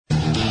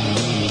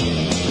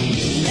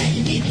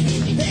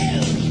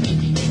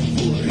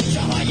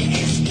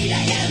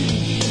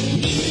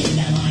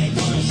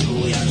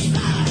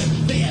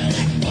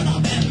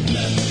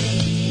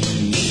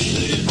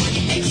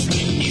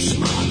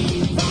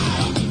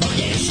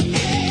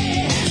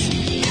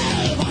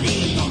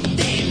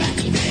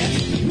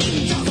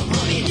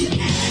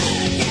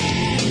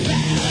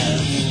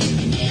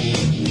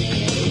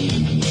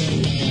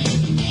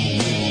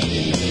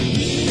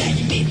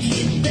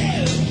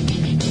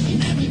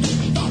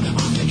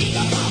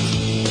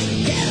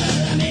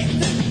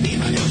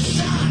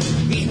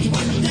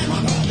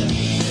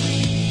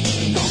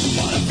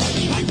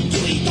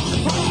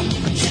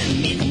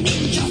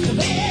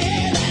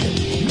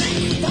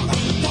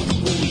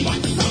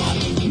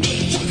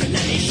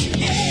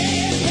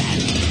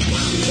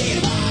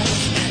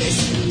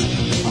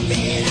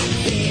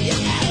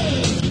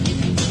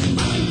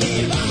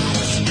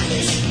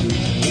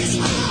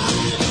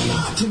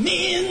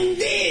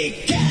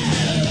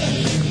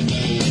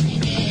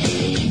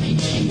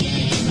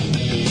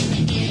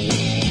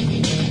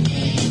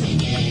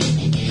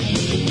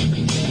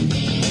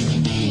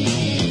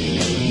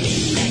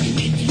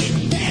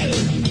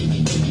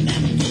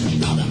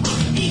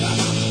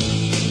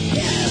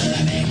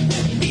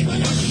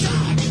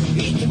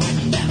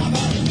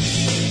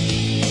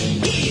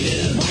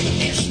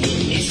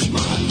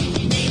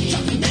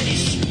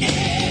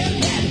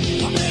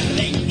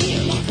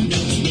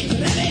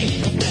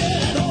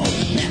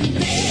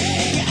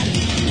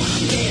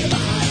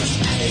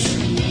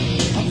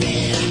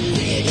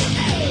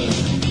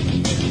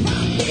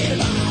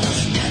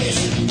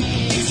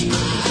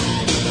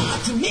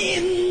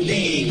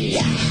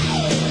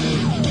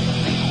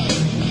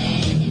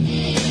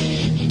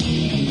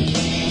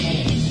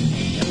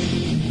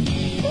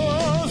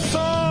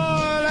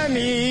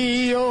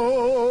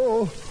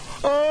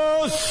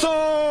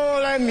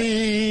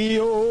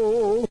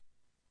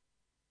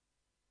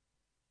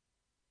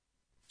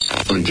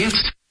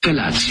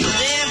Felatio.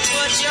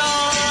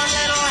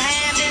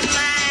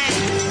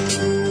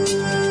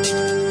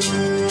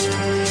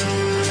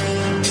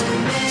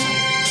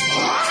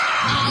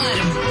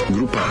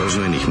 Grupa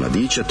rozvojenih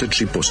mladića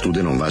trči po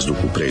studenom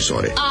vazduhu pre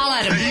zore.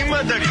 Alarm! Ima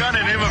da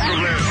kane, nema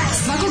problema.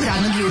 Svakog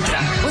radnog jutra,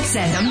 od 7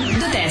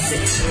 do 10.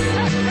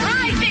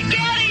 Hajde,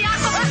 Geri,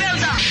 jako se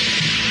velda!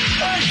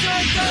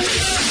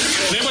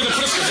 Nema da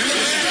prska, nema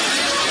da prska!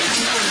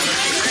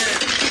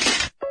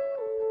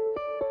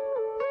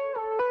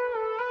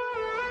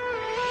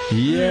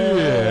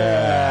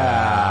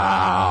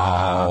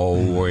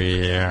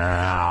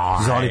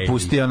 Zoli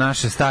pustio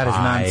naše stare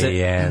znance.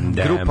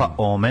 Grupa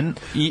Omen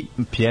i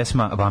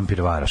pjesma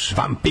Vampir Varoš.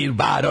 Vampir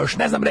Varoš,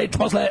 ne znam reč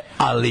posle,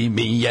 ali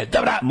mi je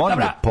dobra. Moram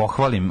da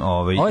pohvalim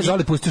Ovo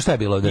Zoli pustio, šta je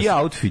bilo?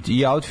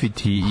 I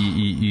outfit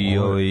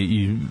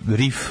i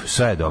riff,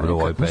 sve je dobro u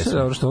ovoj pesmi.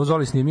 Dobro što ovo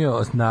Zoli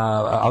snimio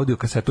na audio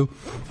kasetu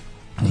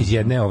iz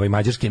jedne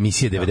mađarske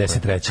emisije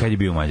 93. Kad je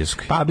bio u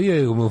Mađarskoj? Pa bio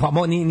je,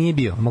 nije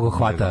bio, mogo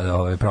hvata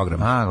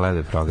program. A,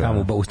 gledaj program.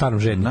 Tamo u starom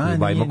žedniku, u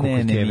Bajma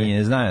Kukutjeve.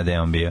 Ne znaju da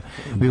je on bio.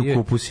 Bio u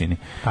Kupusini.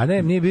 A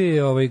ne, nije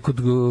bio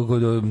kod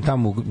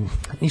tamo,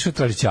 išao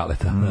traži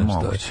ćaleta.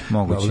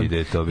 Moguće da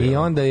je to bio. I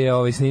onda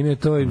je snimio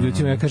to i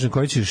ljudima ja kažem,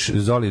 koji ćeš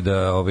Zoli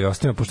da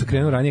ostavimo, pošto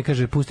krenu ranije,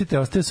 kaže, pustite,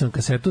 ostavio sam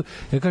kasetu,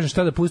 ja kažem,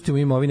 šta da pustimo,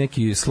 ima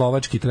neki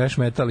slovački trash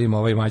metal,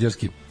 ima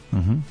mađarski.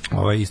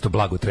 Ovo je isto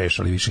blago trash,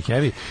 ali više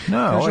heavy.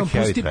 Kažem,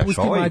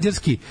 pusti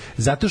mađarski,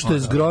 zato što je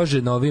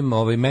zgrožen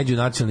ovim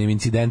međunacionalnim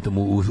incidentom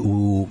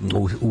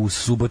u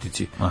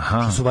Subotici.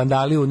 Što su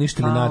vandali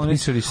uništili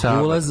natpis,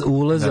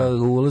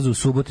 ulaz u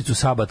Suboticu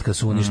Sabatka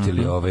su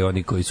uništili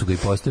oni koji su ga i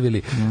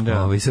postavili,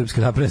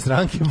 Srpske napredne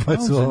stranke.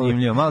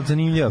 Malo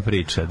zanimljiva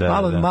priča.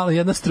 Malo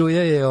jedna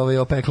struja je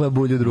opekla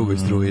bulju drugoj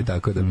struji,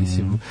 tako da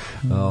mislim,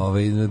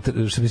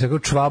 što bi se rekao,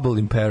 trouble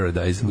in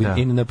paradise,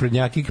 in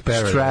naprednjakik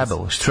paradise.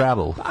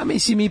 Strabble. A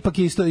mislim,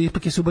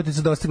 ipak je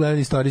Subotica dostigla jedan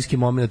istorijski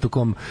moment u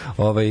kom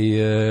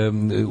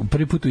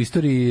prvi put u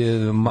istoriji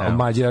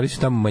Mađari su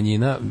tamo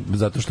manjina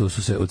zato što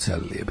su se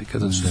odselili,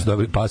 zato što su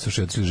dobili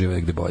pasoše i otišli žive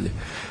negde bolje.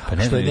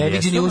 Što je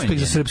neviđeni uspeh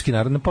za srpski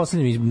narod. Na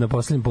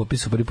poslednjem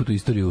popisu prvi put u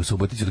istoriji u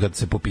Subotici, od kada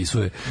se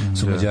popisuje,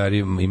 su Mađari,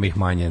 ima ih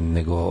manje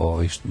nego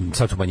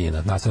sad su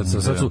manjina.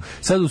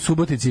 Sad u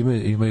Subotici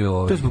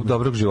imaju... To je zbog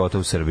dobrog života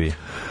u Srbiji.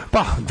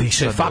 Pa,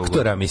 više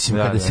faktora, mislim,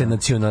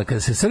 kada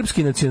se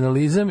srpski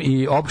nacionalizam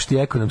i opšti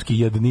ekonomski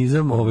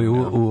jadnizam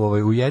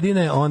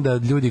ujedine, onda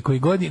ljudi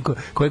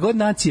koje god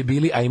nacije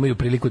bili, a imaju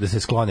priliku da se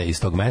sklone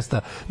iz tog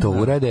mesta, to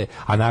urade,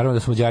 a naravno da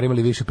smo Mađari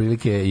imali više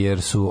prilike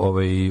jer su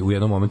u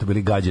jednom momentu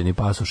bili gađani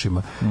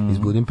pasošima iz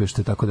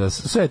Budimpešte, tako da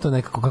sve je to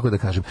nekako, kako da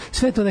kažem,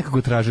 sve je to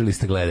nekako tražili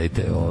ste,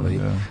 gledajte,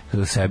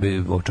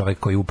 sebi, čovjek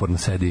koji uporno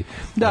sedi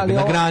na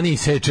grani i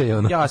seče.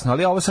 Jasno,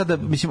 ali ovo sada,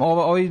 mislim,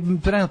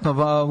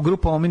 trenutno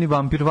grupa Omini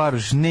Vampir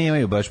Varoš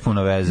nemaju baš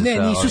puno veze. Ne,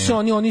 nisu se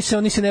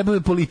oni se ne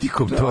bave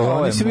politikom,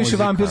 oni se više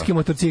vampirski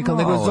motorcikl,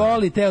 nego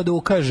Zoli teo da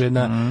ukaže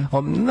na...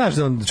 Znaš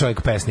da on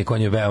čovjek pesnik,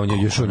 on je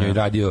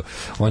radio,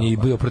 on je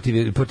bio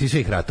protiv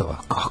svih ratova.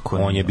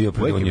 On je bio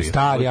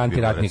stari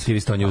antiratni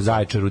aktivista, on je u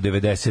Zaječaru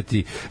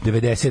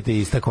 90.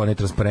 istakao onaj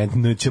transparent,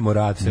 nećemo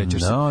rat,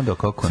 sećaš se?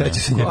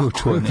 Sećaš se njegov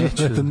čuveni,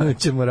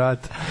 nećemo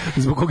rat,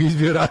 zbog koga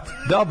izbio rat.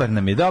 Dobar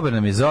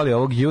nam je Zoli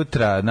ovog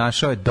jutra,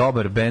 našao je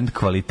dobar bend,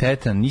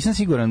 kvalitetan, nisam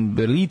siguran,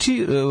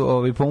 liči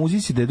po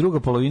muzici da je druga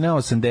polovina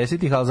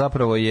 80-ih, ali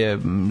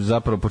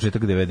zapravo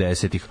početak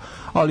 90-ih,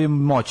 ali je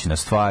moćna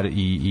stvar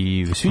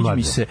i sviđa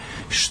mi se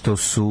što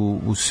su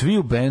svi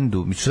u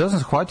bendu, što ja sam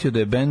shvatio da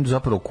je bend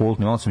zapravo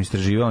kultni, malo sam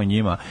istraživao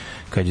njima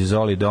kad je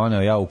Zoli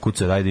doneo, ja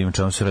ukucao, daj da imam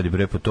čemu se radi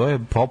brepo, to je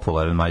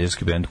popularan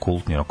mađarski bend,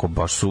 kultni, ako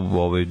baš su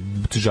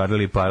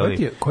žarili,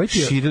 parali,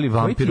 širili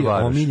Vampir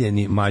Varoš. Koji ti je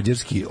omiljeni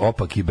mađarski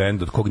opaki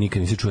bend od kog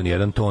nikad nisi čuo ni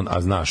jedan ton,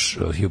 a znaš,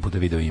 hiljadu puta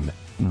video ime?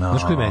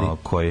 Znaš koji meni?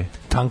 Koji?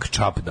 Tank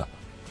Čapda.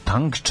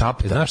 Tank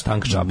Čapda? Znaš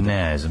Tank Čapda?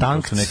 Ne znam.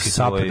 Tank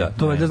Čapda.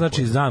 To je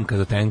znači zamka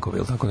za tenkove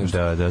ili tako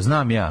nešto. Da,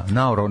 znam ja.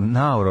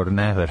 Now or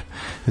never.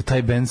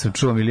 Taj band sam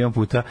čuo milion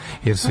puta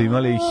jer su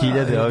imali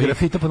hiljade ovih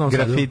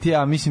grafiti,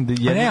 a mislim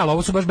da ne, ali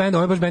ovo su baš bend,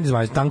 ovo je baš bend iz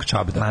Tank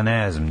Čapda. A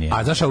ne znam, nije.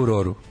 A znaš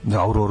Auroru?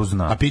 Da, Auroru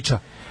znam. A Piča?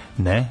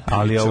 Ne,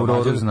 ali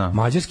Auroru znam.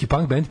 Mađarski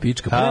punk band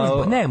Pička.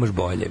 Ne, može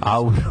bolje.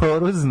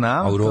 Aurora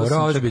znam.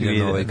 Aurora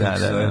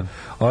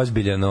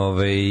ozbiljan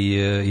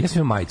ja sam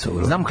imao majicu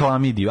Aurora. Znam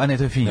Klamidiju, a ne,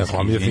 to je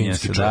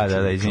finski.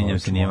 Da, izvinjam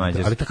se, nije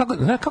mađarski. Ali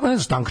kako ne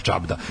znaš Tank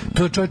Čapda?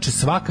 To je, čovječe,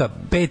 svaka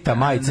peta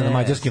majica na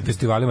mađarskim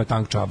festivalima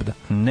Tank Čapda.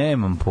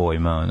 Nemam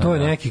pojma. To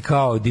je neki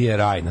kao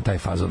DRI na taj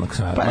fazon.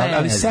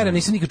 Ali serem,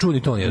 nisam nikad čuo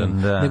ni ton jedan.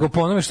 Nego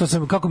po onome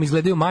kako mi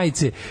izgledaju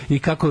majice i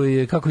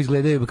kako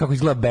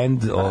izgleda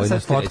bend na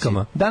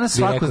fotkama. Danas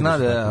svako zna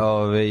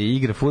da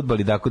igra fudbal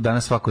i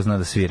danas svako zna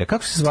da svira.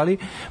 Kako su se zvali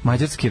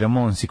mađarski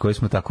Ramonsi koji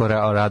smo tako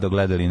rado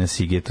gledali na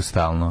Sigetu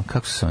stalno?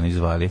 Kako su se oni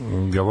zvali?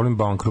 Ja volim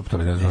Bankrupt,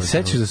 ali ne znam.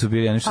 Sećaš da su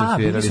bili oni što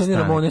svirali bili su oni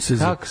Ramonesi.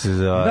 Kako se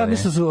zvali? Da,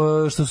 mislim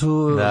što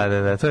su...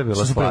 Da, to je bilo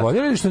što su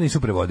prevodili ili što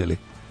nisu prevodili?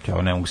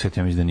 Ja ne mogu setiti,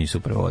 ja mislim da nisu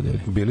prevodili.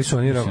 Bili su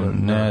oni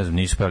ne znam,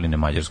 nisu pevali ne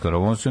mađarsko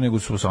Ramonsu, nego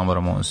su samo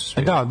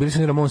Ramonsu. Da, bili su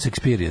oni Ramon's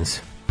Experience.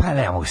 Pa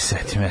ne mogu se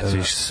setiti, eto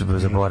više se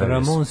zaboravio.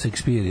 Ramon's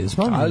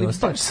Experience. Ali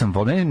baš sam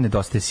volio,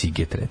 nedostaje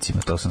Siget,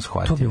 recimo, to sam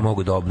shvatio. To bi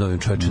mogu da obnovim,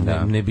 čovječe,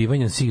 ne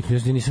bivanje na Sigetu. Ja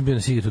nisam bio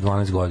na Sigetu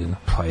 12 godina.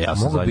 Pa ja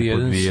sam zadnji put bio...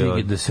 Mogu bi jedan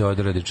Siget da se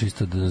odradi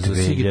čisto za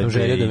Sigetom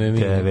želja da me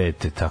vidim.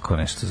 2009. tako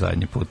nešto,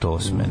 zadnji put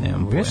 8.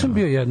 Nemam pojma. Ja sam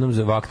bio jednom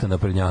za vakta na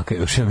prednjaka,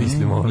 još ja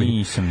mislim.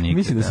 Nisam nikada.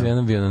 Mislim da sam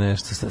jednom bio na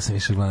nešto, šta sam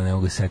više gledao, ne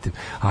mogu setiti.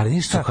 Ali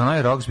ništa.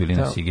 Sakanaj Rocks bili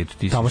na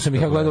Sigetu. Tamo sam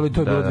ih ja gledao i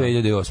to je bilo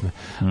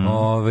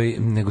 2008.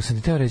 Nego sam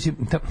ti teo reći,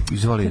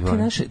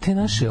 te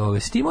naše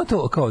stimo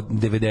to kao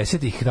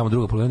 90-ih, tamo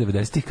druga polovina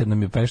 90-ih, kad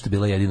nam je Pešta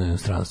bila jedino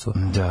inostranstvo.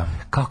 Da.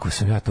 Kako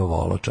sam ja to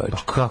volao, čovječ.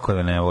 Pa kako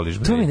da ne voliš,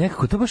 bre? To mi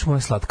nekako, to baš moja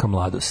slatka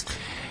mladost.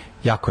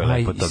 Jako je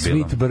lepo to bilo.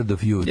 Sweet bird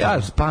of you. Ja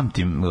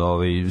pamtim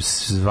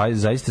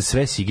zaista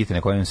sve Sigete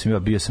na kojima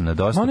sam bio sam na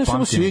dosta. Ne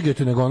samo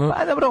Sigete, nego ono...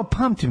 Pa dobro,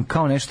 pamtim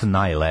kao nešto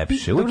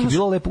najlepše. Uvijek je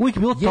bilo lepo, uvijek je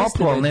bilo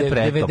toplo, ali ne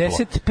pretoplo.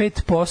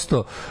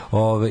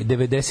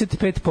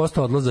 95%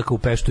 odlazaka u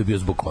Peštu je bio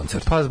zbog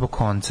koncerta. Pa zbog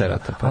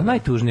koncerta. A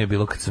najtužnije je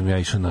bilo kad sam ja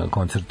išao na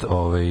koncert,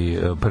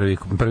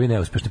 prvi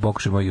neuspešni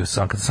pokušaj moj,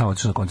 sam samo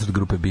otišao na koncert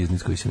grupe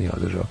Biznis koji se nije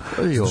održao.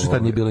 Zato što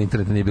tad nije bilo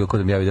interneta, nije bilo kod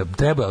da mi javio da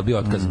treba, ali bio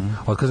otkazan.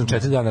 Otkazan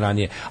 4 dana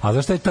ranije. A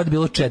zašto je tad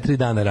bilo 4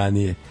 dana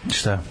ranije?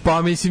 Šta?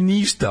 Pa mislim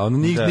ništa,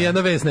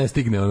 nijedna vest ne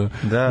stigne,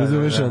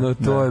 razumeš,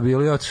 to je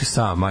bilo, ja otišao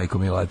sam, majko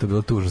mila, to je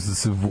bilo tužno, da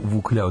se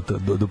vukljao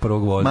do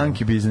prvog voza.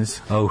 Monkey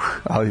business.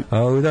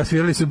 Da,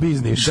 svirali su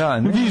biznis.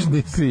 Da,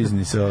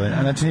 biznis.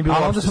 Znači nije bilo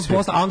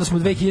onda smo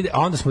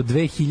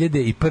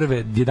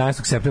 2001.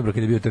 11. septembra,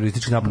 kada je bio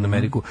teroristički napad na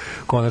Ameriku,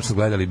 konačno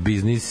gledali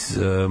biznis,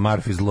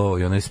 Murphy's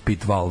Law i onaj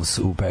Spit Valves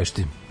u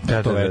Pešti.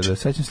 Da,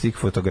 sećam se tih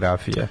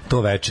fotografija.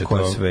 To veče,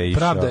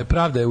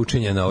 pravda je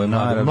učinjena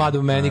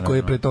mladom meni koji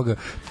je pre toga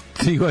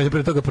 3 godine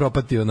pre toga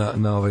propatio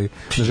na ovaj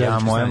ja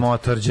moje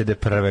motorđede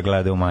prve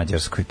gleda u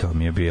Mađarskoj, to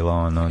mi je bilo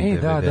ono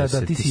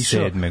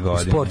 97.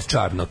 godine. Sport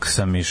Čarnok.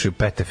 Sam išao u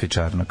Petefi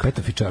Čarnok.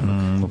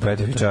 U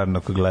Petefi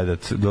Čarnok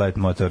gledat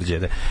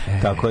motorđede.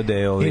 Tako da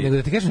je nego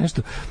da ti kažem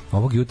nešto,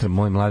 ovog jutra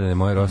moj Mladene,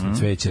 moje rosno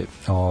cveće,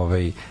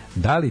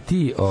 da li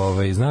ti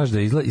znaš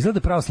da izgleda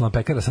pravoslavna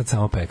pekara sad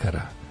samo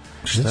pekara?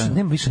 Znači,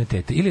 nema više ne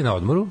tete. Ili na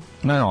odmoru?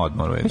 Na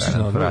odmoru je.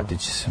 Vratit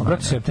će se.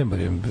 Vratit septembar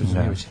je.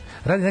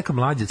 Radi neka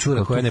mlađa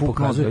cura koja ne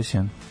pokazuje...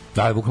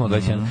 Da, je bukvalno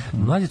 21.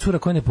 Mlađa cura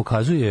koja ne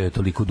pokazuje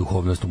toliko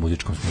duhovnost u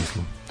muzičkom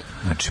smislu.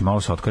 Znači,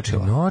 malo se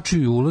otkačila.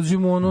 Znači,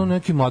 ulazimo u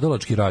neki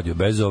mladalački radio,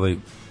 bez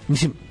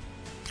mislim,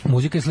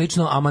 muzika je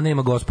slično, ama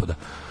nema gospoda.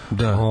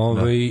 Da.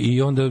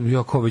 I onda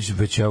ja kao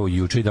već evo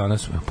juče i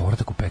danas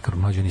povratak u pekaru,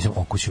 mlađe nisam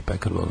okusio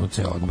pekaru,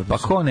 ceo odmor. Pa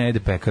ko ne jede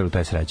pekaru,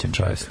 taj srećan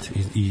čovjek.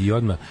 I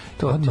odmah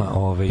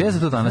ja za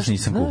to danas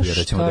nisam kupio,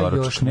 recimo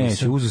doručak.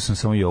 Neće, uzeo sam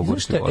samo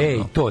jogurt.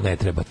 To ne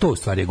treba, to u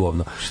stvari je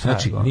govno.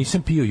 Znači,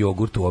 nisam pio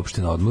jogurt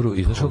uopšte na odmoru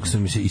i znaš kako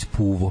sam mi se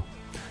ispuvo.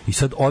 I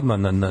sad odmah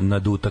na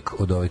dutak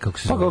od kako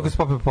se zove. Pa kako se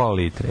popio pola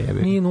litre,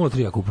 jebe. Nije 0,3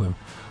 ja kupujem.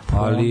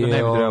 Ali ne bi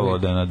trebalo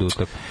da je na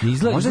dutak.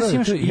 Možda si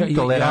imaš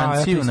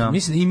intoleranciju na...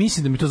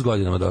 Mislim da mi to s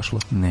godinama došlo.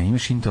 Ne,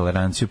 imaš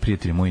intoleranciju,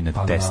 prijatelji moji,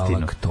 na testinu.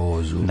 Na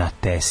laktozu. Na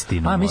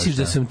testinu. A, misliš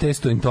da sam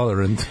testo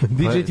intolerant?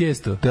 DJ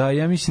Tiesto. Da,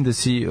 ja mislim da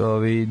si,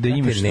 da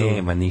imaš to...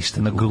 Nema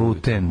ništa. Na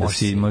gluten, da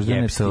si možda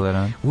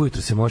netolerant.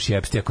 Ujutro se možeš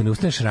jepsti. Ako ne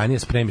ustaneš ranije,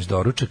 spremiš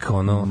doručak,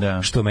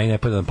 što meni ne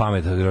pada na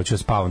pamet, da ću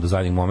spavam do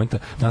zadnjeg momenta.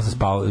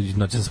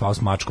 Noć sam spavao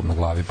s mačkom na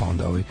glavi, pa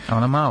onda A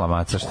ona mala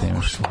maca što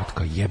imaš?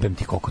 Slatka, jebem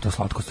ti koliko to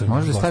slatko.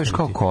 Možda staviš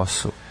kao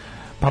kosu.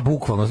 Pa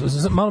bukvalno,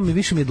 malo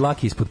više mi je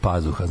dlake ispod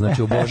pazuha,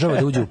 znači obožava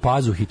da uđe u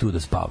pazuh i tu da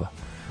spava.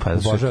 Pa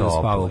obožava da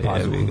spava u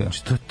pazuhu.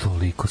 Znači, to je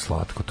toliko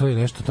slatko, to je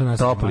nešto, to je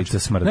najslađe. Toplice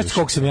smrdiš. Znači,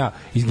 koliko sam ja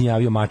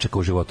izginjavio mačaka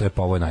u životu,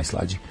 ovo je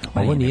najslađi.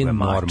 Ovo nije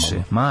normalno.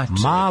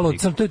 Malo,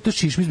 to je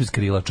šišmiš bez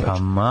krila, čovječ. Pa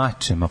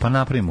mače, pa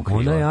napravimo krila.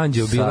 Ona je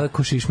anđeo bila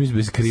ko šišmiš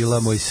bez krila,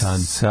 moj san.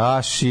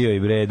 Sašio i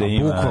bre da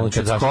ima. Bukvalno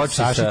ću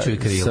sašiću i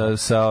krila.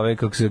 Sa ove,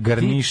 kako se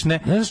garnišne,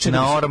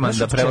 na orman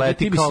da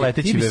preleti kao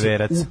leteći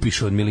veverac. Ti bi se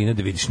upišao od miline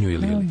da vidiš nju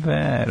ili.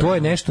 To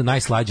je nešto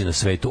najslađe na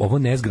svetu. Ovo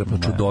nezgrapno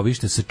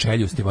čudovište sa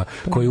čeljustima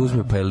koje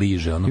uzme pa je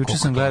liže. Juče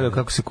sam gledao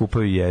kako se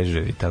kupaju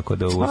ježevi, tako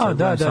da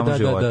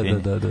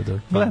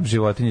gledam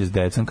životinje s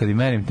decom, kad im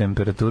merim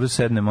temperaturu,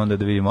 sednem onda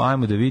da vidimo,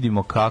 ajmo da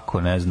vidimo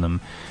kako, ne znam,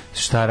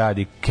 šta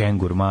radi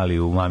kengur mali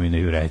u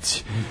maminoj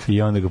reci.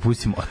 I onda ga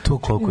pustimo, a to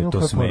koliko je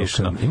to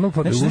smešno.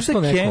 Znači,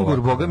 da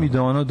kengur, boga mi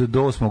da ono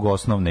do 8.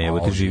 osnovne, evo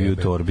te živi u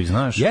torbi,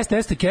 znaš?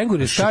 Jeste,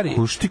 kengur je stari.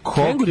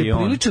 Kengur je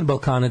priličan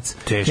Balkanac.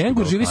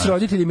 Kengur živi s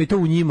roditeljima i to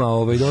u njima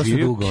dosta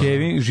dugo.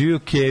 Živio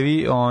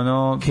Kevi,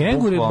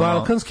 kengur je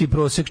balkanski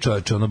prosek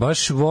čovječ,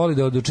 baš voli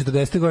da od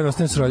 40. godina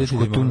ostane s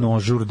roditeljima. Ko tu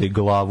nožurde,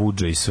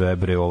 glavuđa i sve,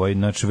 bre,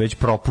 znači već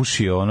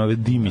propušio,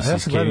 dimi se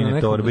iz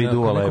Kevine torbe i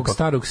duva lepo. Nekog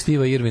starog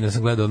Steva Irvina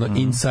sam gledao,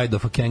 Inside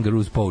of a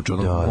Kangaroo's Pouch,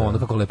 ono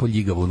kako lepo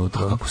ljigavo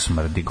unutra. Kako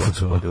smrdi,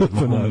 gospode,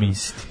 mogu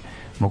misliti.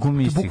 Mogu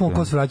misliti. Bukvalno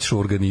ko se vraćaš u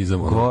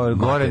organizam.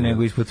 Gore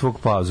nego ispod tvog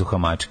pazuha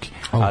mački.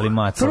 Ali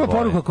maca prva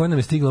poruka koja nam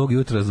je stigla ovog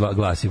jutra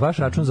glasi: vaš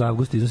račun za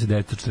avgust iznosi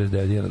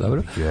 949 dinara,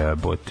 dobro?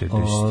 Jebote, da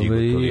stigo.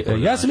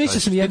 Ja sam mislio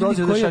sam jedini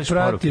koji je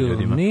pratio.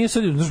 Nije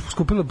sad,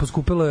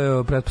 poskupilo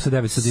je pretposle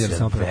 900 dinara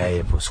samo pre. Sve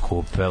je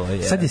poskupilo.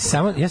 Sad je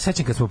samo, ja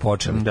sećam kad smo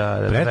počeli.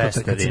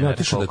 Pretposle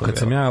kad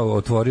sam ja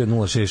otvorio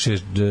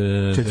 066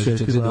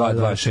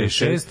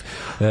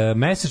 442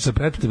 mesečna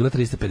pretplata je bila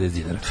 350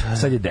 dinara.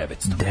 Sad je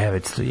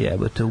 900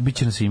 jebote,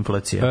 ubiće nas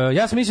inflacija.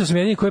 Ja sam mislio sam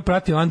jedini koji je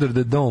pratio Under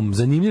the Dome.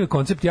 Zanimljiv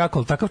koncept jako,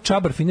 ali takav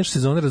čabar finiš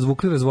sezone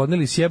razvukli,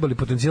 razvodnili, sjebali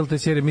potencijal te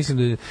serije. Mislim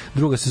da je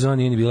druga sezona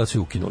nije ni bila, sve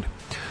ukinuli.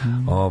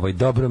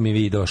 Dobro mi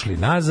vi došli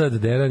nazad,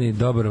 derani,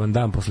 dobar vam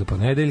dan posle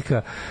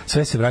ponedeljka.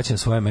 Sve se vraća na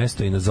svoje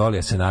mesto i na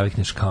Zolija se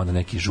navikneš kao na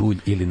neki žulj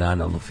ili na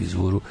analnu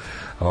fizuru.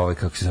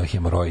 Kako se zove,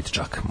 hemoroid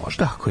čak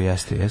možda. Tako,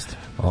 jeste.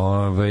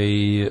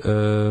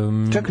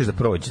 Čekaš da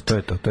prođe,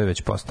 to je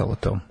već postalo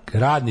to.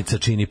 Radnica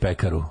čini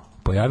pekaru.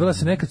 Pojavila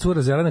se neka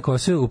cura zelene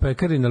kose u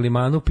pekari na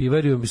limanu,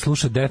 pivariju i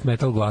sluša death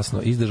metal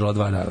glasno. Izdržala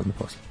 2 narodne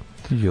posle.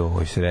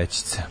 Joj,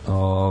 srećice.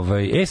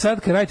 Sad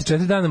kad radite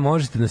 4 dana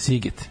možete na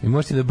Siget. I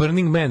možete na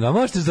Burning Man. A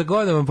možete za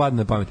godinu vam padne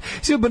na pamet.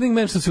 Svi Burning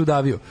Man što se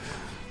udavio.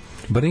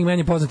 Burning Man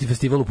je poznati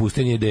festival u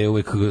pustinji gde je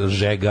uvek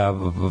žega,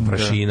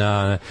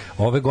 prašina.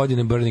 Ove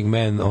godine Burning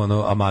Man,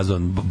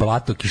 Amazon,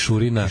 blato,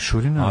 kišurina.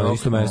 A na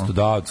isto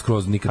mesto,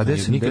 skroz nikad to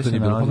nije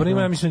bilo. Burning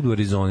Man, ja mislim da u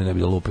Arizoni, ne bi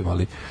da lupim,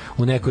 ali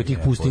u nekoj od tih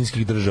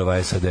pustinskih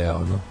država SAD-a.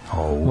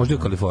 Možda i u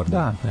Kaliforniji.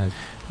 Da,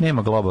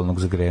 nema globalnog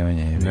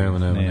zagrevanja.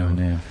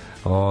 Nema.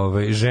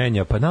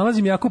 Ženja, pa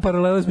nalazim jako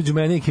paralelu između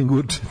mene i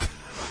kengurčeta.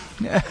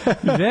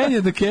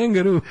 Ženja the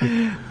kangaroo.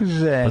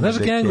 Pa znaš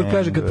da kangaroo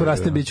kaže kad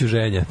poraste biću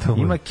ženja.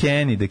 Ima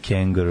Kenny the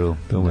kangaroo.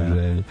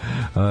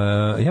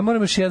 Ja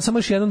moram samo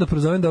još jednom da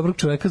prozovem dobrog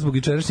čoveka zbog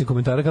jučerašnjih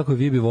komentara kako je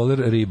Vibi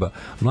voler riba.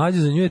 Mlađa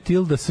za nju je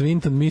Tilda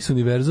Swinton Miss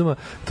univerzuma,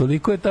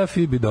 toliko je ta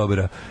Fibi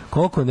dobra.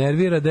 Koliko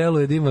nervira,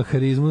 deluje da ima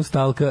harizmu,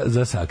 stalka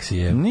za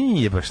saksije.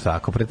 Nije baš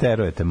tako,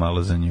 preterujete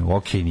malo za nju.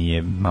 Okej,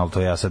 nije, malo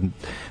to ja sad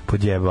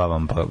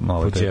podjebavam, pa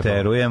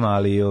preterujem,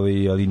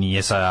 ali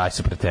nije sad, aj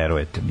se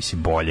preterujete.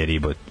 Mislim, bolje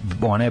riba.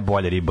 Ona je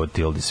bolja riba od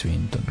Tilde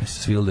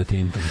Swinton. Tilde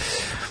Tinton.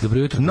 Dobro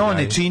jutro. No,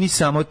 ne čini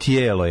samo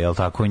tijelo, jel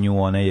tako,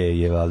 nju ona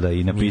je valjda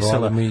i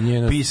napisala.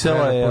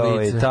 Pisala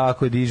je,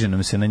 tako, diže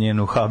nam se na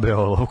njenu HBO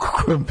olovku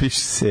kojom piše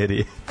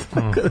serije.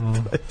 Ja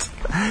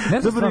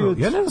ne znam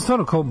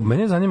stvarno,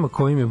 mene zanima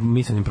kojim je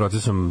mislenim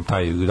procesom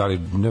taj, da li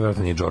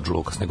nevjerojatno nije George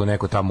Lucas, nego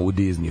neko tamo u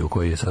Disneyu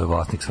koji je sad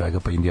vlasnik svega,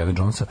 pa Indiana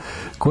Jonesa,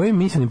 kojim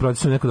mislenim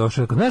procesom neko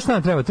došao, znaš šta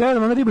nam treba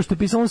da ona riba što je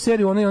pisala u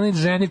seriju, onaj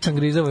ženičan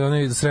grizavo i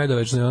onaj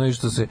sredovečni, onaj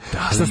što se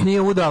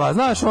nije udala,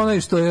 znaš,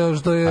 onaj što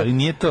je ali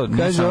nije to,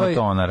 nije samo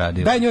to ona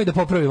radila. Daj njoj da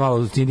popravi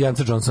malo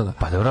Indijanca Johnsona.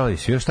 Pa dobro, ali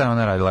svi šta je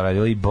ona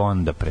radila i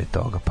Bonda pre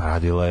toga, pa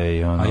radila je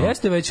i ono. A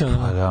jeste već ono.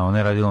 Pa da, ona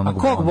je radila onog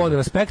Bonda. A kog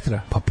vodila,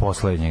 Spektra? Pa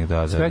poslednjeg,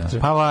 da.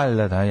 Pa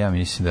valjda, da, ja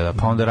mislim da.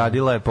 Pa onda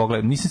radila je,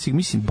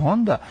 mislim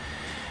Bonda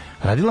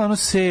radila onu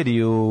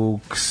seriju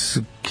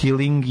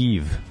Killing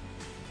Eve.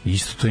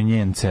 Isto to je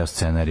njen ceo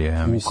scenarij,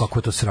 ja mislim. Kako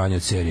je to sranje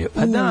od serije.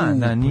 Pa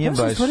da, nije baš.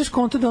 Ja sam stvoriš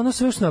konta da ona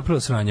sve što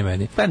napravila sranje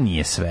meni. Pa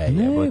nije sve,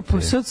 jebote.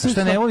 Pa sad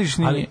šta ne voliš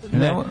ni...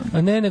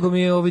 Ne, nego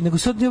mi je nego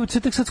sad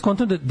tek sad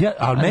skontam da...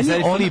 Ali meni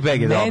je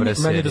Fleabag je dobra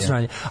serija. Meni je to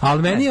sranje.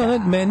 Ali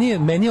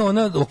meni je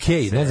ona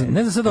okej.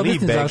 Ne znam sad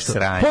objasnim zašto.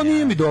 Pa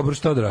nije mi dobro,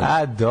 što da radim.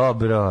 A,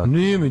 dobro.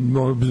 Nije mi,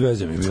 bez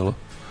veze mi bilo.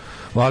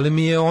 Ali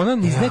mi je ona,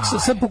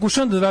 sad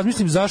pokušavam da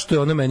razmislim zašto je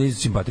ona meni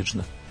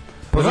simpatična.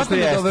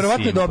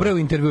 Verovatno je dobro u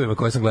intervjuima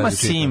koje sam gledao. Ma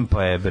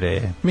simpa je,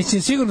 bre.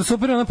 Mislim, sigurno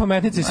super, ona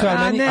pametnica i sve,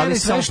 ali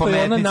sve što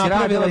je ona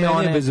napravila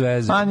meni je bez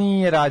veze. Pa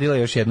nije radila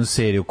još jednu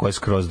seriju koja je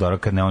skroz dobra,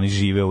 kad oni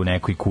žive u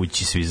nekoj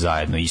kući svi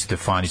zajedno, isto je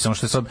funny, samo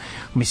što je sad,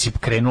 mislim,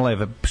 krenula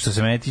je, što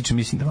se mene tiče,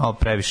 mislim da malo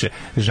previše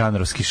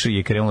žanrovski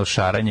je krenulo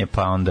šaranje,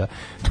 pa onda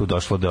tu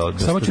došlo do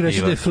samo ću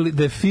reći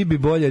da je Phoebe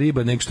bolja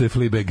riba nek što je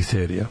Fleabag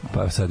serija,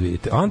 pa sad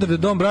vidite. Under the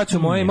Dome, braćo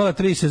moje, imala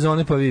 3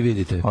 sezone, pa vi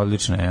vidite.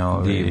 Odlično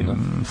je,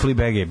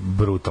 Fleabag je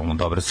brutalno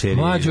dobra serija.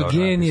 Mlađo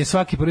genije,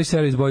 svaki prvi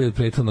servis bolji od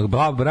prethodnog.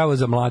 Bravo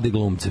za mlade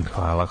glumce.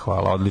 Hvala,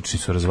 odlični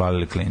su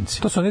razvalili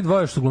klinci. To su oni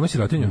dvoje što glume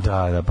sirotinju?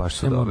 Da, baš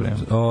su dobri.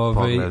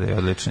 Pogledaj,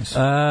 odlični su.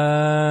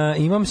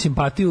 Imam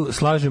simpatiju,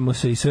 slažemo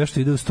se i sve što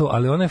ide uz to,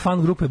 ali ona je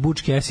fan grupe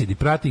Butch Cassidy,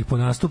 prati ih po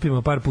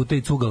nastupima par puta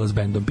i cugala s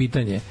bendom.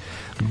 Pitanje,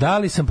 da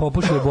li sam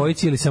popušio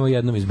obojici ili samo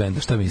jednom iz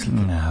benda? Šta mislite?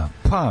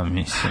 Pa,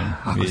 mislim.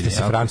 Ako ste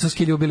se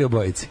francuski ljubili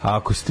obojici.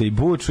 Ako ste i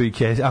Butchu i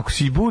Cassidy, ako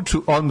si i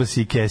Butchu, odmah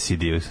si i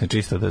Cassidy,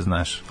 čisto da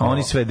znaš.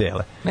 Oni sve dele.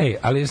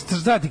 Ali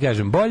šta ti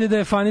kažem, bolje da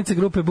je fanica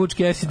grupe Butch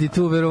Cassidy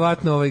tu,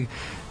 verovatno,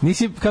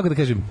 nisi, kako da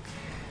kažem,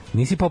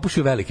 nisi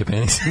popušio velike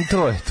penise.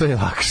 To je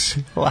lakše.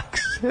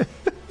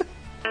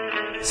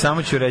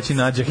 Samo ću reći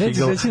Mladja Higl.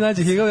 Neću reći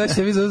Mladja Higl, ja ću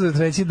tebi zauzeti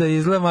reći da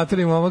izgleda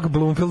maturni momak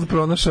Bloomfield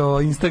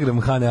pronašao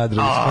Instagram Hane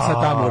Adrović, pa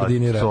sad tamo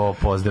ordinira. To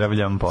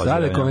pozdravljam.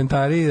 Sada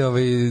komentari,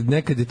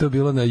 nekad je to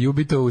bilo na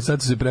Ubitovu,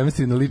 sad su se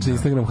premestili na lični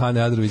Instagram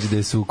Hane Adrović,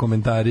 gde su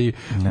komentari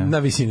na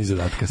visini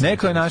zadatka.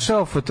 Neko je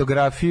našao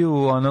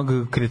fotografiju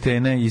onog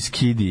kretena iz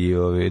Kidi,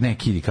 ne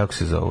Kidi, kako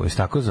se zove,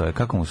 tako zove,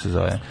 kako mu se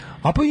zove?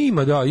 A pa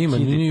ima.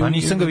 Pa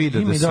nisam ga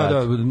vidio do sad.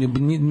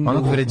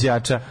 Onog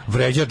vređača.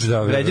 Vređač,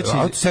 da.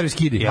 Autoservis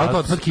Kidi.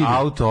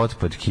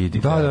 Auto-otpad Kidi.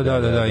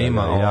 Da,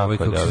 ima.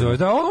 Kako se zove.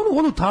 Da,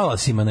 on u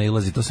talasima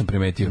nailazi, to sam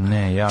primetio.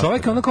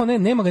 Čovjek ono kao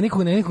nema ga,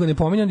 nikoga ne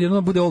pominja,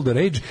 jedno bude older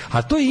age,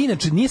 a to je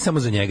inače, nije samo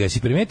za njega. Jesi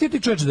primetio ti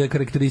čoveče da je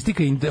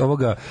karakteristika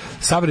ovoga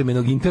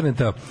savremenog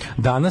interneta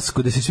danas,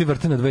 kod se svi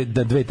vrte na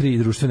dve, tri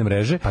društvene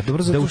mreže,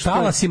 da u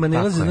talasima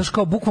nailazi, znaš,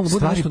 kao bukvalno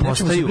bude nešto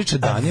nečemu se priča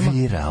danima.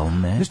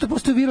 Nešto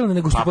postoje viralne,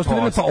 nego što postoje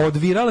pa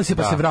odvirale se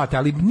pa se vrate,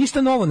 ali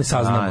ništa novo ne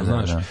saznamo,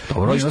 znaš.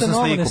 Dobro, imao sam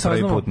sliku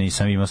prvi put,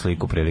 nisam imao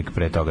sliku prilike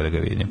pre toga da ga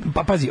vidim.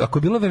 Pa pazi, ako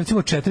je bilo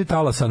recimo 4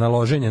 talasa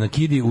naloženja na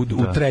Kidi, u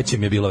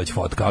trećem je bila već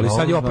fotka, ali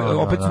sad je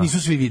opet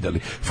nisu svi videli.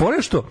 Fore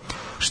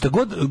šta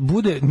god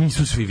bude,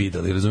 nisu svi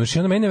videli, razumeš? I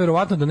onda meni je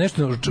verovatno da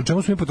nešto,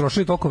 čemu smo mi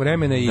potrošili toliko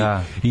vremena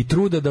i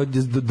truda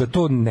da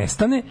to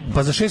nestane,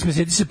 pa za 6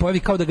 meseci se pojavi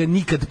kao da ga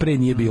nikad pre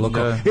nije bilo.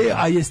 Kao,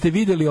 a jeste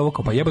videli ovo?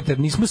 Kao, pa jebote,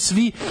 nismo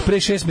svi pre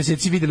 6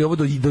 meseci videli ovo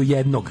do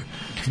jednog,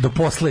 do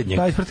poslednjeg.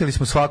 Da, ispratili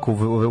smo svaku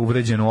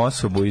uvređenu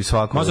osobu i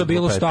svaku... Možda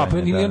bilo šta,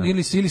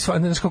 ili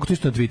znaš kako to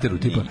isto na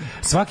Twitteru, tipa,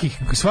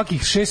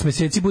 svakih 6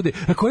 meseci bude,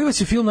 a koji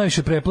vas je film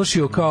najviše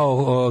preplašio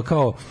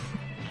kao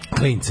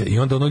klince, i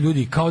onda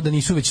ljudi kao da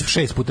nisu već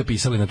 6 puta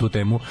pisali na tu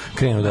temu,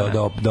 krenu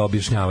da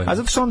objašnjavaju. A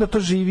zato što onda to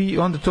živi,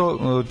 onda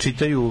to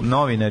čitaju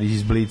novinari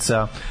iz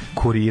Blica,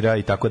 Kurira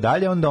i tako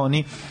dalje, onda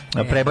oni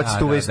prebaci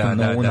tu vest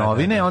u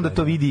novine, onda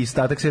to vidi i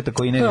statak sveta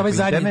koji ne vidi po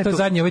internetu. To je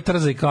zadnji ovaj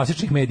trzaj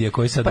klasičnih medija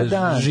koji sad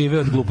žive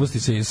od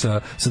gluposti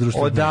sa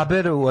društvenim.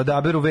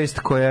 Odaberu vest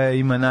koja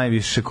ima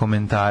najviše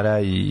komentara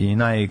i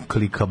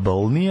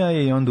najklikabilnija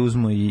i onda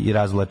uzmu i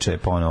razvlače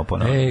ponovo.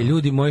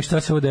 Ljudi moji,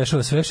 šta se ovo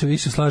dešava? Sve što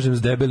više slažem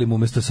s debelim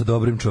umesto sa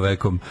dobrim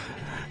čovekom.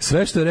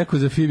 Sve što je rekao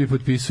za Fibi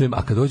potpisujem,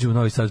 a kad dođem u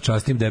Novi Sad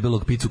častim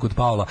debelog picu kod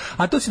Paula.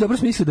 A to si dobro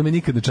smislio da me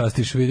nikad ne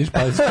častiš, vidiš, pa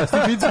častim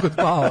picu kod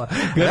Paula.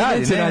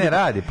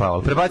 Radi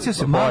Paul. Prebacio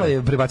se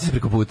prebacio se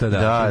preko puta,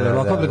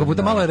 preko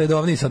puta, malo je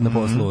redovniji sad na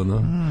poslu,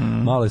 no.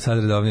 Malo je sad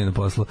redovniji na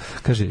poslu.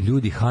 Kaže,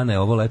 ljudi, Hana je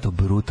ovo leto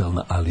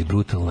brutalna, ali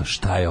brutalna,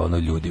 šta je ono,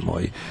 ljudi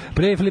moji?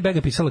 Pre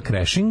Fleabag pisala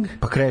Crashing.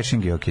 Pa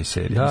Crashing je okej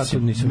serija. Ja to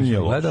nisam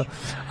gledao.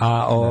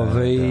 A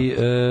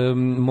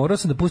morao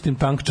sam da pustim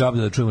Tank Job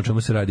da čujemo o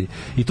čemu se radi.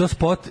 I to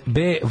spot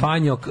B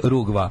Vanjok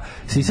Rugva.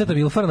 Sisata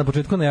Vilfara na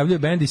početku najavljuje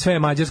bend i sve je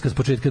Mađarska s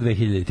početka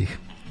 2000-ih.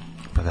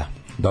 Pa da.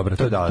 Dobro,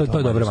 to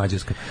je dobra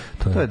Mađarska.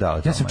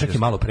 Ja sam čak i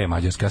malo pre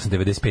Mađarska, ja sam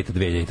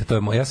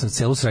 95-2000. Ja sam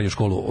celu srednju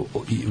školu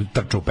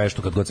trčao u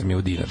Peštu kad god sam je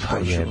u dinar. Pa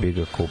jebi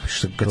ga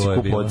kupiš. Kad si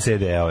kupao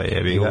CD-ove,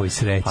 jebi ga.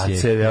 A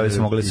CD-ove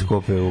su mogli se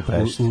kupiti u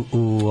Peštu.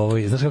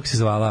 Znaš kako se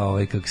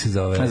zvala, kako se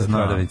zove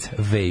prodavnica?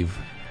 Wave.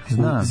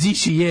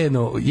 Ziči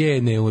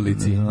Jene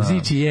ulici.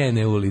 Ziči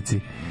Jene ulici.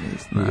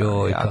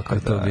 Joj, kako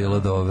je to bilo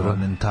dobro.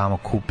 Tamo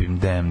kupim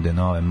demde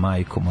nove,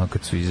 majko,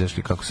 kad su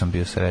izašli, kako sam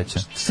bio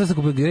srećan. Šta sam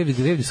kupio?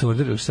 Grevdi sa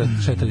orderu, šta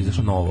je tad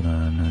izašao novo?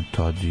 Ne,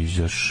 tad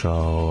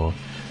izašao...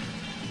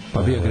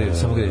 Pa bio Grev,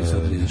 samo Grev sa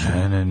orderu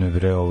izašao. Ne,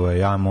 bre, ovo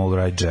je I'm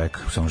All Right Jack,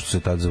 samo što se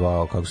tad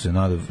zvao, kako se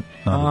Not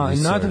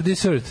of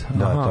Dessert.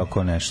 Da,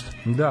 tako nešto.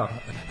 Da.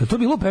 To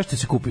bilo u Pešti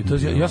se kupi.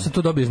 Ja sam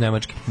to dobio iz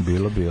Nemačke.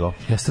 Bilo.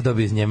 Ja sam to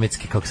dobio iz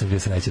Njemecke, kako sam bio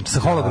srećan. Sa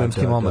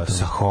hologramskim omotom.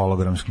 Sa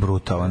hologramskim,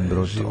 brutalan.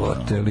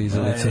 Živote,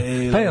 Lizalica.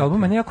 Taj album,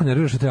 mene jako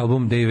nervira što taj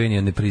album Dave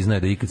Vanian ne priznaje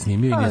da ikad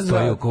snimio i ne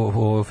stoji oko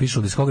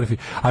official diskografi.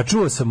 A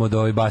čuo sam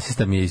od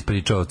basista mi je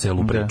ispričao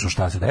celu priču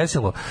šta se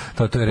desilo.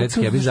 To je Red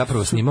Scabies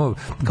zapravo snimao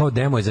kao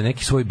demo je za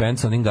neki svoj band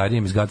sa onim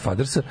Guardianom iz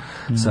Godfathersa,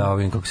 sa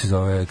ovim, kako se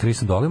zove,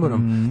 Chrisom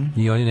Dolimorom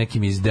i oni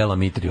nekim iz Dela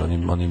Mitri,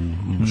 onim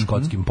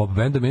škotskim pop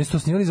bendom. Oni su to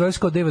snimali, zvali se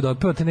kao David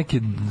otpeva te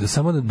neke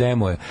samo na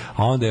demo je,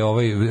 a onda je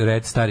ovaj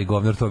Red stari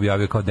govnar to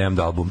objavio kao damned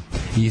album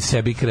i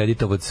sebi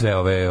kreditovao sve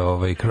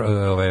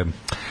ove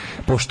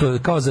pošto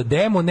kao za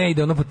demo ne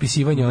ide ono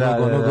potpisivanje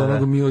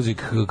onog music,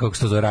 kako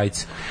se to zove,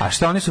 rights. A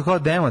šta oni su kao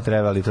demo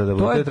trebali to da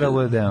bude? To je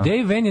trebalo demo.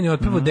 Dave Vanian je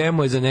otpevao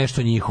demo je za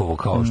nešto njihovo,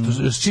 kao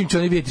što, s čim će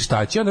oni vidjeti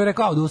šta će. Onda je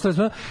rekao, da ustali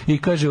smo i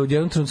kaže u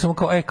jednom trenutku samo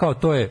kao, kao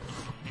to je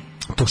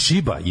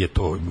Toshiba je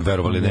to,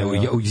 verovali ne,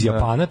 iz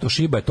Japana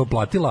Toshiba je to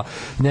platila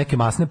neke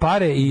masne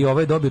pare i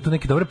ovaj dobio tu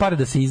neke dobre pare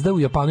da se izda u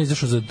Japanu,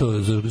 izašao za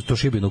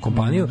Toshibinu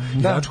kompaniju,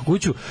 izdavačku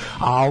kuću,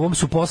 a ovom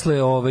su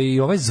posle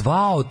ovaj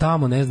zvao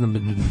tamo, ne znam,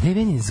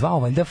 ne zvao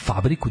valjda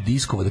fabriku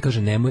diskova da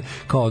kaže nemoj,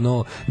 kao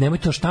no, nemoj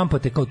to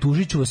štampate, kao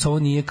tužiću vas, ovo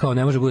nije, kao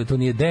ne može bude, to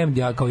nije damned,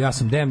 ja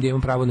sam damned, ja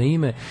imam pravo na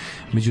ime,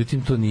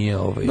 međutim to nije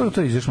Dobro,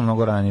 to je izašlo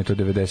mnogo ranije, to je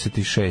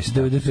 96.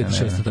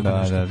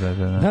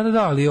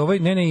 Da,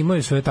 ali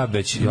imaju sve tad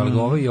već,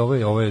 ali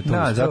ovo je to.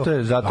 Da,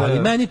 zato ali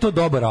meni to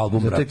dobar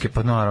album, brate. Zato je,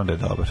 pa naravno da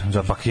je dobar.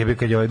 Zato pa jebe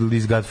kad je ovaj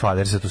Liz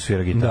Godfather sa tu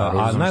svira gitaru.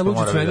 Da, a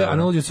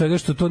najluđe od svega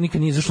što to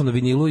nikad nije izašlo na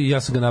vinilu i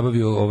ja sam ga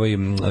nabavio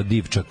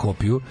divča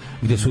kopiju,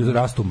 gde su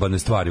rastumbane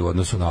stvari u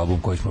odnosu na album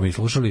koji smo mi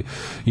slušali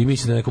i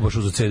mislim da neko baš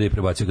uzeo CD i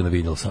prebacio ga na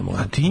vinil samo.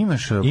 A ti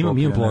imaš imam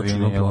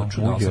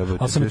ploču.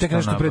 Ali sam tek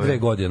nešto pre 2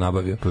 godine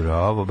nabavio.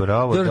 Bravo,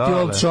 Dirty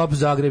Dale. Old Shop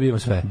Zagreb ima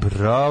sve.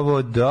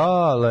 Bravo,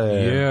 Dale.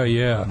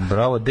 Yeah.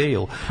 Bravo,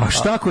 Dale. A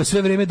šta ko je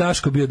sve vreme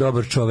Daško bio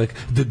dobar čovek?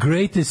 The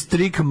greatest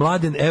trick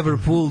Mladen ever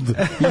pulled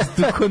is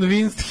to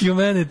convince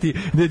humanity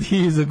that he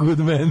is a good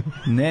man.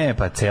 Ne,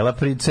 pa cela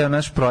priča,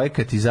 naš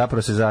projekat i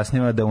zapravo se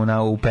zasniva da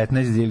u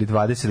 15 ili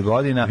 20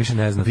 godina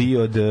vi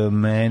od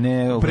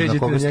mene, na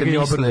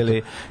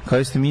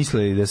koga ste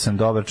mislili da sam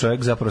dobar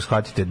čovjek, zapravo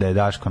shvatite da je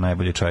Daško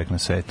najbolji čovjek na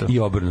svetu. I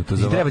obrnuto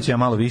za vas. Treba će vam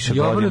malo više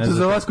godina. I obrnuto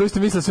za vas koji ste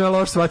mislili sve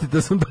loš, shvatite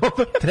da sam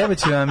dobar. Treba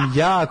će vam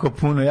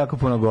jako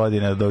puno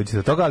godina da dođete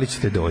do toga, ali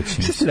ćete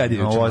doći. Šta si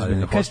radio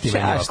juče?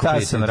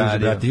 Šta sam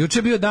radio? Juče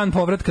je bio dan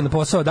povratka na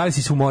posao, da li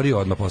si se umorio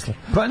odmah posle?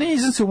 Pa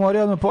nisam se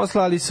umorio odmah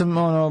posle, ali sam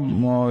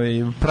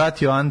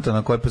pratio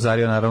Antona koji je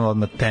pozario naravno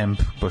odmah temp,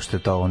 pošto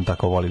je to on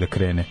tako voli da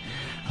krene.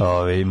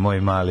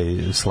 Moj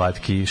mali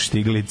slatki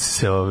Štiglic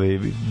se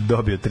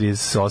dobio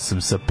 38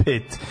 sa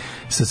 5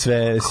 sa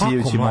sve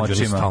sijevićim očima.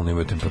 Kako stalno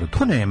imaju temperaturu?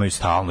 Pa nemaju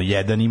stalno,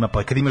 jedan ima,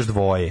 pa kad imaš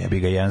dvoje, jebi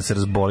ga, jedan se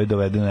razboli,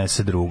 dovede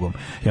nese drugom.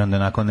 I onda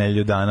nakon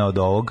nedelju dana od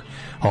ovog,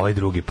 ovaj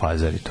drugi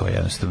pazari, to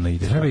jednostavno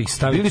ide. Treba ih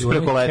staviti u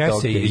one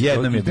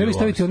kese, treba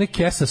staviti one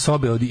kesa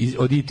sobe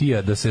od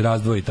IT-a da se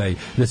razdvoji taj,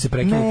 da se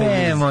prekine taj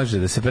niz. Ne, može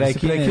da se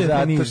prekine,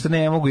 zato što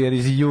ne mogu, jer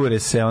jure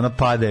se,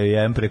 padaju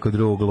jedan preko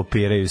drugog,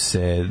 lupiraju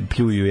se,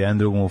 pljuju jedan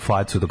drugom u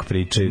facu dok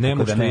pričaju. Ne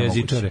može to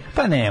jezičare.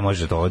 Pa ne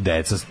može to,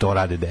 deca, to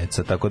rade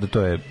deca, tako da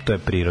to je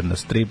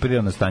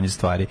prirodno stanje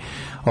stvari.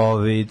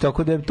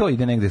 Tako da to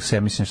ide negde,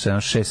 mislim,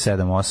 6,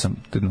 7,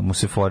 8, mu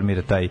se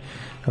formira taj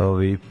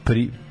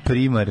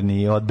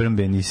primarni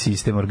odbrambeni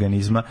sistem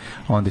organizma,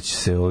 onda će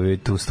se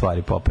tu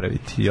stvari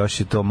popraviti. Još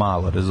je to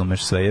malo,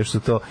 razumeš sve, još su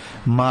to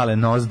male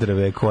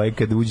nozdrave koje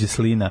kad uđe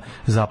slina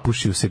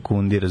zapuši u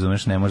sekundi,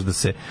 razumeš, ne može da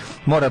se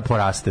mora da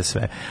poraste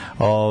sve.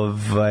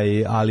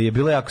 Ali je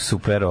bilo jako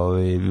super,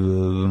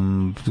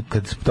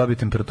 kad dobije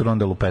temperaturu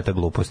onda lupeta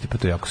gluposti, pa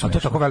to je jako smešno. A to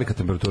je tako velika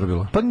temperatura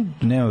bila? Pa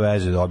nema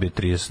veze, dobije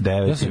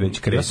 39 i već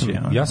kreće.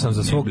 Ja sam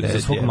za svog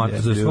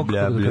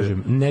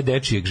ne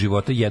dečijeg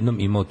života jednom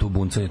imao tu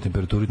buncanje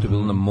temperaturi, to je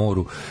bilo na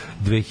moru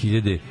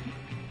 2000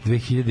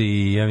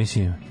 i ja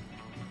mislim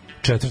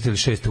 4. ili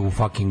 6. u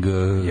fucking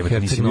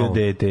Herceg-Novom.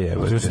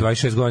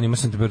 26 godina imao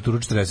sam temperaturu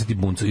 40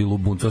 i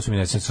buncao sam i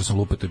nesam sam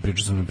lupeto i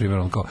pričao sam na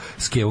primjer kao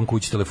s Kevom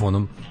kući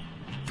telefonom.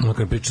 Ono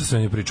kad priča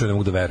sve, pričao da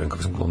mogu da verujem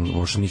kako sam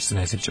uopšte ništa se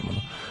ne sjećam,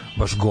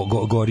 baš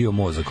gorio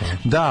mozak.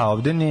 Da,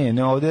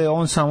 ovde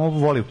on samo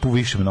voli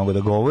više mnogo da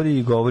govori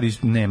i govori,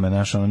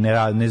 nema,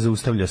 ne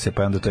zaustavlja se,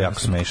 pa onda to je jako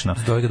smešno.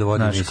 Stoji ga da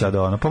vodi mislim.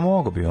 Pa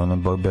mogo bi,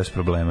 bez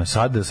problema.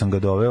 Sad da sam ga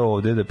doveo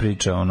ovde da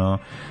priča,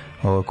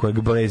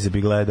 kojeg Breze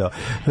bi gledao.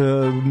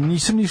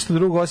 Nisam ništa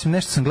drugo, osim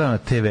nešto sam gledao na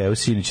TV-u,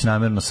 sinoć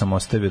namerno sam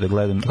ostavio da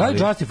gledam. Gledaj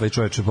Justify,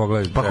 čoveče,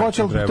 pogledaj. Pa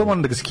hoće, ali to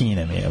moram da ga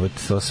skinem,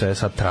 to sve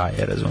sad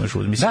traje, razumeš.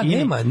 Da,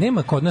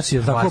 nema kod nas,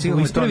 je tako,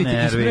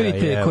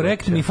 ispravite,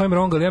 correct me if I'm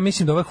wrong, ali ja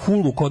mislim da ovaj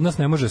Hulu kod nas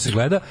ne može se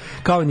gleda,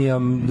 kao ni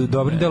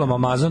dobrim delom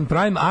Amazon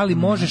Prime, ali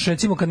možeš,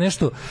 recimo, kad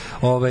nešto...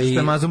 Što je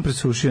Amazon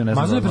presušio, ne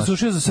znam. Amazon je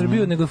presušio za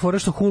Srbiju, nego je fora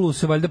što Hulu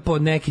se valjda po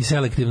neki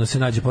selektivno se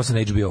nađe posle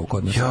na HBO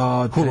kod nas.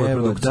 Ja,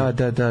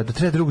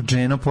 treba drug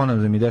Dženo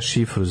ponovno da mi da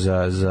šifru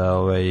za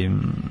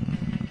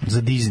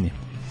Disney.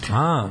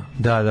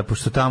 Da,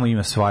 pošto tamo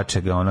ima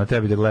svačega,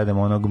 treba da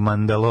gledamo onog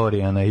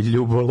Mandalorijana i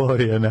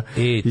Ljubolorijana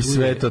i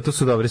sve to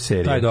su dobre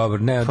serije. Taj dobar,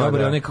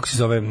 dobar je onaj kako se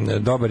zove,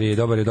 dobar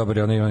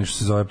je onaj što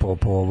se zove po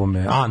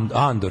ovome,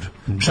 Andor.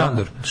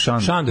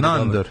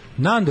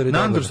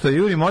 Nandor što je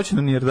Juri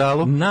moćno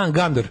Nirdalu.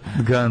 Gandor.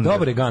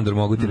 Dobar je Gandor,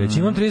 mogu ti reći.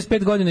 Imam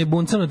 35 godina i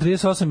buncam na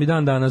 38 i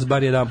dan danas,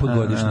 bar jedan put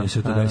godišnje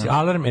se to desi.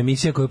 Alarm,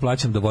 emisija koju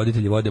plaćam da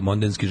voditelji vode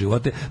mondenske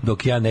živote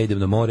dok ja ne idem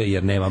na more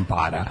jer nemam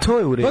para. To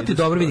je u redu. To ti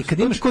dobro vidi, kad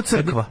imaš kod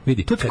crkva.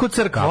 Vidi, tu kod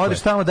crkva, odeš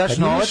tamo, daš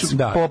novac,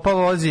 popa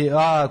vozi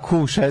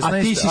Q16,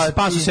 a ti si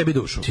spasu sebi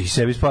dušu. Ti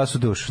sebi spasu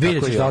dušu.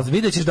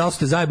 Vidjet ćeš da li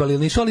ste zajebali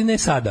ili nisu, ali ne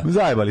sada.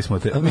 Zajebali smo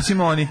te. Mislim,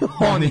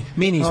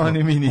 mi nismo.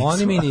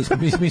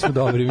 Mi smo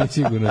dobri, mi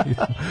sigurno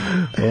nismo.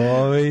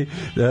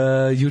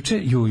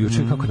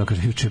 Juče, kako da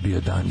kažem, juče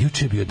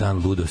je bio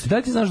dan ludosti. Da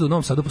li ti znaš da u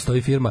Novom Sadu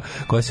postoji firma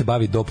koja se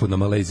bavi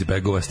dopunama lazy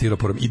bagova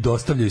stiroporom i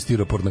dostavljaju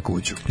stiropor na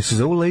kuću? Se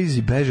zove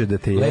lazy beže da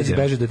te jebem. Lazy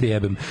beže da te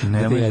jebem.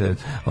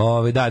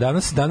 Da,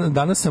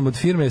 danas sam od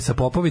firme sa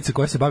Popovice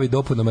koja se bavi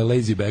dopunama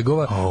lazy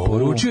bagova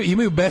poručio,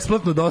 imaju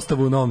besplatnu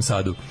dostavu u Novom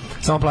Sadu.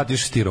 Samo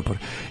platiš stiropor.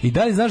 I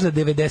da li znaš da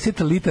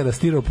 90 litara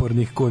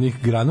stiropornih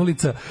konih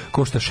granulica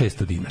košta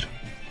 600 dinara?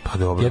 Pa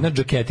dobro. Jedna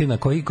džaketina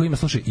koji ima,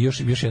 slušaj,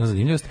 još jedna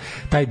zanimljivost,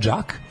 taj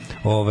džak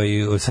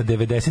sa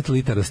 90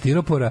 litara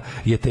stiropora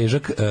je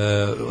težak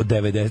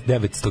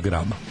 900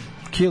 grama.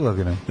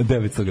 Kilogram?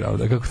 900 grama,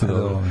 da, kako to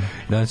dobro.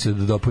 Danas ću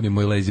da dopunim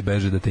moj lazy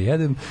beže da te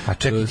jedem. A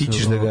čekaj, ti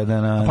ćeš da ga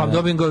na... Pa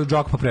dobijem ga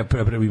džok, pa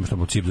imam što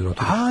mu cip za rot.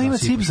 A, ima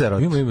cip za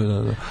rot. Ima,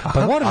 da.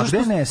 Pa moraš, a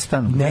gde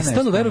nestanu?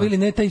 Nestanu, verovi ili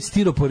ne, taj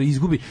stiropor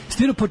izgubi.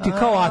 Stiropor ti je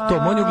kao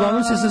atom, on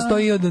uglavnom se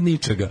sastoji od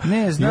ničega.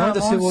 Ne, znam, i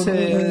onda se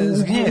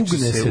zgnječi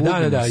se.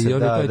 Da, i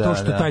onda to je to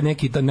što taj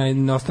neki,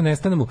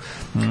 nestane mu.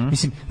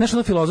 Mislim, znaš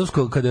ono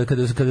filozofsko,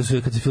 kada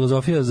se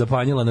filozofija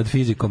zapanjila nad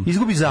fizikom.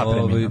 Izgubi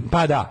zapreminu.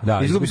 Pa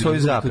da. Izgubi svoju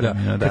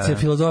zapreminu. Kad se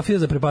filozofija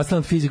zaprepastila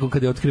nad fizikom,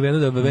 kada je otkriveno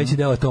da veći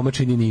deo atoma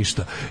čini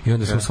ništa. I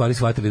onda smo u stvari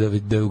shvatili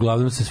da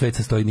uglavnom se svet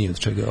sastoji ni od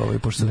čega,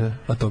 pošto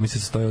atomi se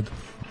sastoje od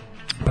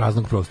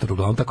praznog prostora,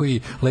 uglavnom tako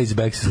i lazy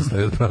bag se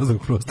sastoji od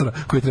praznog prostora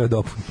koji treba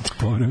dopuniti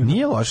povremeno.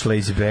 Nije loš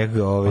lazy bag,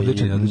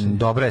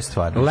 dobra je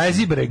stvar.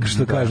 Lazy bag,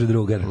 što kaže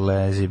drugar.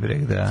 Lazy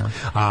bag, da.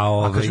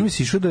 A kaži mi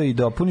si išao da i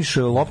dopuniš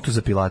loptu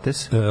za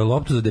pilates?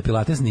 Loptu za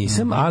depilates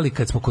nisam, ali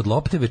kad smo kod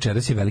lopte,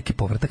 večeras je veliki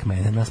povratak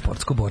mene na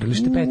sportsko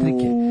borilište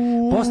Petrike.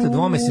 Posle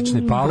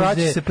dvomesečne pauze,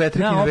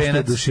 na opšte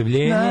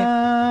oduševljenje,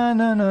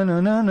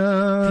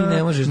 ti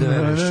ne možeš da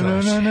veruješ,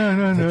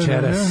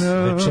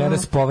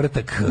 večeras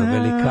povratak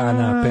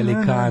velikana,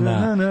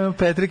 pelikana,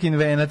 Petrikin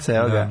venac,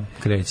 evo ga.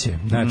 Kreće.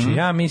 Znači,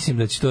 ja mislim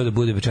da će to da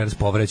bude večeras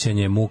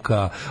povraćanje,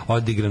 muka,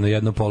 odigrano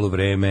jedno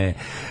poluvreme,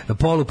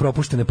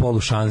 propuštene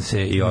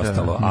polušanse i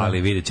ostalo,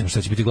 ali vidjet ćemo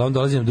šta će biti. Uglavnom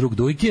dolazi nam drug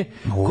Dujke,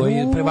 koji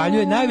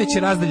prevaljuje najveće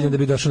razdaljine da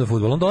bi došao na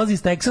fudbal. On dolazi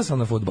iz Teksasa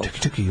na fudbal.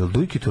 Čekaj, je li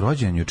Dujke tu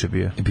rođen juče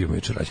bio? Bio mu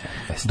juče rođen.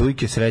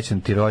 Dujke,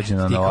 srećan ti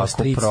rođena na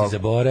ovako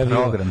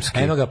programski.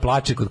 Eno ga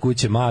plače kod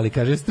kuće mali,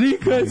 kaže,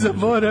 strika je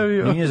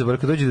zaboravio. Nije zaboravio,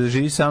 kad dođe da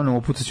živi sa mnom,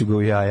 upucat ću ga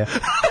u jaja.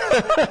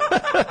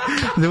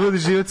 Da bude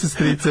život sa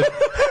stricem.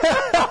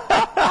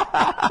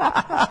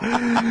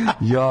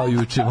 Ja,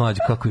 juče, mlađe,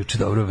 kako juče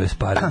dobro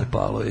vesparenje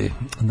palo.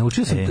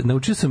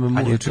 Naučio sam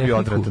ali juče bio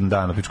odvratan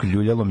dan, pičko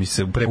ljuljalo mi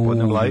se u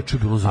prepodne glavi.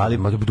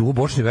 Ali dugo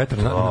bočni vetar.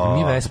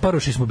 Mi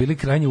vesparoši smo bili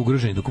krajnje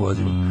ugroženi dok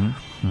vozimo.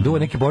 Dugo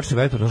neki bočni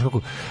vetar, znaš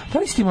kako.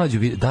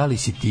 Da li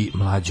si ti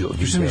mlađo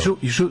video?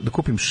 Išao da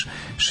kupim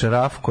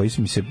šraf koji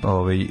mi se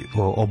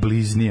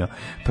obliznio,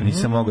 pa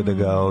nisam mogao da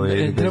ga...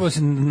 Trebao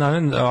si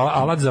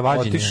alat za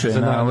vađenje, za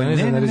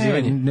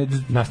narezivanje.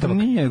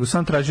 Nije, nego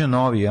sam tražio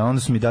novi, a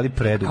onda su mi dali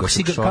predugo.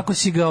 Kako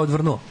si ga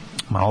odvrnuo?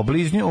 Ma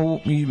obliznio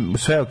i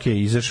sve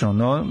okej, izašao,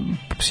 no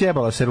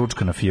sjebala se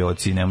ručka na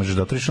fioci, ne možeš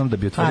da otvoriš onda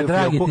bi otvorio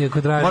fioku.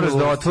 Moraš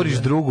da otvoriš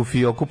drugu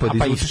fioku pa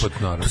da izvučeš.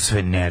 To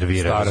sve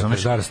nervira.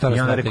 I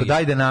onda rekao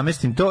daj da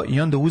namestim to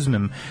i onda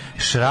uzmem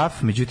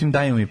šraf, međutim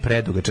daju mi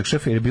predugačak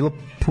šraf jer je bilo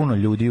puno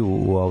ljudi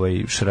u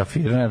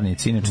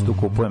šrafirarnici, inače tu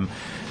kupujem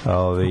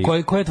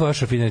Koja je tvoja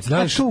šrafinarica?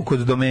 Da li tu kod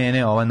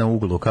domene, ova na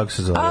uglu, kako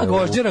se zove?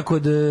 Gvožđera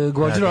kod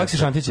Gvožđera Aleksa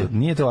Šantića.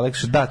 Nije to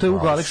Aleksa, da, to je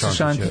uglo Aleksa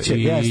Šantića.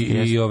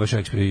 I ove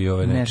Šekspire i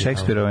ove neke. Ne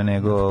Šekspirove,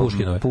 nego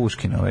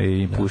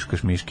Puškinove i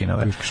Puškaš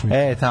Miškinove.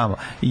 Tamo.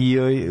 I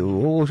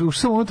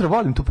što unutra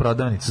volim tu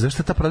prodavnicu.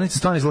 Zašto ta prodavnica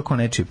stvarno izgleda kao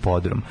nečiji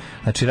podrum?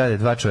 Znači rade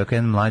dva čovjeka,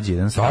 jedan mlađi,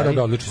 jedan stari.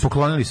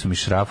 Poklonili su mi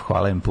šraf,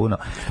 hvala im puno.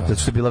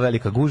 Zato što je bila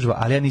velika gužva,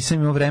 ali ja nisam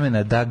imao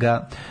vremena da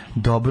ga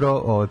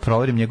dobro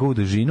proverim njegovu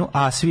dužinu,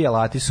 a svi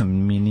alati su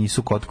mi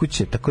nisu kod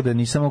kuće, tako da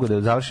nisam mogao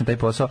da završim taj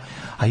posao,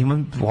 a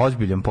imam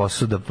ozbiljan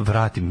posao da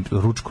vratim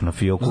ručku na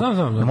fioku.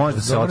 Znam. Da može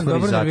da se otvori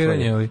i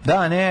zatvori.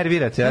 Da,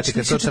 nervirate, ja ti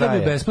kad to traje.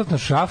 Znači, besplatno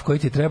šraf koji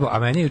ti treba, a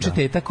meni je juče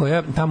teta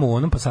koja tamo u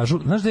onom pasažu,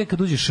 znaš da je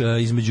kad uđeš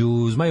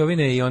između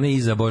Zmajovine i one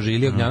iza Bože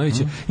ili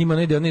Ognjanovića, ima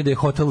onaj da je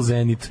hotel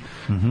Zenit.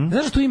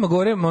 Znaš da tu ima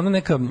gore ona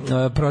neka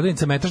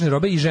prodavnica metražne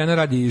robe i žena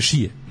radi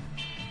šije.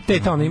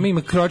 Teta, ona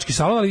ima krojački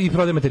salon, ali i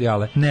prodaje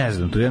materijale. Ne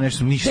znam, tu ja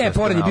nešto ništa.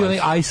 Pored je bio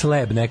onaj Ice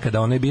Lab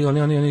nekada, on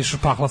je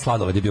špahla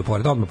sladoled je bio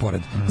pored, odmah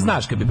pored.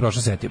 Znaš kad bi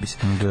prošao, setio bi se.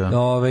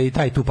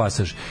 Taj tu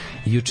pasaž.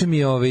 Juče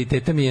mi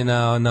teta mi je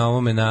na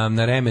ovome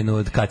na remenu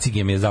od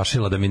kacige mi je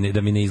zašila da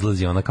mi ne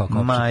izlazi ona kao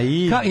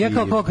ja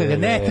kao koliko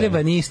ne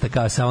treba ništa,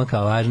 kao samo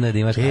kao važno je da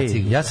imaš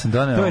kacigu. Ja sam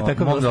doneo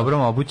mog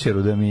dobrom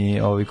obućeru da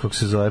mi kako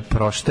se zove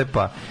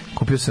proštepa.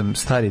 Kupio sam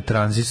stari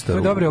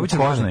tranzistor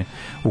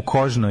u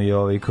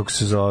kožnoj kako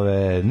se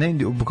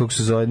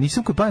zove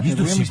nisam kod Baneta,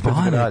 nego imam ispred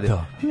zgrade.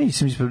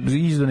 Nisam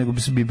izdao, nego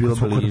bi bilo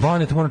blizu. Kod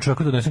Baneta moram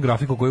čovjeka da donesem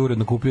grafiku koju je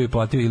uredno kupio i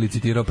platio i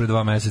licitirao pre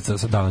 2 meseca,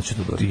 sad danas ću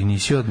to doći. Ti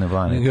nisi odne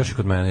Baneta. Još i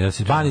kod mene. Ja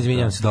si Ban,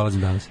 izvinjam se,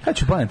 dolazim danas. Ja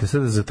ću Baneta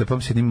sada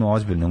zatepam s jednim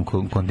ozbiljnim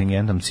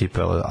kontingentom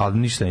cipela, ali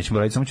ništa nećemo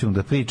raditi, samo ćemo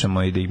da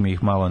pričamo i da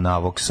ih malo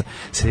navoksa.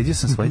 Sredio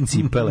sam svoje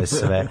cipele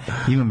sve,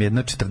 imam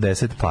jedno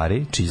 40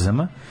 pari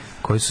čizama,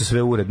 koji su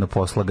sve uredno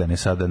poslagane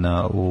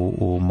sada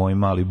u mojoj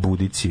mali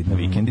budici na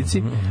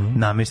vikendici.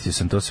 Namestio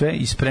sam to sve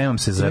i spremam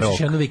se za rok. Imaš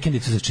jednu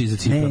vikendicu za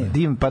cipelu? Ne,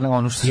 divim pa na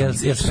ono što sam...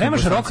 Jel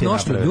spremaš rok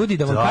nošnju, ljudi,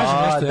 da vam kažem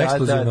nešto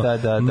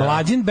ekskluzivno?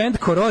 Mlađin band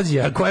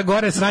Korozija, koja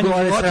gore sranje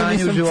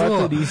u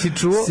životu nisi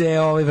čuo,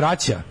 se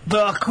vraća.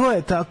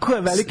 Tako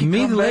je, veliki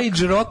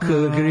Middle-age rock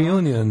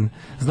reunion.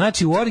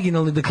 Znači, u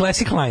originalni, the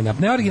classic line-up.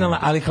 Ne originalna,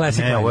 ali classic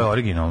line-up. Ne, ovo je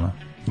originalna.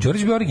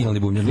 Đorić bio originalni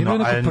bubnjar, nije bio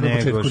neko prvo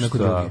početku, neko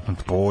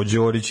drugi. Po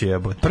Đorić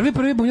jebote.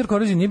 Prvi bubnjar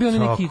Korozije nije bio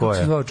neki, kako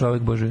se zvao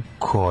čovjek, Bože.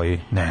 Koji?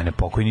 Ne,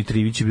 pokojni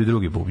Trivić je bio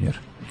drugi bubnjar.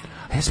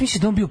 Ja sam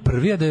mislio da on bio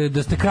prvi, a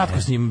da ste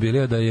kratko s njim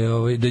bili, da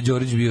je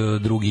Đorić bio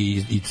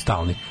drugi i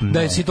stalni.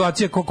 Da je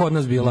situacija kako kod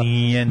nas bila.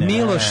 Nije, ne.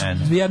 Miloš,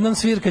 jedan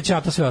svirka,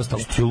 Ćata, sve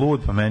ostalo. Ti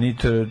lud, pa meni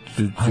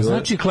A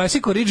znači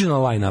classic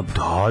original line-up.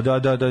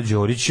 Da,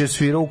 Đorić je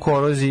svirao u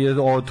Koroziji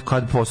od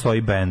kad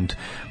postoji bend.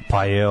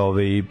 Pa je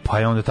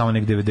onda tamo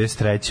nek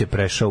 93.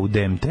 prešao u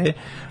DMT,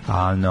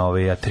 a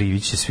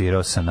Trivić je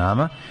svirao sa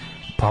nama.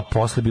 Pa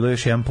posle bilo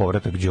još jedan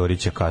povratak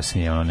Đorića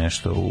kasnije, ono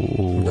nešto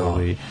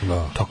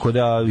tako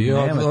da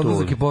nema tu.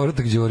 Odlazak i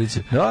povratak Đorića.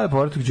 Da,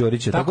 povratak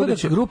Đorića. Tako da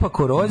će grupa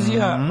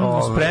Korozija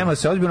sprema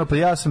se ozbiljno, pa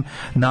ja sam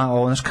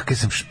znaš kakve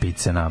sam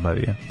špice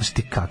nabavio. Znaš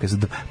ti kakve,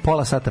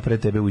 pola sata pre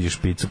tebe uđe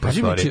špicu. Pa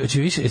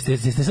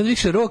jeste sad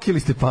više rock ili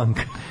ste punk?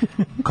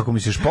 Kako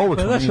misliš, povod?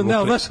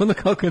 Znaš ono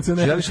kao kad se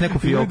ne... Želiš neku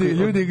fioku?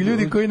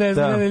 Ljudi koji ne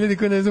znaju,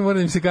 mora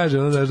da im se kaže,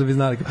 da bi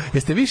znali.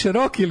 Jeste više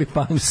rock ili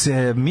punk?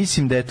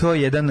 Mislim da je to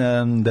jedan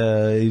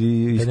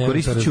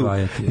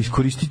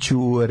iskoristit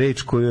ću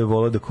reč koju je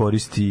volao da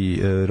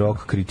koristi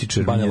rock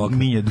kritičar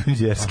Minja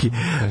Dunđerski.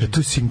 To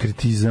je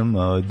sinkretizam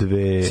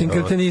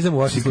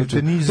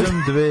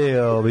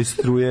dve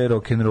struje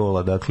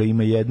rock'n'rolla. Dakle,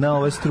 ima jedna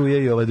ova struja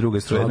i ova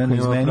druga struja. Jedna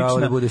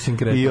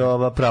neizmenična i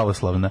ova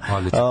pravoslavna.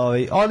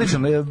 Odlično.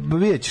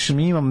 Vidjet ćeš,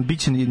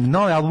 biće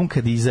novi album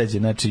kad izađe.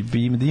 Znači,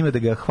 ima da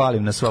ga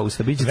hvalim na sva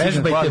usta.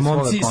 Vežbajte,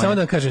 momci, samo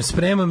da kažem,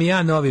 spremam i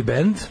ja novi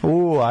bend.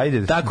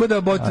 Ajde. Tako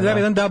da treba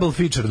jedan double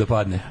feature da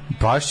padne.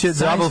 Baš će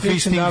double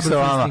fisting sa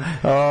vama.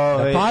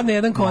 Da padne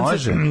jedan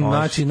koncert.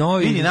 Znači,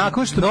 novi,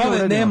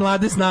 nove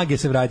mlade snage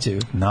se vraćaju.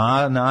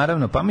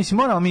 Naravno. Pa mislim,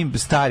 moramo mi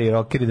stari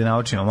rockeri da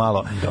naučimo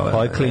malo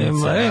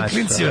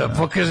klincima.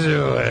 Pokažu.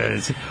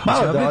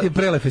 Malo da biti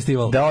prele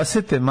festival. Da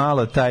osete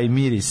malo taj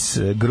miris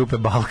grupe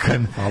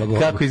Balkan.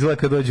 Kako izgleda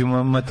kad dođu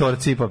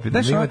matorci i papi.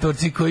 Znaš,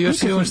 matorci koji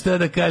još imamo šta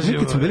da kažemo.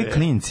 Kad smo bili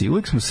klinci,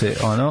 uvijek smo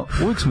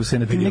se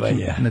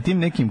na tim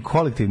nekim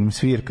kolektivnim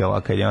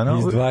svirkama, kad je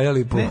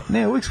izdvajali po...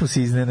 Ne, uvijek smo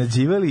se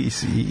iznenađivali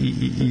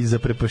i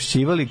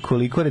zaprepašćivali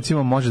koliko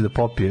recimo može da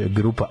popije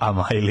grupa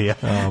Amailija.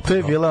 To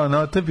je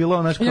bilo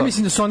ono ja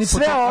mislim da su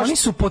oni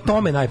su po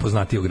tome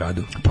najpoznatiji u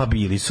gradu. Pa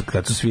bili su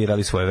kad su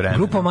svirali svoje vreme.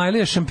 Grupa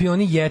Amailija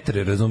šampioni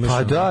jetre, razumeš?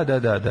 Pa da.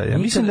 Ja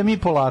mislim da mi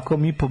polako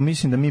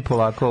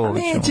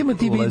nećemo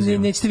ti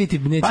nećete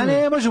biti. Pa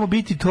ne možemo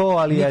biti to,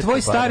 ali ni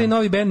tvoj stari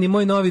novi bend, ni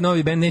moj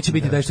novi bend neće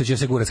biti taj što će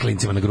se gurati s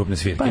klincima na grupne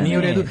svirke. Nije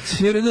u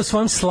redu da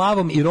svojim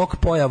slavom i rock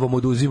pojavom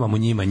oduzimamo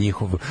njima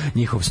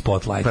njihov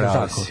spotlight.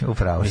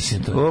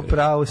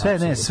 Upravo,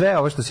 sve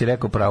ovo što si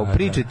rekao pravo.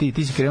 Priče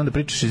ti si krenuo da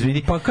pričaš,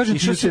 izvini. Pa kažem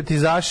ti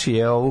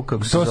zašije ovu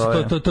kako se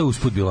zove. To je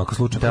usput bilo ako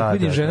slučajno.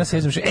 Vidim žena se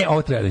izmeše,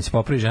 ovo treba da se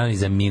popravi, žena ni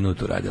za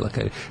minutu radila.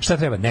 Šta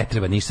treba? Ne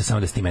treba ništa, samo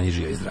da si ti meni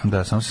živo i zdravo.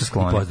 Da, samo se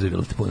skloni.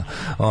 Pozdravila te puno.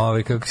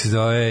 Kako se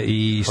zove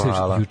i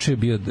što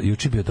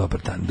juče je bio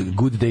dobar dan.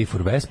 Good day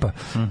for Vespa.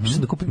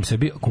 Mislim da kupim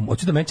sebi,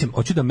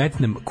 hoću da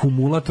metnem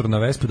kumulator na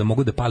Vespu da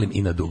mogu da palim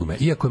i na dugme.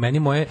 Iako je meni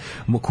moje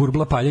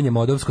kurbla paljenje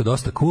modovsko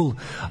dosta cool,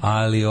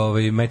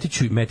 ali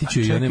metiću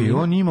i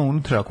on ima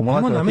unutra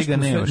akumulator, a ti ga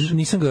nemaš.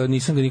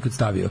 Nisam ga nikad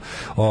stavio.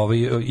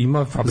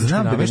 Ima fabrički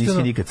znam da ga namešteno.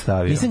 nisi nikad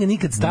stavio. Nisam ga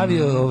nikad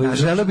stavio. A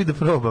želeo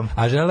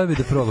bi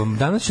da probam.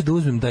 Danas ću da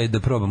uzmem da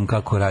probam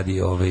kako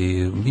radi.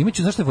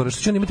 Imaću, zašto je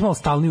što će on imati malo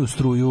stalniju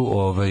struju.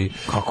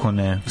 Kako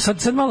ne?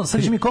 Sad malo...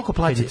 Kaži mi koliko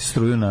plaćate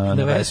struju na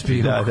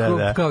Vespi?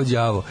 Da. Kao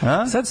đavo.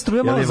 Sad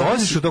struja malo... Jel je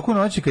voziš u toku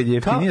noći kad je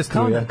jeftinija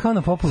struja? Kao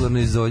na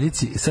popularnoj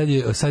Zoljici.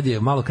 Sad je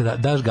malo kada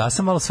daš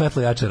gasa, malo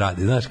svetlo jače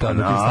radi. Znaš, kao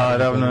na tim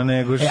naravno,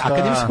 nego šta. A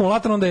kad imaš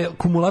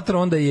kumulator,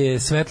 onda je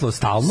svetlo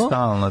stalno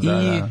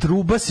i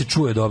truba se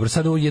čuje dobro.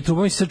 Sad je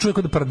truba mi se čuje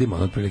kod da prdimo.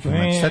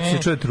 Sad se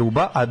čuje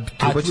truba, a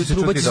truba će se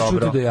čuti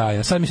dobro.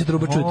 Sad mi se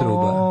truba čuje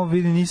truba.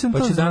 Vidi, nisam to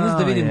znao. Pa ću danas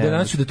da vidim,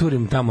 danas ću da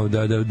turim tamo,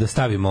 da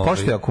stavimo...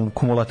 Košta je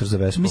akumulator za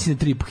Vespu? Mislim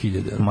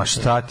 3.500. Ma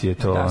šta ti je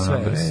to?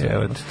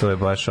 To je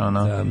baš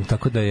ono...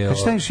 Tako da je...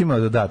 Šta još ima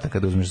dodatak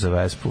kad uzmeš za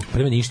Vespu?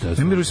 Prema ništa.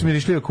 Primjeru se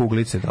mirišljive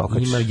kuglice.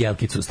 Ima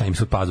jelkicu, stavim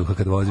se od pazuha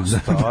kad vozim.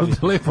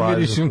 Lepo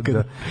mirišim.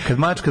 Kad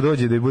mačka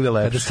dođe da je bude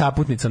lepše. Kada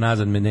saputnica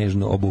nazad me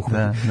nežno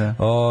obuhva.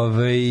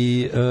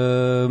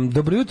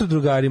 Dobro jutro,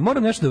 drugari.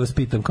 Moram nešto da vas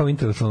pitam kao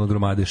intelektualno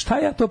gromade. Šta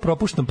ja to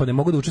propuštam pa ne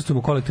mogu da učestvujem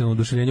u kolektivnom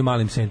oduševljenju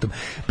Malim Sentom?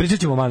 Pričat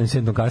ćemo o Malim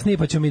Sentom kasnije,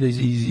 pa ćemo mi da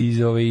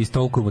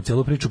istolkujemo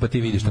celu priču, pa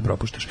ti vidiš šta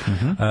propuštaš.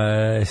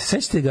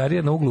 Sećate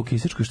Garija na uglu u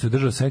Kisičkoj što je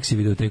držao seksi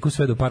videoteku,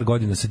 sve do par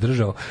godina se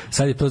držao,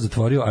 sad je to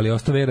zatvorio, ali je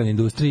ostao veran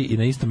industriji i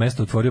na isto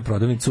mesto otvorio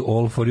prodavnicu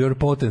All for your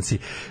potency.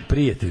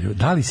 Prijatelju,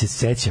 da li se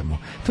sećamo?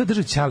 To je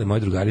držao Ćale, moje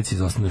drugarice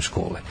iz osnovne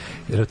škole.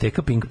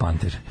 Eroteka Pink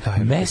Panther.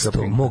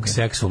 Mesto mog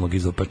seksualnog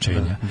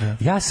izopačenja.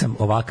 Ja sam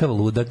ovakav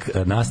ludak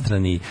na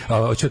strani,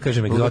 hoću da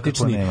kažem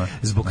egzotični,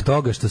 zbog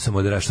toga što sam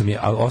što mi je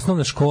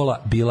osnovna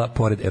škola bila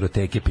pored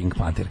eroteke Pink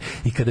Panther.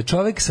 I kada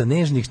čovek sa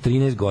nežnih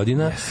 13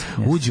 godina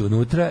uđe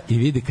unutra i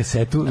vidi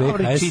kasetu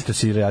VHS... Čito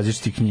si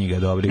različitih knjiga,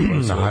 dobrih.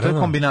 To je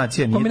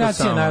kombinacija, nije to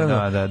samo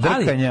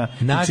drkanja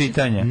i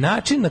čitanja.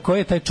 Način na koji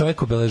je taj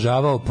čovek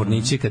obeležavao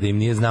porniće kada im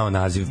nije znao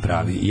naziv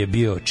pravi je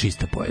bio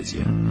čista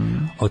poezija.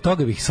 od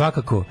toga bih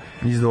svakako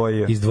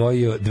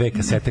izdvojio 2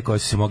 kasete koje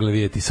su se mogle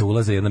vidjeti sa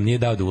ulaza, jer nam nije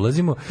dao da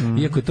ulazimo,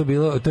 iako je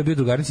to je bio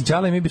drugarici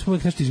Ćale i mi bismo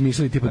uvijek nešto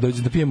izmišljali, tipa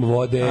dođe da pijemo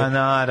vode. A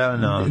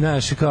naravno.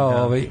 Znaš,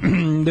 kao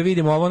da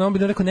vidimo ovo, on bi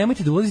da rekao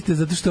nemojte da ulazite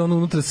zato što je ono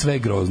unutra sve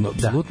grozno,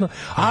 apsolutno.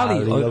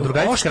 Ali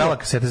drugarica krala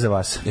kasete za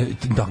vas.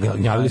 Da,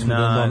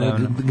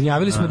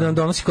 gnjavili smo da nam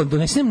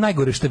donesi nam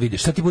najgore što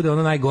vidiš. Šta ti bude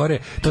ono najgore,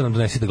 to nam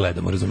donesi da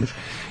gledamo, razumiješ?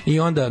 I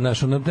onda,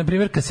 znaš, na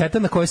primjer, kaseta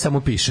na kojoj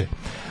samo piše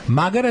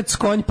Magarac,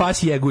 konj,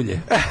 pas, jegulje.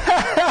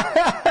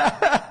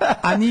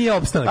 A nije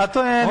opstanak. A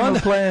to je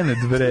Animal Planet,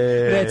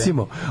 bre.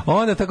 Recimo.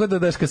 Onda tako da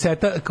daš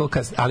kaseta,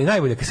 ali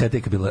najbolja kaseta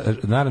je bila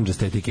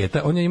narandžasta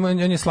etiketa. On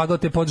je slagao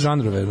te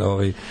podžanrove.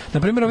 Na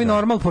primjer, ovi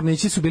normal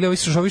pornići su bili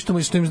ovi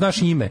što im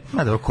znaš ime.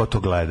 A dobro, ko to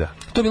gleda?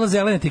 To je bila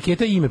zelena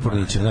etiketa i ime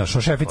pornića. Znaš,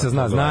 šefica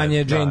zna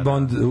znanje, Jane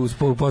Bond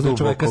upozna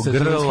čoveka sa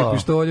ženskim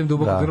pištoljem,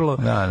 duboko grlo.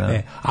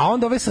 A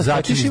onda ove sa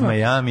fetišima,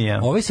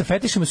 ovi sa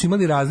fetišima su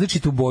imali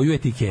različitu boju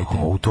etikete.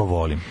 To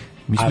volim.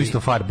 Mi smo isto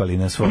farbali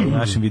na svojim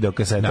našim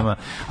videokasetama.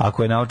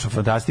 Ako je naučna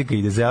fantastika,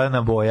 ide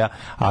zelena boja,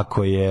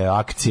 ako je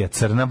akcija,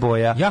 crna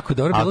boja, jako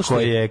dobro bilo ako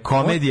je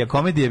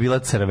komedija je bila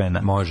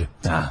crvena. Može.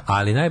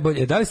 Ali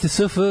najbolje, da li ste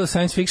SF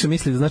science fiction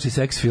mislili da znači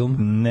sex film?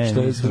 Ne,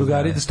 što je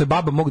drugari, što je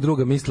baba mog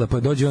druga mislila, pa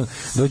dođe u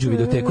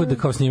videoteku da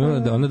kao snima,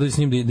 da ona dođe s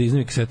njim da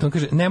iznimi kasetu, on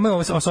kaže nemoj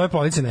ove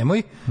police,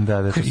 nemoj.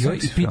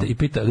 I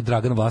pita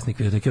Dragan, vlasnik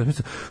videoteke,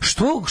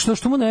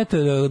 što mu nete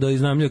da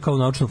iznajmljuje kao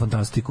naučnu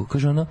fantastiku?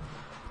 Kaže ona,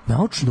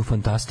 naučnu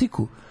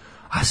fantastistiku?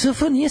 A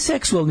SF nije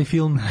seksualni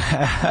film.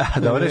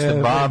 Dobro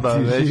što baba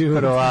već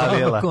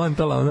provalila.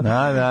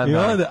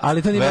 Da.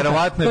 Ali to nije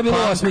verovatno je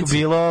punk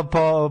bilo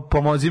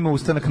pomozimo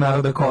ustanak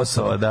naroda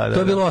Kosova. To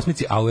je bilo u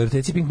osmici. A u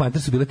eroteci Pink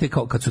Panther su bile te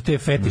kao, kad su te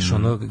fetiš,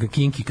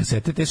 kinky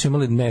kasete, te su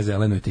imali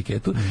nezelenu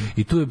etiketu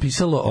i tu je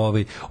pisalo,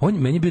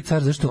 meni je bio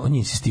car zašto on je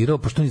insistirao,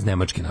 pošto on iz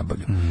Nemačke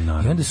nabavlja.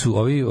 I onda su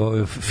ovi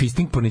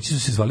fisting pornići su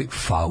se zvali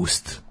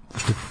Faust.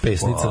 Što je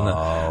pesnica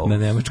na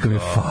nemačkom je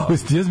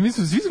Faust. Ja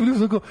mislim, svi su bili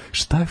uzmano,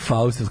 šta je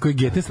Faust? Koji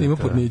GT snima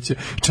podniće?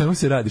 Čemu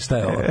se radi? Šta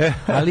je ovo?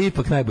 Ali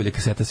ipak najbolja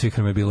kaseta svih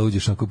vremena je bila,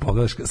 uđeš ako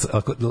pogledaš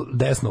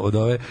desno od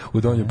ove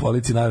u donjoj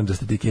polici,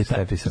 narandžasta etiketa,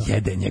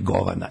 jedenje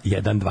govana,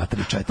 1, 2,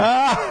 3,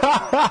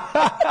 4.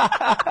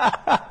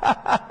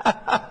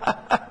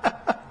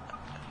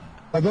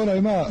 Maradona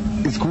ima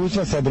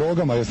iskustva sa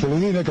drogama. Jeste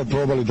li vi nekad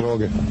probali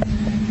droge?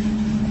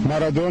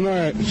 Maradona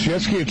je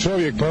svjetski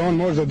čovjek, pa on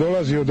možda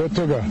dolazio do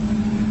toga,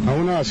 a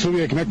u nas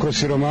uvijek neko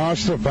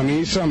siromaštvo, pa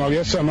nisam, ali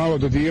ja sam malo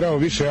dodirao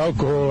više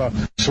alkohola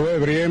svoje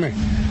vrijeme,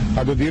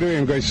 a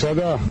dodirujem ga i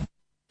sada.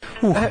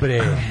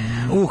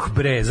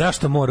 Bre,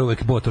 zašto mora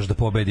uvek Botoš da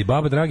pobedi?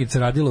 Baba Dragica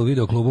radila u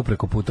videoklubu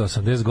preko puta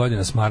 80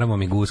 godina s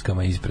maramom i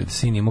guskama ispred.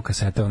 Sin imao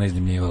kaseta, ona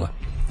iznimljivala.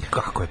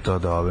 Kako je to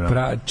dobro.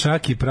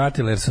 Čak i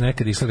pratila, jer su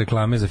nekad išle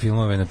reklame za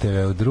filmove na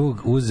TV-u.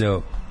 Drug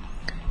uzeo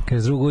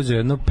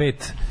jedno 5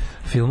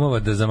 filmova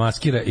da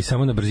zamaskira i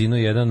samo na brzinu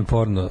jedan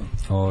porno.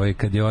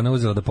 Kad je ona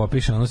uzela da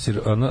popiše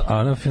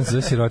ono film se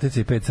zove Sirotica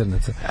i 5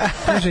 crnaca.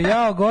 Kaže,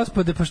 jao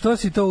gospode, pa što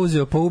si to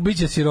uzeo? Pa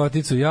ubiće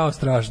siroticu, jao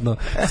strašno.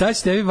 Sad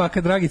će tebi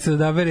baka Dragica da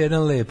dabere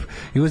jedan lep.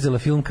 I uzela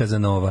film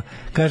Kazanova.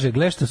 Kaže,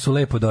 gle što su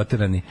lepo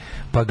doterani.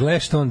 Pa gle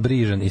što on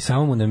brižan i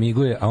samo mu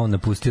namiguje, a on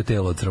napustio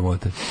telo od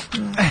sramote.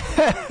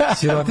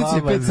 Sirotica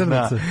i 5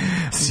 crnaca.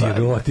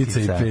 Sirotica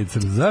i 5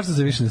 crnaca. Zašto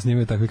se više ne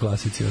snimaju takve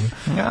klasici?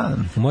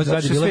 Možda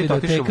radi bila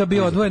videoteka,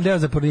 bio odvojen deo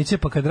za porniće,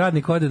 pa kad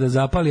radnik ode da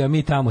zapali, a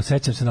mi tamo,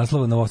 sećam se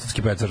naslova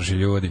Novosadski pecaroši,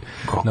 ljudi.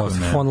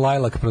 Von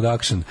Lilac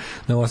Production.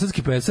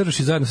 Novosadski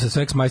pecaroši zajedno sa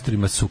Sex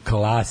majstorima su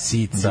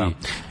klasici. Da.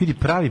 Vidi,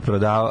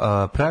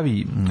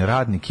 pravi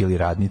radnik ili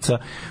radnica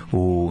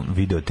u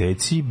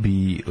videoteci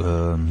bi,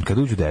 kad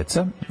uđu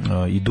deca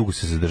i dugo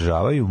se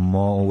zadržavaju,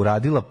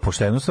 uradila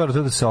poštenu stvar,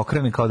 to da se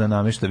okrene kao da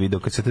namešta video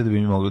kasete,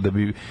 da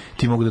bi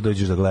ti mogu da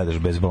dođeš da gledaš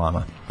bez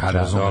blama.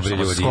 Dobri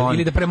ljudi.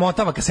 Ili da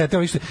premotava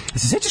kasete. Se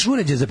sećaš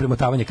uređaja za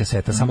premotavanje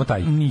kaseta? Samo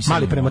taj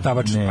mali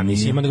premotavač, a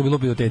nisi imao nego bilo u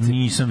biblioteci.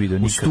 Nisam vidio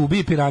nikad. U Stubi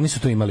i Pirani su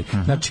to imali.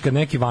 Znači kad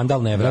neki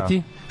vandal ne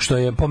vrati, što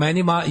je po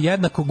meni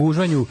jednako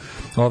gužvanju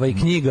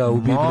knjiga u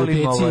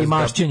biblioteci i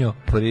mašćenju.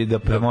 Da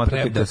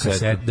premotate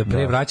kasetu. Da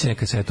pre vraćanja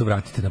kasetu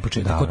vratite na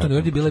početak. Ako to ne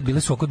uradi,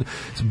 bile su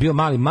bio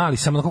mali,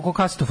 samo na koliko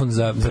kasetofon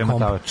za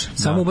premotavač.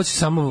 Samo ubaci,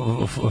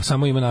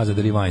 samo ima nazad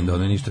rewind,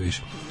 ono ništa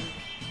više.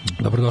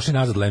 Dobrodošli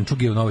nazad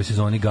Lenčugi u novoj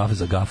sezoni Gaf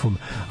za gafom,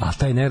 a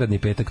taj neradni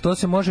petak, to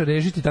se može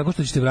rešiti tako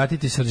što ćete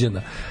vratiti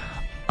Srđana.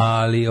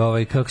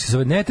 Ali, kako se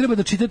zove, ne treba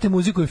da čitate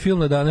muziku i film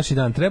na današnji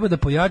dan, treba da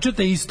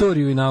pojačate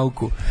istoriju i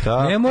nauku.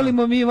 Ne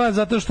molimo mi vas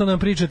zato što nam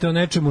pričate o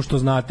nečemu što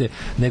znate,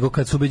 nego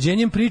kad s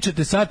ubeđenjem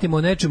pričate satima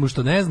o nečemu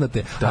što ne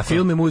znate, a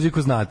film i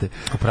muziku znate.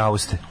 Pravo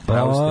ste.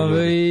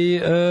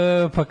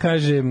 Pa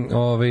kaže,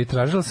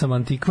 tražila sam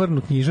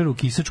antikvarnu knjižaru u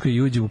Kisačkoj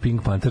i uđem u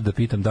Pink Panther da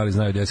pitam da li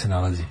znaju gde se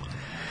nalazi.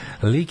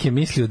 lik je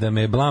mislio da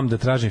me je blam da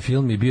tražim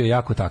film i bio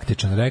jako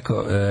taktičan.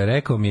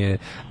 Rekao mi je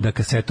da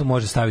kasetu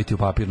može staviti u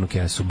papirnu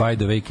kesu. By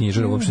the way,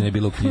 knjižara uopšte nije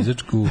bilo u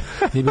knjizačku,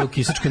 nije bilo u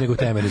kisačkoj, nego u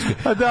temeljskoj.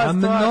 A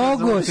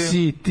mnogo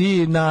si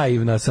ti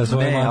naivna sa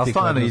svojom antikom. Ne,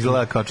 stvarno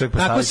izgleda kao čovjek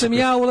postaviti. Ako sam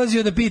ja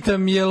ulazio da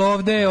pitam, je li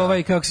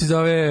ovde kako se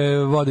zove,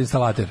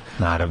 vodoinstalater?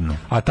 Naravno.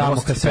 A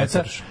tamo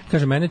kaseta,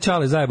 kaže, mene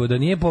Čale zajebo da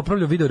nije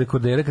popravljao video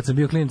rekordere kad sam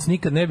bio klinac,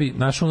 nikad ne bi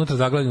našao unutra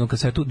zaglavljenu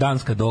kasetu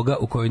Danska doga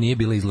u kojoj nije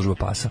bila izložba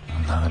pasa.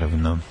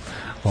 Naravno.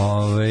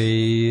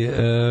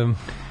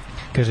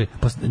 Kaže,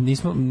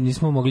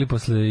 nismo mogli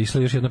posle,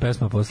 išla još jedna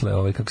pesma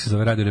posle, kako se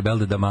zove, Radio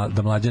Rebelde,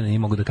 da Mlađana nije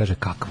mogu da kaže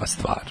kakva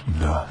stvar.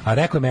 Da. A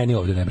rekao je meni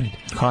ovde, ne brinite.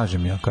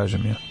 Kažem ja.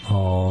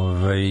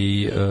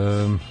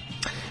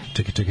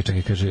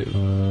 Čekaj, kaže,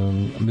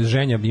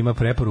 ženja ima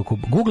preporuku.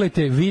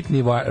 Googlajte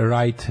Whitney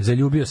Wright,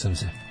 zaljubio sam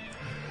se.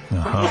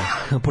 Aha.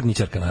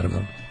 Porničarka, naravno.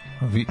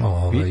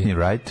 Whitney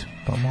Wright,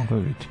 pa mogu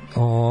biti.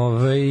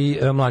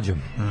 Mlađo.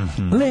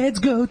 Let's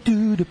go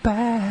to the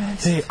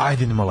past.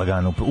 Ajde, idemo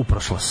lagano u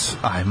prošlost.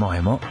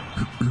 Ajmo.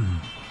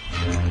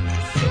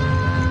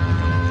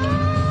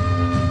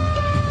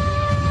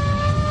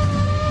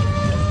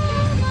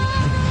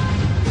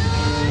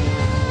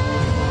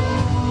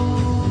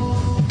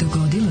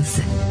 Dogodilo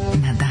se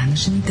na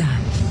današnji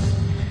dan.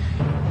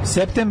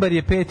 Septembar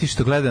je 5.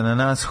 što gleda na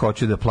nas,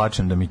 hoću da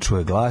plačem da mi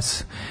čuje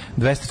glas.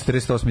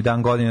 248.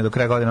 dan godine, do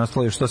kraja godine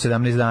ostalo još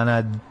 117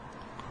 dana.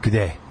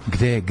 Gde?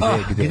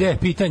 Gde?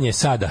 Pitanje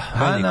sada.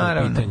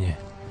 Naravno. Pitanje.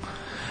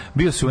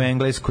 Bio si u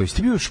Engleskoj,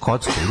 si bio u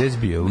Škotskoj, gde si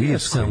bio? Bio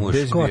sam u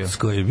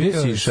Škotskoj,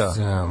 bio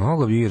sam,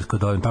 mogu bi Irsko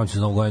da ovim, tamo ću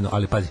za novu godinu,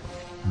 ali pazi,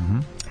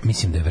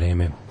 mislim da je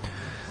vreme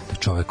da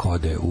čovek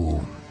ode u...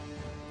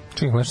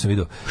 Čekaj, nešto sam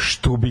vidio.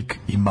 Štubik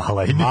i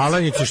Malajnic.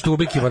 Malajnic i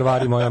Štubik i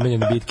Varvari, moja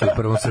omiljene bitke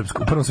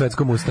u prvom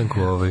svetskom ustanku.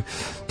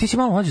 Ti si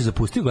malo mlađe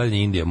zapustio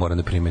gledanje Indije, moram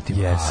da primetim.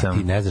 Jesam.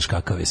 Ti ne znaš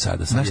kakav je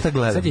sada. Znaš šta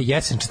gledam? Sad je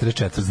jesen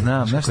 44.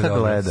 Znam, znaš šta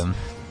gledam?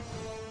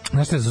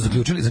 Znaš šta su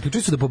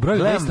zaključili su da po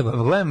broju listava...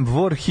 Gledam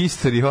War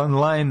History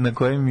online na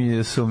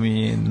kojem su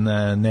mi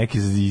neki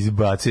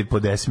izbacili po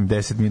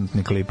 10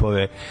 minutne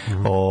klipove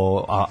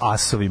o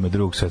asovima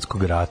drugog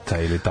svetskog rata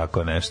ili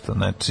tako nešto.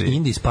 Znači...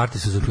 Indijs parti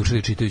su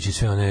zaključili, čitajući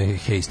sve one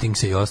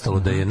Hastingse i ostalo,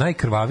 da je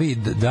najkrvaviji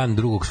dan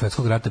drugog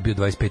svetskog rata bio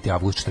 25.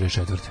 avgust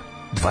 44.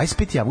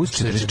 25.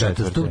 avgust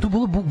 44. To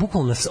bilo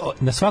bukvalno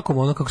na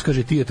svakom kako se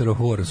kaže theater of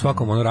war,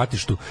 svakom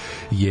ratištu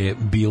je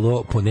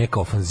bilo po neka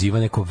ofanziva,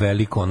 neko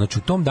veliko, znači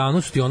u tom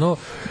danu su ti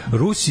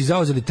Rusi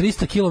zauzeli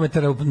 300 km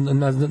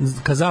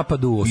ka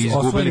zapadu,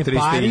 izgubili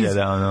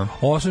 300.000,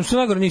 osvojen što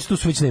nagore nisu, tu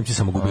su već Nemci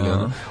samo gubili,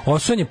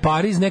 osvojen je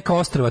Pariz, neka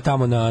ostrva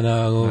tamo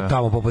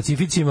tamo po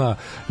Pacificima,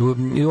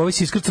 ovi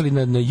se iskrcali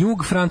na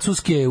jug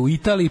Francuske, u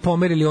Italiji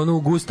pomerili onu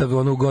Gustav,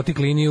 onu gotik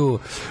liniju,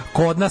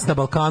 kod nas na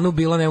Balkanu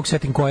bila nekog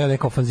setim koja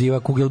neka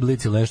ofanziva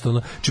Kugelblitz ili nešto.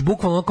 Znači,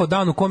 bukvalno kao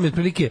dan u kom je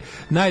otprilike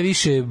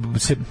najviše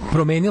se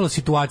promenilo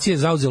situacije,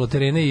 zauzelo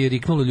terene i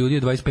riknulo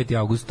ljudi 25.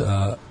 avgust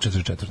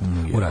 44.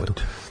 u ratu.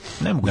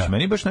 Ne mogu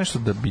meni baš nešto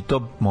da bi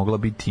to mogla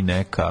biti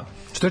neka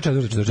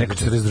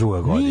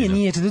 42. godina.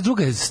 Nije,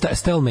 42. je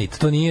stalemate,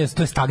 to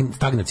je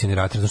stagnacioni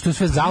rat, znači to je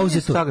sve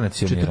zauzeto.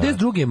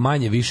 42. je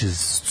manje više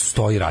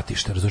stoji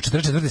ratište, znači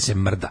 44. se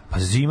mrda. Pa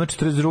zima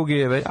 42.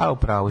 je već,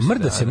 upravo si.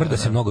 Mrda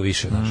se mnogo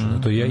više, znači.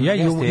 To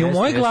i u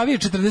mojoj glavi je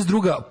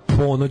 42.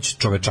 ponoć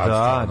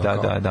čovečanstva.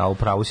 Da,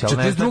 upravo si.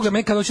 42.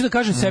 me kad hoću da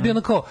kažem sebi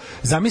kao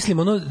zamislim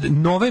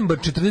novembar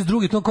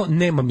 42. to kao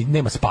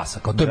nema spasa,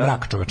 kao to je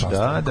mrak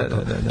čovečanstva.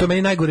 To je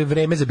meni najgore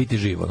vreme za biti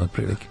živ,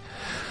 otprilike.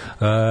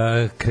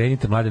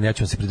 Krenite, Mladen, ja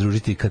ću vam se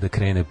pridružiti kada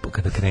krene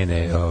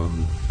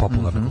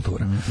popularna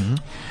kultura.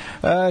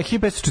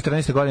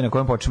 1514. godine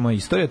kojem počemo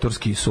istorija,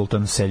 turski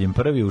sultan Selim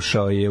I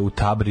ušao je u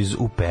Tabriz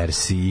u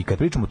Persiji. Kad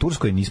pričamo o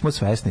Turskoj, nismo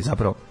svesni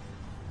zapravo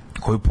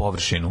koju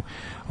površinu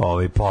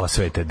pola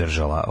sveta je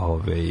držala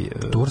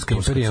Turska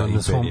imperija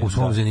u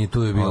svom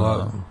zenitu je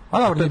bila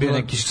to je bio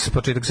neki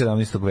početak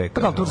 17.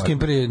 veka. Da, Turska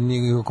imperija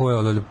koja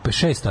je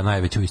 6.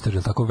 najveća u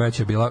istoriji, tako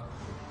veća je bila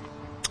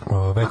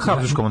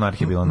Habsburška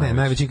monarhija bila najveća. Ne,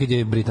 najveći kad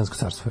je Britansko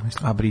carstvo,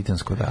 mislim. A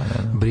Britansko, da.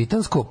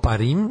 Britansko, pa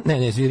Rim,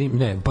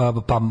 pa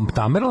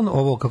Tamerlan,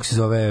 ovo kako se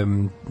zove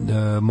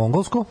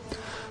mongolsko,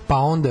 pa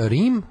onda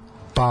Rim,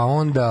 pa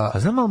onda... A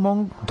znam, ali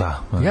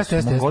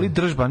Mongoli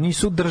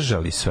nisu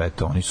držali sve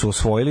to. Oni su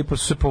osvojili pa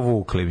su se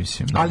povukli,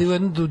 mislim. Da. Ali u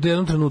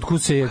jednom trenutku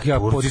se...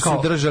 Turci su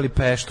držali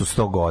Peštu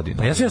 100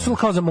 godina. Ja sam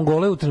kao za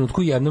Mongole u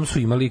trenutku jednom su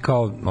imali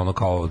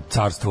kao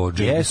carstvo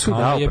Jesu,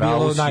 da,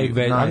 upravo si.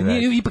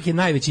 Ali ipak je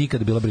najveći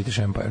ikad bila British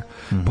Empire.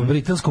 Po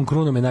britanskom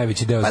krunom je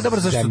najveći deo zemlje. A dobro,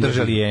 zašto su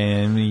držali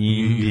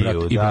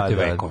i brate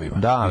vekovima.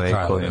 Da,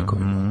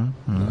 vekovima.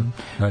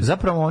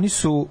 Zapravo oni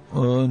su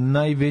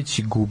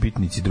najveći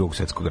gubitnici drugog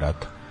svjetskog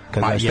rata.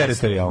 kad znaš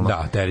teritorijalno.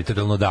 Da,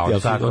 teritorijalno da.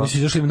 Oni su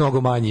izašli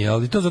mnogo manje,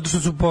 ali to zato što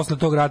su posle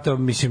tog rata,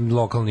 mislim,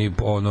 lokalni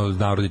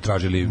narodi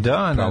tražili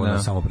pravo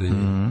na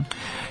samoopredjeljenje.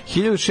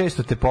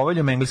 1600. te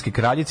poveljom engleske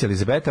kraljice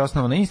Elizabete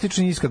osnovana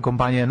istočna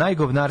kompanija,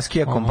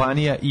 najgovnarskija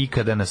kompanija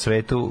ikada na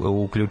svetu,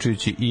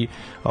 uključujući i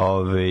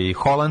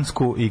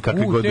holandsku i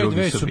kakvi god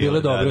drugi su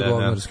bile dobre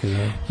govnarske.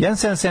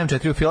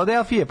 1774 u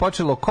Filadelfiji je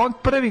počelo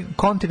prvi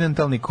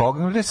kontinentalni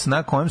kongres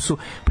na kojem su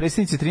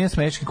predstavnici 13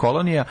 američkih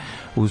kolonija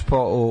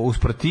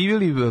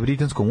usprotivili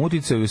britanskom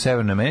uticaju u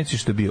Severnoj Americi,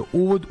 što je bio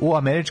uvod u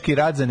američki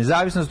rat za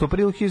nezavisnost u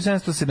aprilu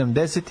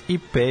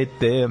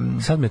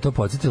 1775. Sad me to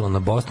podsjetilo na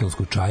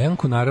bostonsku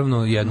čajanku,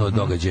 naravno jedno od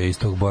događaja iz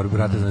tog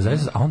rata za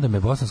nezavisnost, a onda me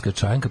bosanska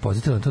čajanka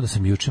podsjetila na to da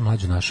sam juče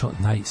mlađu našao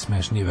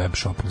najsmešniji web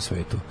shop na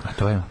svetu. A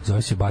to je?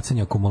 Zove se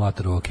bacanje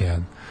akumulatora u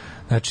okean.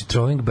 Znači,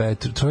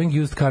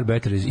 throwing used car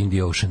batteries in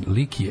the ocean.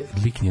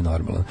 Lik nije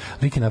normalan.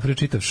 Lik je napravio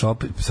čitav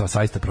shop,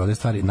 saista prodaje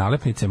stvari,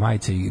 nalepnice,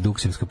 majice i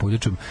duksevska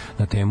poljučom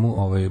na temu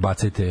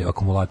bacajte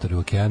akumulatore u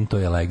okean, to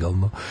je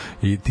legalno.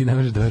 I ti ne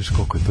možeš da veriš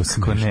koliko je to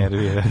smešno.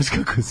 Znaš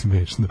kako je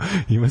smešno.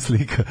 Ima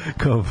slika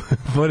kao,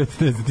 pored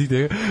ne znam,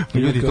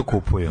 ljudi to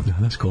kupuju.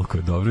 Znaš koliko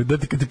je dobro. Da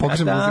ti kad ti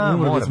pokažem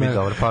mora biti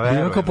dobro, pa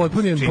verujem. Ima kao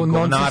potpunjen po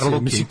nonsense,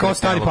 mislim, kao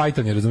stari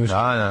Python, je, razumiješ?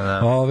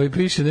 Da.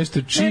 Piše nešto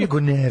cheap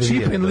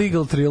and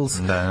legal thrills.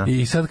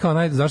 I sad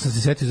kao zašto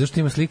se setio, zašto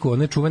ima sliku,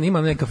 ne čuvan,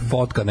 ima neka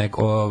fotka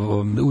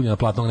uljana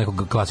platnog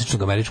nekog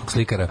klasičnog američkog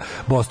slikara,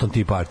 Boston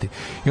Tea Party.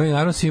 I on je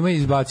naravno svima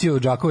izbacio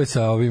džakove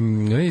sa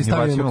ovim,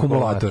 stavio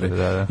akumulatore.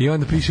 Da. I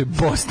onda piše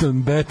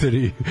Boston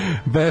Battery,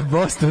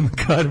 Boston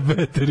Car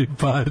Battery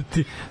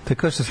Party.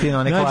 Tako što skine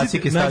one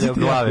klasike stavlja u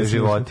glave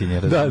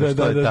životinje. Da.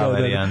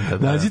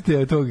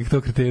 Nađite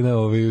tog kretena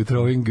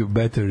throwing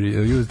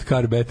battery, used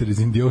car batteries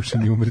in the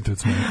ocean i umrite od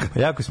smeka.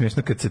 Jako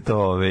smiješno kad se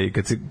to,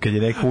 kad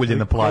je neko ulje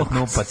na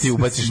platnu, pa ti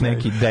ubaciš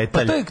neki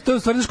detalj. Pa to je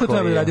stvarno što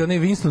treba da radi, onaj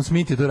Winston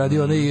Smith je to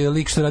radio, onaj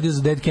lik što je radio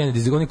za Dead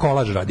Kennedys, on je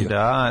kolaž radio.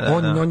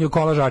 On je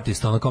kolaž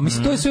artist,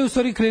 mislim, to je sve u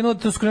stvari krenuo,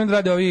 to su krenuli da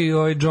rade ovi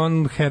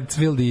John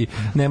Hertzfeld i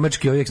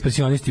nemački ovi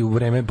ekspresionisti u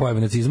vreme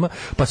pojave nacizma,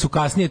 pa su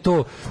kasnije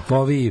to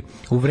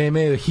u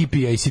vreme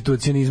hipija i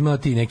situacionizma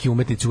ti neki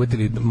umetnici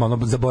uvetili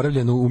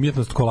zaboravljenu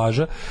umjetnost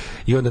kolaža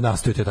i onda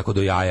nastojite tako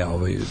do jaja.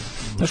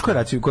 Znaš ko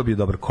je bio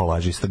dobar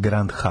kolažista?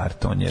 Grand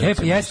Hart, on je.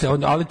 Jeste,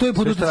 ali to je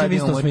pod uticajem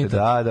Winston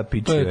Smitha. Da,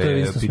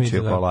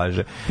 piče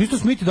kolaže. Winston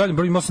Smith i dalje,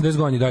 broj 80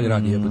 godina i dalje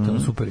radi,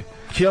 super je.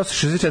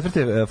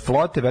 1864.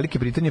 flote Velike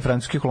Britanije,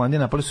 Francuske i Holandije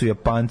napali su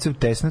Japance u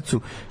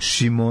Tesnacu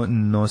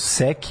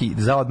Shimonoseki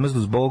za odmazdu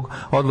zbog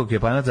odluke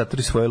Japanaca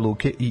zatvori svoje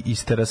luke i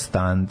istera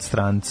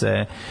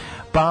strance.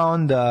 Pa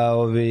onda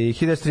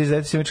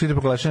 1939. Američka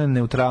proglašena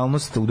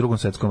neutralnost u Drugom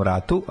svetskom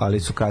ratu, ali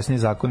su kasnije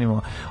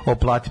zakonima o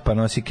plati pa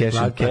nosi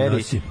cash and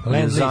carry,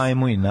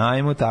 zajmu i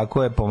najmu,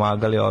 tako je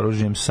pomagali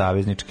oružjem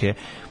savezničke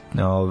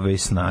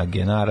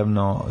snage.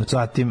 Naravno,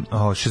 zatim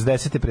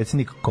 60.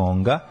 predsjednik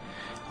Konga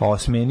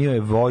osmenio je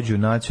vođu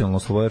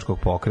nacionalno-slobodačkog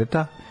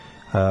pokreta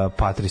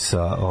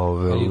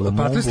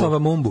Patrislava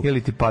Mumbu.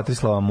 Ili ti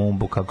Patrislava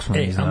Mumbu, kako smo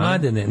mi znali.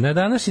 Mladene, na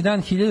današnji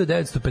dan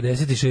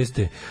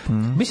 1956.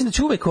 Mislim da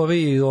će uvek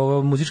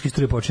ova muzička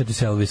istorija početi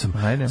s Elvisom.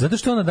 Ajde. Zato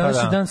što on na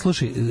današnji dan,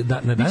 slušaj,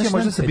 na današnji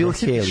dan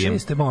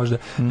 56. možda.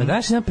 Na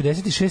današnji dan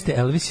 56.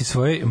 Elvis je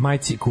svojoj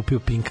majci kupio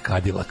Pink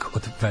Cadillac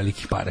od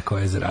velikih para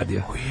koje je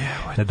zaradio.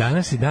 Na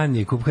današnji dan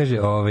je kaže,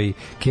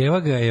 Keva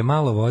ga je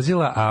malo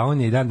vozila, a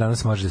on je i dan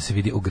danas može da se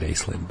vidi u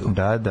Gracelandu.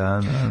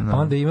 Da.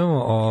 Onda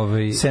imamo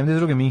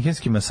 72.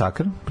 Minhenski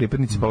masakr,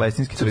 pripadnici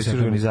palestinske terorističke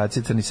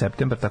organizacije Crni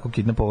septembar tako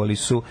kidnapovali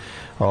su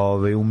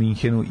u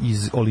Minhenu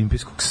iz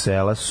olimpijskog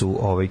sela su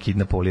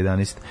kidnapovali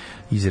 11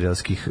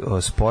 izraelskih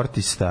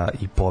sportista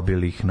i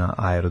pobili ih na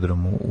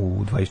aerodromu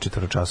u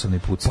 24-časovnoj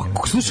pucanju.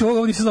 Slušaj,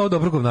 ovo nisam znao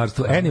dobro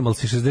govnarstvo.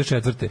 Animals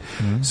 64.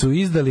 su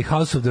izdali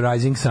House of the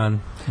Rising Sun.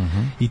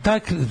 I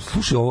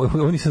slušaj,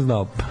 ovo nisam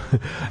znao.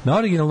 Na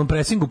originalnom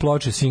presingu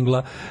ploče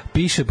singla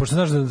piše, pošto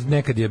znaš da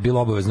nekad je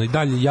bilo obavezno, i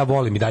dalje, ja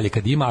volim i dalje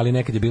kad ima, ali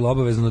nekad je bilo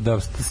obavezno da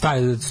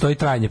stoji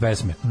trajanje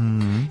pesme.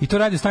 I to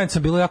radio stanica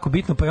bilo jako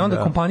bitno, pa je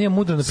onda kompanija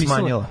mudro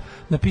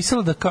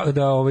napisala da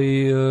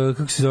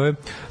kako se zove,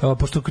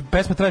 pošto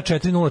pesma traje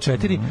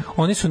 4:04,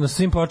 oni su na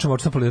svim pločama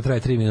odštampali da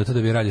traje 3 minuta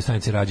da bi radio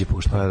stanici rađe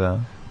puštali.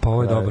 Pa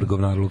ovo je dobar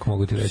govnarluk,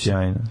 mogu ti reći.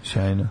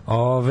 Sjajno.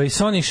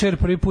 Sonny i Cher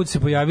prvi put se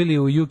pojavili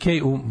u UK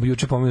u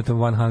juče pomenutom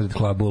 100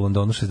 Club u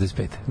Londonu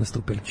 65.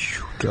 nastupili.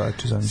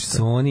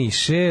 Sonny i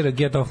Cher,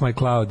 Get Off My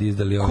Cloud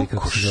izdali ovi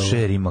kako se zove. Koliko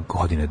Cher ima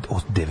godine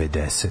od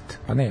 90?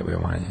 Pa ne, bio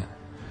manje.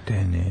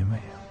 Te nema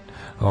je.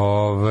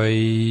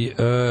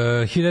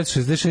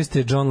 1966.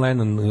 je John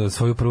Lennon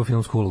svoju prvu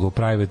filmsku ulogu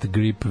Private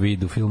Grip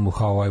vid u filmu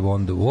How I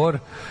Won the War.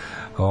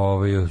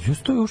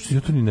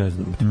 Ja to ni ne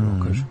znam, ti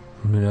pravo kažem.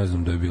 Ne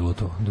znam da je bilo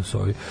to, da su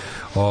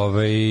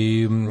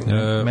ovi.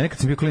 Mene kad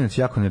sam bio klinac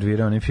jako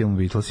nervirao onaj film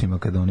Beatlesima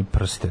kada oni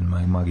prsten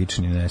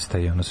magični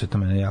nestaje, ono sve to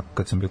mene jako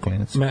kad sam bio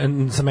klinac.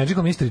 Sa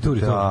Magical Mystery Tour,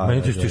 to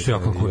meni to isto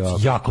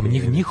jako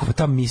njihova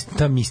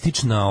ta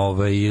mistična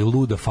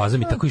luda faza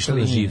mi tako išla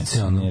na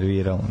živce, ono.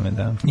 Nerviralo me,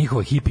 da.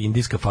 Njihova hippie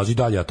indijska faza i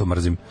dalje ja to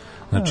mrzim.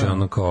 Znači,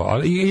 ono kao,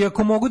 ali i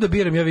ako mogu da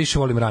biram, ja više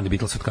volim rani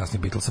Beatles od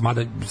kasnijih Beatlesa,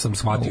 mada sam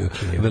shvatio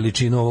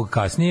veličinu ovog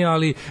kasnije,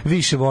 ali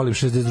više volim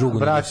 62.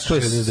 Brat,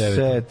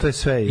 to je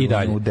sve i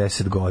dalje u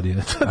 10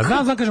 godina. A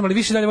znam, kažem, ali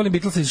više dalje volim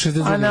Beatlesa iz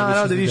 62. A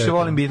naravno da više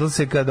volim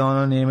Beatlese kada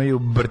ono nemaju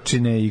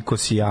brčine i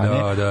kosijane,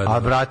 a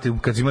brate,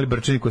 kad su imali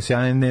brčine i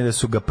kosijane, ne da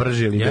su ga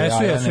pržili.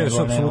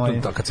 Jesu,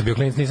 apsolutno. Kad sam bio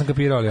klinac nisam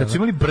kapirao. Kad su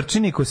imali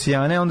brčine i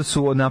kosijane, onda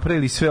su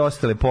napravili sve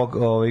ostale,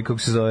 kako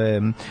se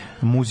zove,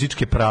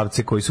 muzičke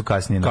pravce koji su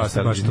kasnije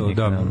nastavili.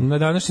 Da. Na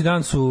današnji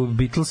dan su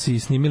Beatlesi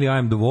snimili I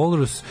Am the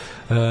Walrus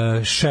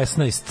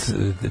 16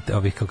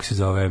 ovih, kako se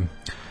zove,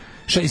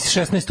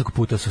 16.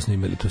 puta su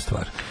snimili tu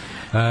stvar.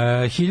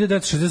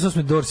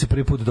 1968. Doors je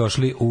prvi put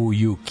došli u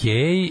UK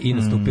i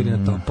nastupili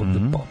na Top of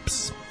the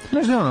Pops.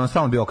 Znaš da je ono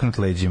stalno bio okrenut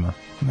leđima?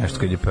 Nešto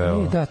kad je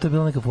peo. Da, to je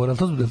bila neka fora,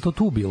 ali to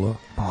tu bilo?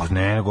 Pa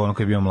ne, nego ono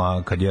kad je bio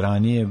mlad,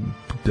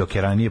 dok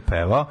je ranije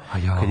pevao,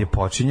 kad je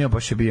počinjao,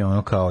 baš je bio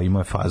ono kao, imao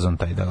je fazon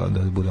taj da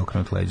bude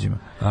okrenut leđima.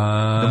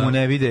 Da mu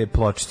ne vide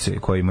pločice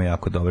koje ima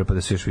jako dobre, pa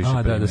da se još više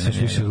prime. Da se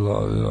još više...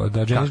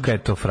 Kakav je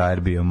to frajer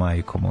bio,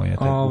 majko moja,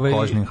 u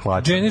kožnim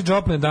hlačima. Janis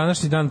Joplin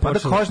današnji dan počeo...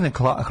 Pa da kožne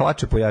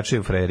hlače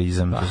pojačaju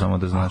frajerizam, to samo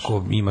da znaš.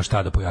 Ako ima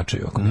šta da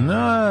pojačaju.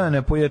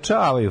 Ne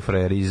pojačavaju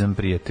frajerizam,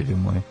 prijatelju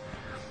moji.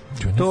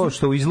 To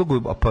što u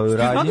izlogu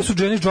Znam da su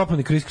Janis Joplin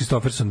i Chris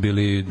Christopherson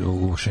bili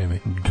u šemi.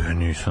 Da,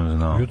 nisam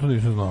znao. Ja to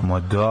nisam znao. Ma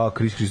da,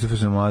 Chris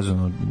Christopherson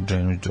mazano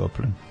Janis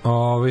Joplin.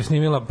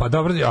 Snimila, pa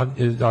dobro,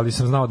 ali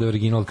sam znao da je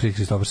original Chris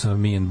Christopherson,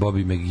 Me and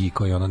Bobby McGee,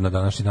 koji ona na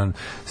današnji dan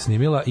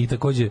snimila, i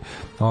takođe,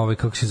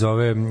 kako se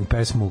zove,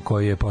 pesmu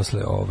koju je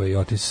posle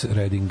Otis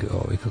Redding,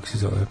 kako se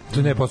zove,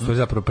 to ne posle, to je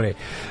zapravo pre,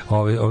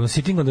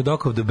 Sitting on the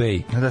Dock of the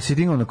Bay. Da,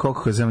 Sitting on the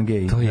Cock of the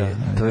Gay.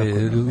 To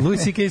je,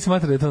 Louis C.K.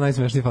 smatra da je to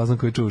najsmešniji fazon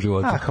koji je čuo u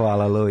životu.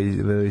 Hvala Louis,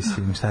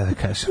 šta da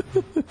kažem.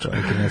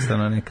 Čovjek je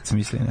nestano nekad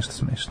smisli nešto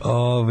smešno.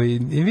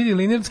 I vidi,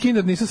 Lynyrd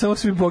Skynyrd nisu samo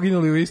svi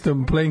poginuli u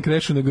istom plane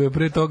crashu, nego je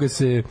pre toga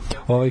se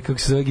kako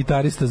se zove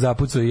gitarista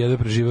zapucao i jedno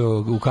preživeo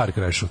u car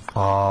crashu.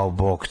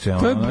 Bog te.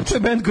 To je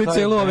band koji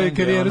celu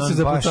karijeru se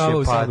zapucavao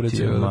u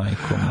saobraćaju.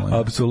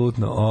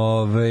 Apsolutno.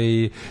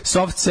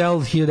 Soft Cell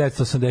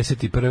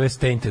 1981.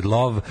 Tainted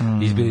Love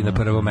izbili na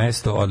prvo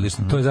mesto,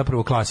 odlično. To je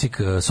zapravo klasik,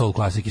 soul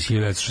klasik iz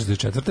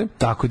 1964.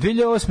 Tako,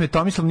 2008.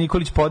 Tomislav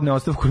Nikolić podne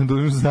ostavku na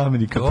dužnost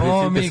zamenika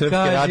predsjednika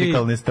Srpske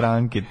radikalne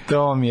stranke.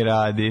 To mi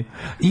radi.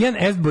 Ian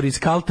Astbury iz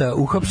Kalta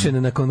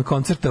uhapšen nakon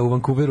koncerta u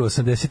Vancouveru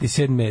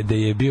 87. da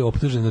je bio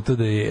optužen na to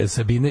da je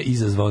Sabine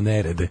izazvao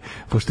nerede,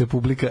 pošto je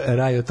publika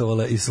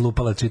rajotovala i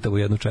slupala čitavu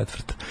 1/4.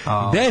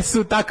 Gde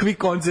su takvi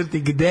koncerti?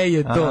 Gde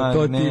je to?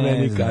 To ti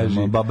meni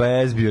kaži. Baba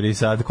Astbury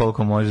sad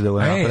koliko može da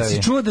napravi.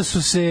 Si čuo da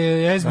su se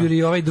Astbury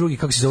i ovaj drugi,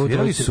 kako se zove?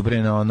 Svirali su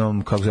bre na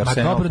onom, kako se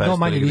Arsenal Festival. Dobro,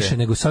 manje više,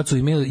 nego sad su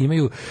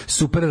imaju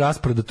super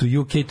rasprodatu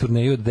UK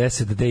turneju od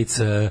 10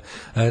 dates.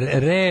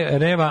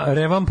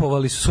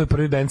 Revampovali su svoj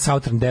prvi band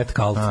Southern Death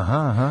Cult.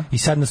 I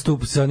sad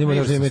nastup sa njima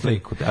da imaju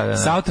sliku.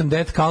 Southern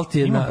Death Cult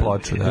je ima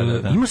ploču,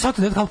 Ima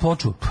Southern Death Cult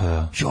ploču.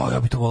 Ja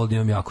bih to volio da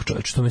imam jako,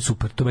 čoveče, to mi je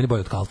super. To meni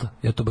bolje od Culta.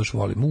 Ja to baš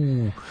volim.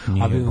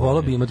 A bi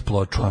volio bi imati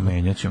ploču. A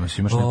menjaćemo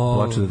se, imaš neku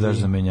ploču da daš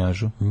za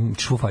menjažu.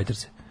 Foo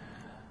Fighters.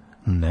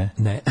 Ne.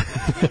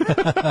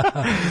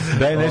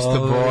 Daj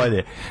nešto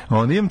bolje.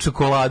 Imam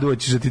čokoladu,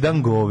 hoćeš da ti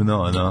dam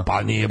govno, ono.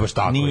 Pa nije baš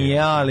tako. Nije,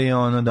 ali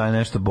daj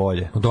nešto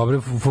bolje.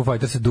 Dobro, Foo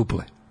Fighters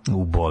duple.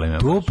 Boli me.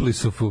 Dupli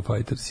su Foo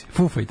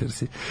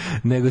Fightersi.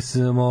 Nego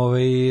sam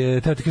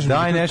treba ti kažem,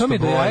 daj nešto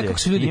bolje. Kako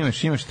su ljudi,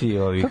 imaš ti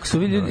ovi. Kako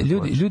su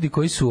ljudi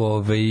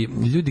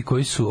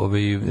koji su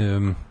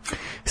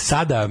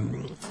sada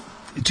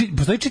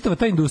postoji čitava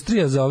ta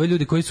industrija za ove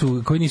ljudi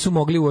koji nisu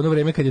mogli u ono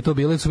vreme kad je to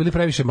bilo, su bili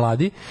previše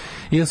mladi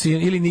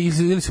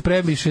ili su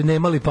previše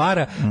nemali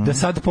para, da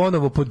sad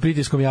ponovo pod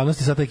pritiskom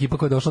javnosti sad ta ekipa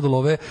koja je došla do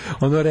love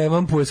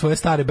revampuje svoje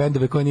stare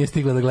bendove koje nije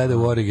stigla da gleda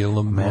u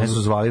originalnom. Mene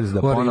su zvali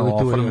da ponovo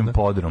oformim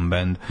Podrum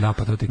band. Da,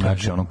 pa to ti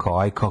kažem.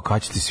 Znači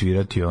kad će ti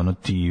svirati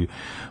ti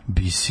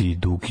BC,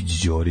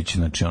 Dukić, Đorić,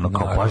 znači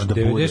baš da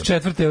bude.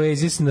 94.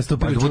 Oasis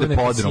nastupili čuvene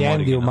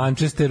Hacijendi u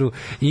Manchesteru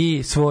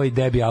i svoj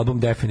debi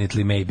album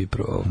Definitely Maybe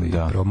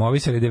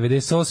promovisali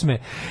 98.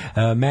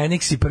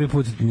 Manix i prvi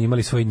put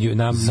imali svoj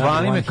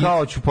zvali me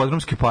kao ću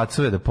podrumske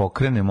pacove da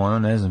pokrenem,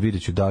 ne znam,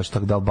 vidjet ću da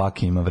li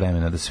Baki ima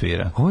vremena da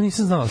svira. Ovo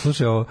nisam znao,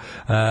 slušaj ovo.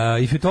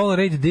 If you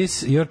tolerate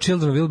this, your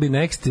children will be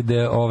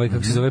next.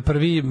 Kako se zove,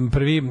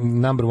 prvi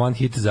number one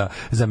hit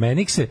za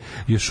Manixe.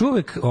 Još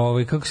uvek,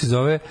 kako se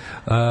zove,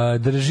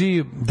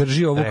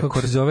 drži ovo,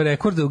 kako se zove,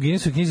 rekorda u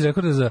Guinnessu knjizi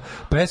rekorda za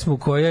pesmu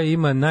koja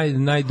ima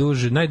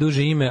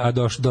najduže ime, a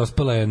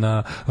dospela je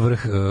na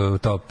vrh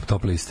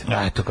top liste.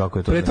 Eto kako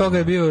je to. Pre toga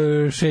je bio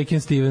Shakin'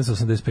 Stevens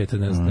 85.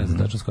 Ne znam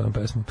tačno s kojom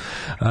pesmom.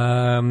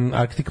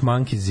 Arctic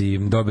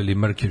Monkeys dobili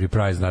Mercury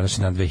Prize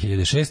današnji dan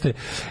 2006.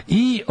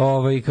 I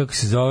kako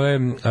se zove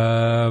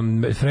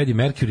Freddie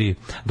Mercury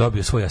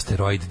dobio svoj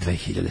asteroid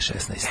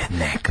 2016.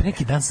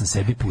 Neki dan sam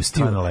sebi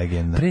pustio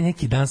pre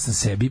neki dan sam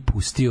sebi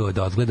pustio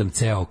da odgledam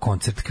ceo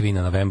koncert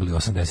Queen-a na Wembley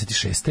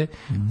 86.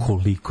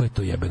 Koliko je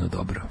to jebeno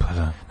dobro. Pa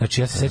da.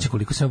 Znači ja se sećam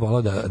koliko sam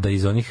volao da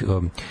iz onih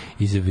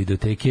iz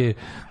videoteke,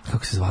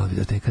 kako se zvala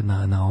videoteka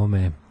na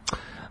ome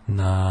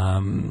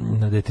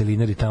na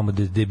Detelinari tamo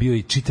gde je bio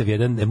i čitav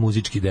jedan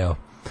muzički deo.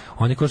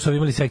 Oni koji su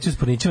imali sekciju s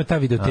pornićima, ta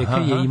videoteka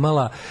je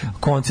imala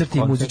koncerte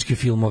i muzičke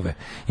filmove.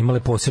 Imale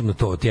posebno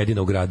to,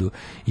 jedina u gradu.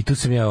 I tu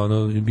sam ja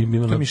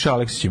imala... To Miša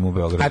Aleksić ima u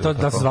Beogradu. A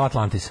to se zvala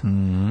Atlantis.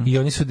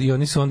 I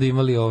oni su onda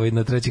imali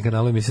na trećem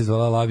kanalu emisija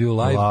zvala Love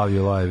You Live. Love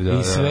You Live, da.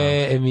 I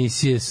sve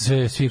emisije,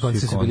 svi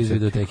koncerti su bili iz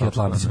videoteke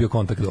Atlantis. Bio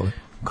kontakt dole.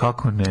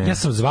 Kako ne? Ja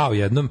sam zvao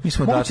jednom. Mi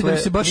smo odatle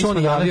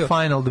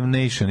Final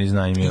Damnation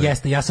iznajmili.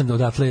 Jeste, ja sam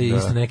odatle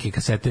isto neke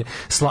kasete.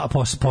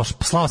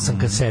 Slao sam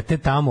kasete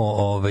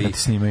tamo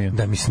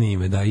da mi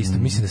snime, da isto.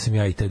 Mislim da sam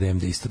ja i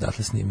TDMD isto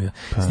odatle snimio.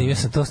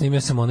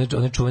 Snimio sam one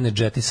čuvene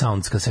Jetty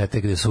Sounds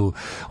kasete gde su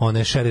one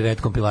Sherry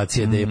Red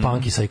kompilacije gde je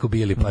Punky Psycho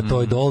Billy, pa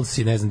Toy Dolls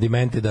i ne znam,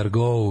 Demented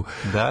Argo,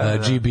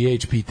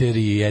 GBH Peter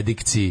i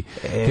Edikci,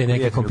 te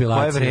neke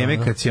kompilacije. Koje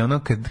vreme kad si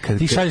kad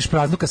ti šalješ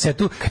praznu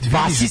kasetu,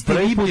 basiste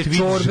riblje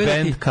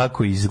čorbe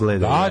kako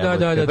izgleda.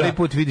 Da. Prvi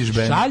put vidiš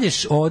bend.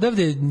 Šalješ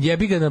odavde,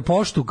 jebi ga na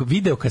poštu,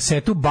 video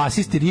kasetu,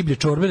 basisti riblje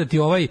čorbe da ti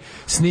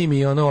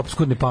snimi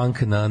opskurni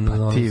punk na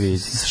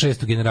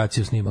šestu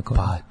generaciju snimaka.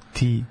 Pa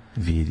ti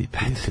vidi,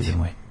 prijatelji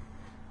moji.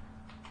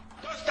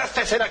 Dosta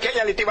ste se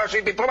nakeljali ti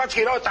vaših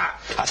diplomatskih nota,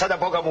 a sada,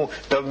 Boga mu,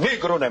 da mi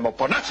grunemo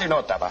po našim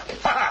notama.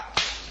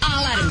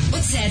 Alarm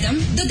od 7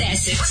 do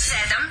 10.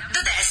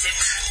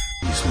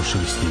 I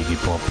slušali ste Iggy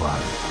Popa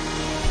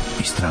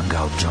i Strung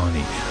Out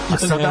Johnny. A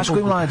sad Dasko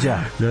i Mladja.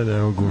 Ja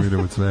ne mogu umiram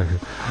od smeha.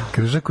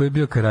 Krža koji je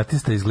bio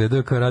karatista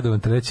izgledao kao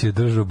Radovan III je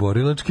držao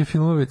borilačke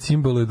filmove,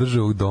 Cimbalo je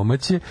držao u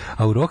domaće,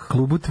 a u rock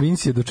klubu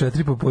Twins je do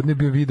 4 popodne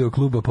bio video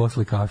kluba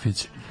posle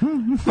kafić.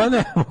 Pa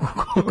ne mogu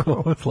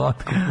koliko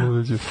slatko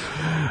buduću.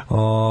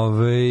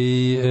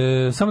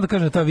 Samo da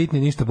kažem da ta Whitney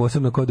ništa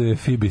posebno kod je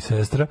Phoebe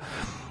sestra.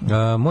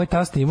 Moj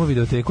tast je imao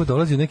videoteku,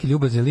 dolazi neki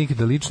ljubazni lik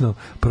da lično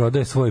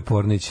prodaje svoj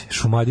pornić,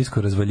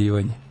 šumadijsko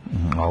razvaljivanje.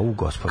 Au,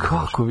 gospod.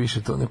 Kako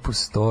više to ne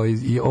postoji?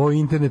 I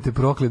internet je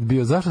proklet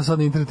bio. Zašto sad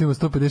na internetu ima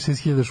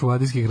 156.000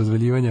 šumadijskih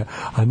razvaljivanja,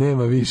 a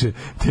nema više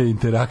te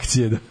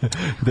interakcije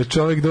da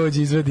čovjek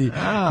dođe izvedi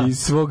iz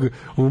svog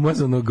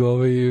umazanog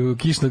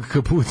kišnog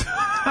kaputa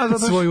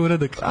svoj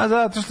uradak. A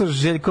zato što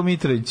Željko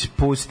Mitrović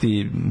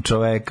pusti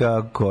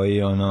čoveka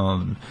koji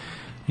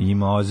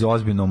ima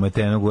ozbiljno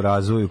umetenog u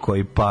razvoju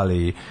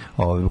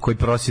koji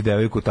prosi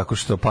devojku tako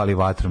što pali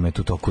vatromet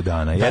u toku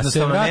dana.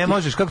 Jednostavno ne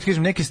možeš, kako ti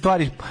kažem, neke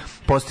stvari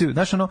postaju,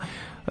 znaš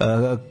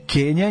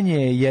kenjanje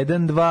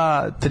 1,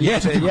 2, 3,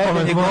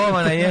 4, je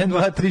govana 1,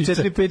 2, 3,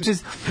 4, 5,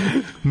 6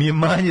 mi je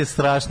manje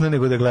strašno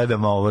nego da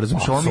gledam ovo,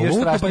 razumiješ, ovo mi je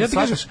strašno. Pa ja ti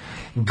kažeš,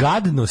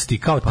 gadnosti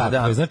kao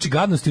takve, znači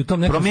gadnosti u tom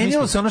nekom smislu.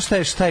 Promijenilo se ono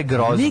šta je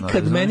grozno.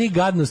 Nikad meni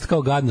gadnost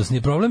kao gadnost,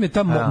 ni problem je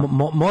ta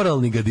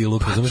moralni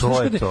gadiluk, razumiješ,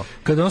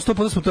 kada on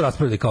 100% smo to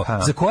raspravili, kao,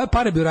 za koje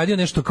pare bi uradio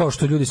nešto kao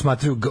što ljudi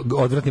smatraju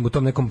odvratnim u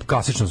tom nekom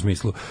klasičnom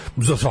smislu,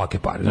 za svake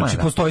pare, znači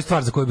postoji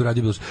stvar za koju bi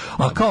uradio bilo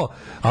što,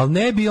 ali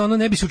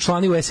ne bi se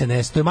učlanio u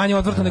SNS. To je manje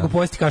odvrtno nego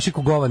pojesti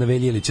kašiku govana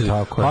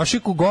Veljilića.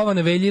 Kašiku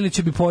govana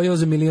Veljilića bi pojeo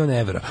za 1.000.000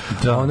 evra.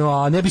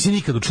 A ne bi se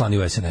nikad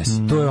učlanio u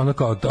SNS. To je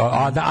kao,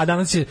 a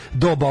danas je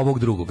doba ovog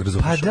drugog,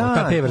 razumiješ?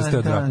 Te vrste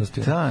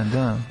odvratnosti.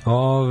 Da.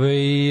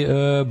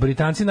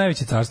 Britanci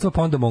najveće carstvo,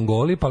 pa onda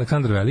Mongoli, pa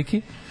Aleksandar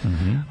Veliki.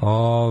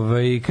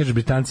 Kaže,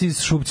 Britanci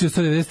šupci od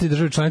 193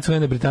 države članice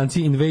UN,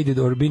 Britanci invaded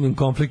or been in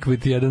conflict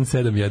with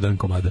 171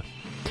 komada.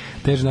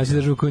 Teže naći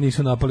državu koju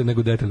nisu napali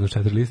nego detaljno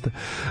 4 lista.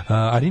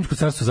 A Rimsko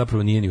carstvo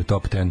zapravo nije ni u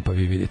top 10, pa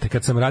vi vidite.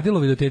 Kad sam radila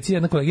u videoteci,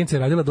 jedna koleginica je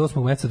radila do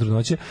 8. meseca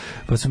trudnoće,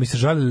 pa su mi se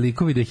žalili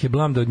likovi da ih je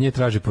blam da od nje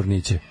traže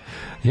porniće.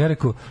 Ja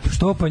rekao,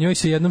 što pa njoj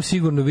se jedino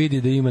sigurno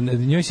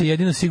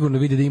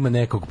vidi da ima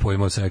nekog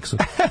pojma o seksu.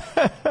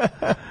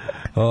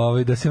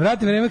 Da se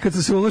vrati vreme kad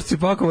su se ulošci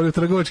pakovali u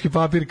trgovački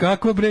papir,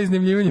 kako bre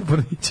iznajmljivanje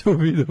pornića u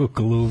video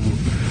klubu.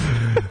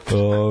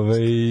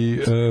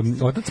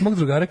 Otac mog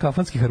drugara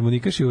kafanski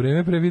harmonikaš je u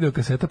vreme pre video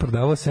kaseta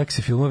prodavao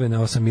seksi filmove na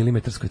 8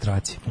 mm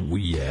traci.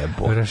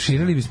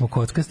 Raširili bismo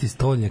kockasti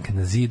stolnjak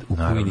na zid u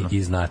Pujini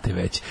i znate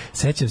već.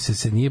 Sećam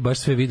se nije baš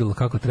sve videlo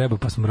kako treba,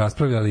 pa smo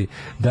raspravljali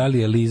da li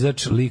je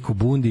lizač lik u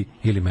bundi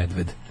ili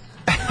medved.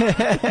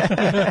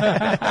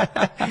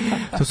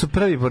 To su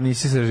prvi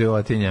pornici sa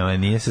životinjama,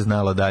 nije se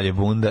znalo dalje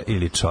bunda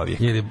ili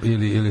čovjek.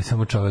 Ili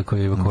samo čovjek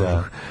koji je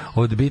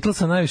Od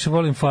Beatlesa najviše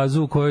volim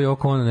fazu u kojoj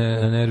oko on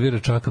nervira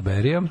Chucka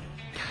Berrya.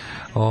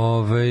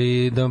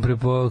 Da vam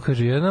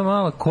kaže, jedna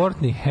mala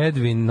Courtney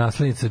Hedwin,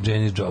 naslednica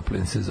Janis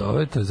Joplin se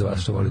zove, to je za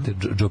vas što volite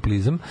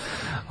joplizam.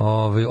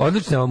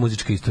 Odlična je ova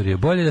muzička istorija.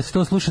 Bolje da se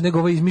to sluša nego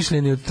ovo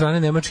izmišljeni od strane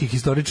nemačkih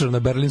historičara na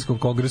Berlinskom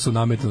kongresu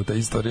nametnuta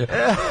istorija.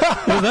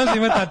 Znaš da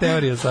ima ta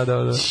teorija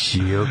sada?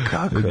 Čio,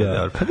 kako je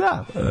dobro. Pa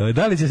da.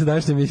 Da li će se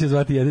današnja emisija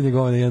zvati Jedini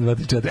govane 1, 2,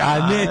 3, 4?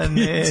 A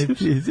ne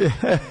tiće.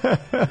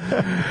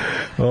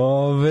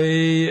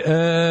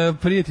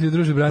 Prijatelji,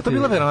 druži, brate. To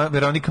je bila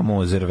Veronika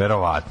Mozer,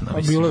 verovatno.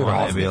 Bilo je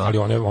razno, ali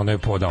ona je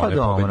pobednica. Pa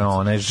dobro,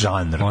 ona je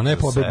žanr. Ona je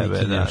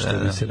pobednikinja, što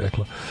bi se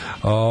reklo.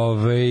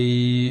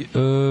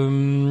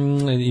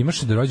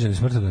 Imaš li rođene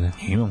smrtodane?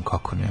 Imam,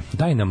 kako ne.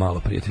 Daj nam malo,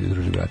 prijatelji,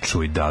 druži, brate.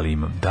 Čuj, da li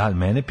imam? Da,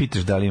 mene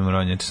pitaš da li imam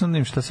rođene. Ti sam da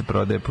im šta se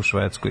prodaje po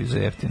Švedskoj za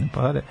jeftine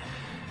pare.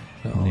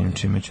 Nim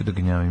čime ću da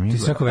gnjavim. Ti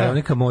svako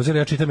Veronika Mozer,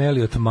 ja čitam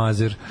Elliot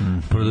Mazer,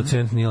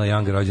 producent Nila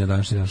Younga, rođen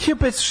današnji dan.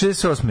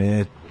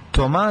 1568.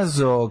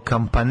 Tommaso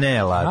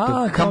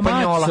Campanella,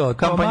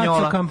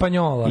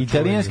 Campagnola,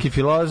 italijanski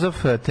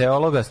filozof,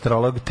 teolog,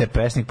 astrolog, te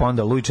pesnik, pa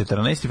onda Louis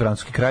XIV,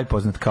 francuski kralj,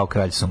 poznat kao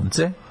kralj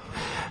sunce.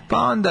 Pa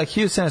onda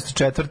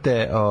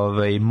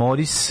 1704.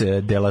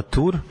 Maurice de la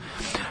Tour,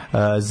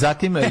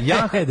 zatim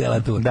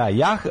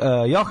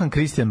Johann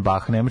Christian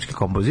Bach, nemački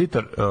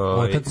kompozitor.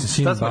 Otac,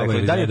 sin, baba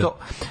ili da li je to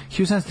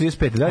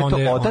 1735. Da li je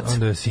to otac?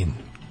 Onda je sin.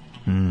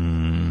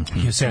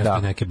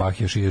 1700 neke,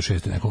 Bach je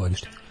 1600 neko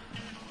godište.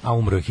 A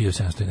umro je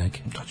 1700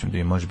 neki. To ćemo da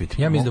je, može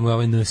biti. Ja mislim da mu je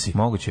ovaj Nsi.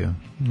 Moguće je.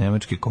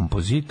 Nemački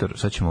kompozitor.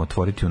 Sad ćemo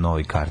otvoriti u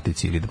novoj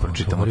kartici ili da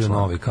pročitamo članak.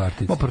 Novoj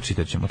kartici.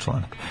 Pročitat ćemo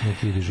članak.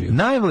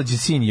 Najmlađi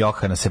sin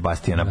Johana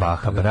Sebastijana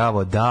Baha.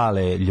 Bravo,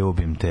 Dale,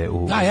 ljubim te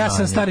u znanje. Ja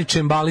sam stari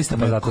čembalista,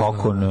 pa zato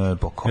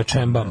ja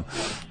čembam.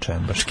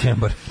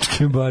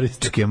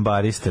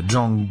 Čkembarista.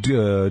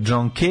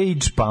 John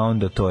Cage, pa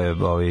onda to je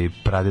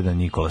pradeda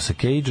Nicolasa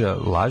Cagea,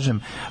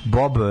 lažem.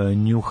 Bob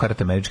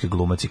Newhart, američki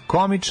glumac i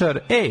komičar.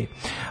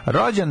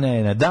 Rođena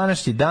je na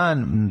današnji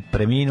dan,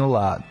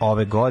 preminula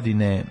ove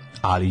godine,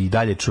 ali i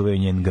dalje čuvaju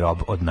njen grob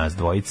od nas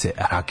dvojice,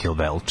 Raquel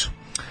Welch.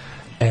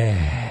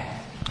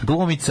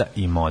 Glumica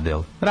i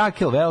model.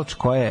 Raquel Welch,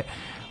 koja je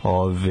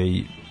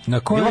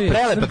bila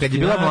prelepa kad je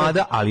bila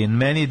mlada, ali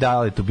meni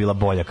da je to bila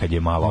bolja kad je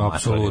malo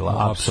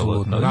matorila.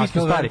 Apsolutno. Mi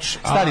smo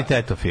stari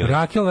tetofili.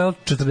 Raquel Welch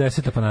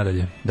 40 pa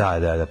nadalje.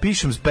 Da.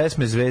 Pišem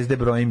pesme zvezde,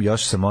 brojim,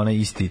 još sam ona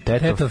isti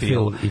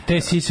tetofil. I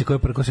te sise koje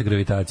prkose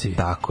gravitaciji.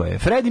 Tako je.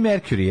 Freddie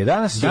Mercury je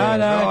danas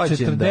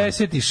rođen.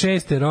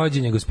 46.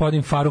 rođen je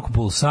gospodin Faruk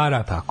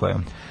Bulsara. Tako je.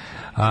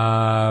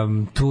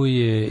 Tu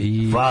je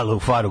i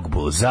Faruk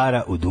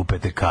Bulzara u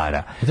dupete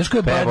kara. Znaš ko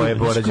je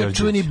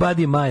čuveni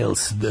Buddy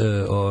Miles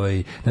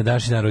na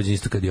današnji dan rođen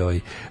isto kad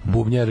je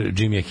bubnjar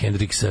Jimmy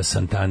Hendrixa,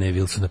 Santane,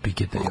 Wilsona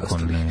Picketa i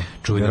ostali.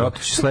 Vjerojatno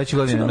će sledeće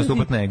godine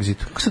nastupati na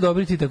Exitu. Kako se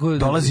dobri ti tako?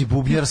 Dolazi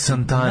bubnjar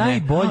Santane.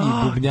 Najbolji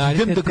bubnjari.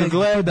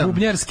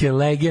 Bubnjarske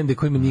legende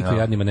kojima niko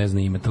jadnima ne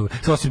zna ime.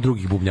 Osim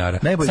drugih bubnjara.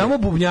 Samo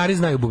bubnjari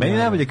znaju bubnjara.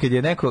 Meni najbolje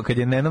kad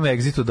je na jednom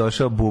Exitu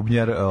došao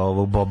bubnjar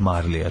Bob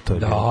Marley. To je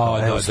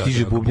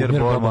bubnjar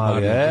Bob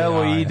Marley.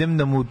 Evo idem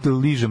da mu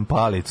ližem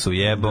palicu,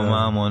 jebo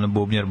mamo, ono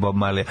bubnjar Bob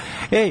Marley.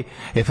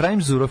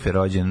 Efraim Zurof je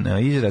rođen,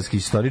 izraelski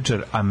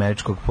istoričar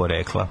američkog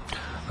porekla.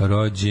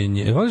 Rođen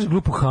je, voliš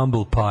grupu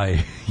Humble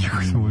Pie?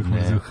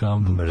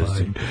 Humble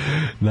Pie.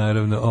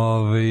 Naravno,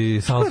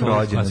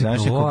 rođen, znaš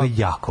koga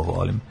jako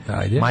volim.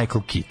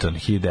 Michael Keaton,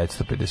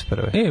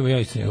 1951. Ja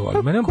isto njega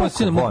volim. Mene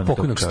posljedno mog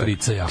pokojnog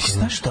strica jako. Ti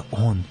znaš da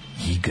on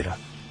igra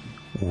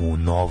u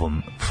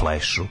novom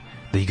Flashu?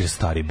 Da igra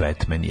stari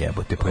Batman,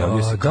 jebote,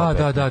 pojavio se kao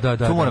Batman.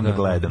 Da. Tu moram da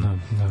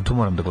gledam. Tu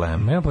moram da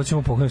gledam. Ja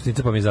počemo pokojnosti,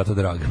 pa mi je zato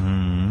draga.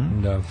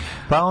 Da.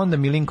 Pa onda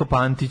Milinko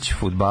Pantić,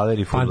 fudbaler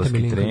i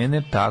fudbalski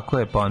trener, tako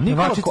je. Pa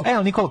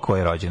Nikola ko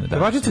je rođen?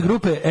 Pevačica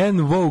grupe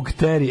En Vogue,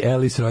 Terry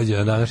Ellis, rođena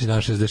na današnji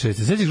dan 66.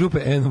 Sećaš grupe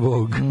En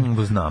Vogue?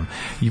 Znam.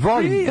 I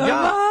volim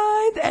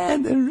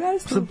and the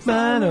rest of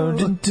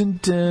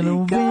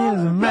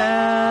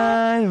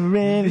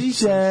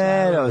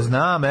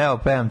znam, evo,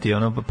 pevam ti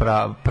ono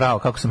pravo,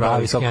 kako sam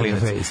pravi kao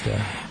klinac.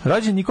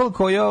 Rođen Nikola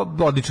koji je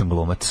odličan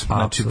glumac.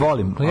 Znači,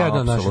 volim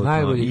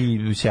apsolutno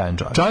i sjajan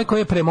čovjek. Čovjek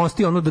koji je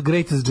premostio ono The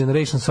Greatest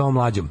Generation sa ovom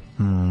mlađom.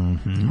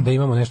 Da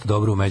imamo nešto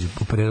dobro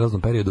u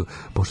prelaznom periodu,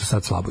 pošto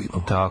sad slabo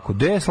imamo. Tako,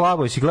 gde je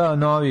slabo? Jesi gledao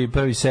novi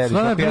prvi servis?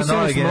 Gledao je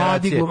nove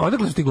generacije.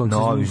 Odakle su ti glumci?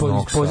 Iz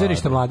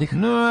pozorišta mladih?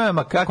 Ne,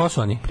 ma kako? Ko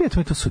su oni?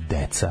 Prijatelji, to su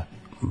deca.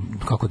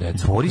 Kako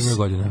deca?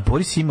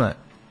 Boris ima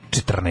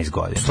 14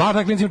 godina.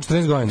 Stvarno, klinac ima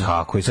 14 godina.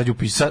 Tako je, sad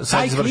završio 8.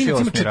 Taj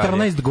klinac ima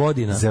 14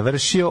 godina.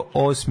 Završio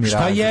 8.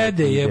 Šta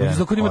jede?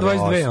 Zato ima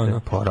 22, ono.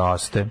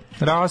 Poraste.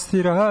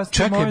 Rasti.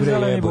 Čekaj bre,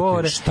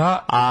 jebote.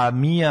 Šta? A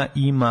Mija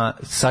ima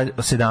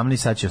 17,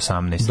 sad će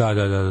 18. Da.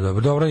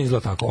 Dobro, ne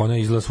izgleda tako. Ona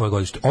izgleda svoje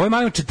godište. Ovo je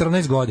malo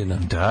 14 godina.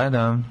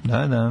 Da.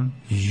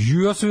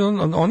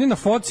 Oni na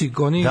foci,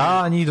 oni...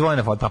 Da, njih dvoje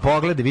na foci. Pa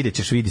pogledaj,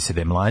 vidi se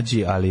da je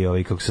mlađi,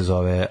 ali kako se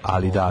zove,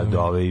 ali da,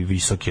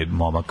 visok je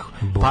momak.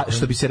 Pa,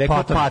 što bi se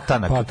rekao,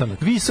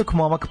 Patanak. Visok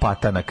momak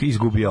Patanak,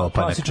 izgubio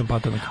opanak. Klasičan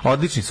Patanak.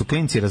 Odlični su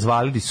klinci,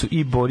 razvalili su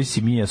i Boris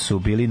i Mija su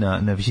bili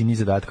na visini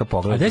zadatka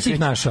pogleda. A gde si ih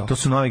našao? To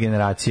su nove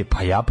generacije.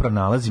 Pa ja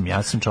pronalazim,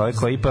 ja sam čovjek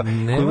koji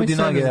vodi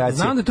nove generacije.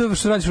 Znam da to je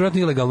što radiš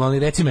vjerojatno ilegalno, ali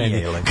reci meni.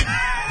 Nije ilegalno.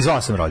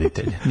 Zvao sam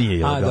roditelje, nije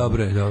ilegalno.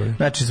 Dobro.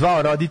 Znači,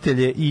 zvao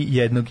roditelje i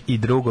jednog i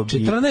drugog.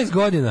 14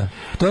 godina,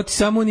 to ti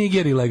samo u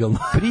Nigeriji legalno.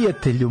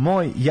 Prijatelju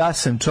moj, ja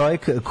sam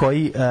čovjek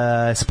koji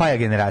spaja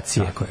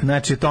generacije.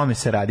 Znači, o tome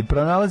se radi.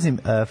 Pronalazim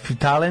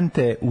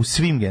talente u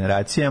svim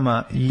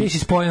generacijama. Ti si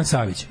Spojan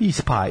Savić.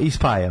 I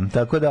spajam.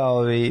 Tako da,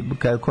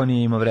 kako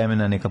nije imao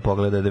vremena, neka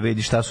pogleda da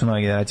vidi šta su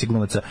nove generacije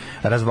glumaca.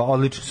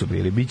 Odlični su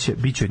bili.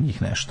 Biće od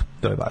njih nešto.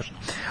 To je važno.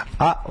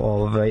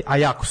 A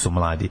jako su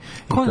mladi.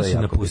 Ko nas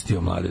je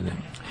napustio, Mladene?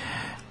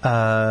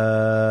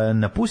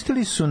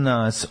 Napustili su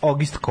nas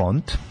August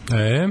Comte.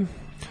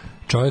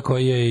 Čovjek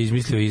koji je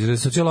izmislio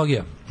izraz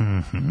sociologija.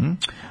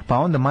 Pa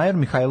onda Major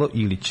Mihajlo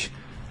Ilić,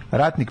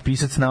 ratnik,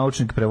 pisac,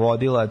 naučnik,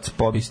 prevodilac,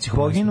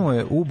 poginuo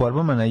je u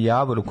borbama na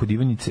Javoru kod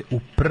Ivanjice u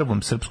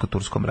Prvom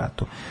srpsko-turskom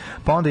ratu.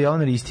 Pa onda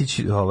Jovan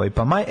Ristić,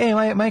 pa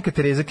majka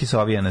Tereza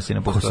Kisovija nas je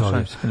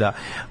napustila. Da.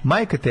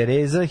 Majka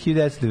Tereza,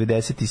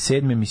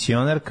 1997.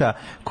 misionarka,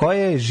 koja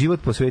je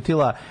život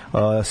posvetila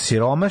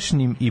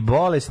siromašnim i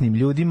bolesnim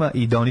ljudima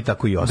i da oni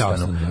tako i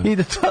ostanu. I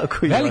da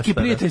tako i veliki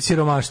prijatelj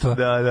siromaštva.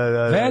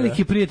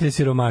 Veliki prijatelj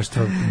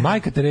siromaštva.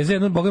 Majka Tereza je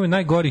jedan od bogami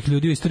najgorih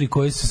ljudi u istoriji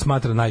koji se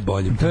smatra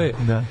najboljim.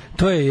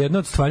 To je jedna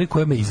od stvari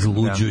koja me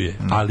izluđuje,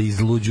 ali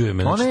izluđuje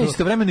me. Ona je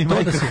istovremeno i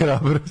majka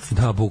hrabrost.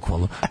 Da,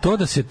 bukvalno.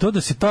 To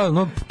da se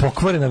ta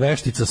pokvarena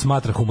veštica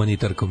smatra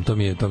humanitarkom, to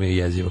mi je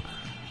jezivo.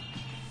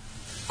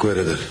 Ko je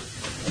redar?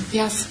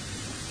 Ja sam.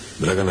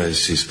 Dragana,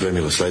 jesi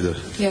spremila slajdove?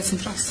 Ja sam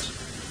profesor.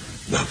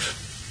 Dobro.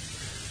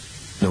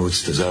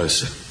 Navucite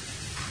zavese.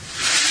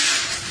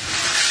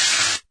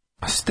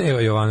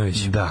 Steva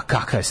Jovanović. Da,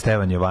 kakav je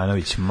Stevan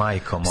Jovanović,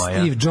 majko moja.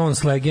 Steve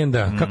Jones,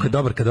 legenda. Kako je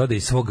dobar kad ode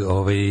iz svog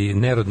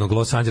nerodnog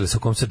Los Angelesa u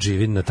kom sad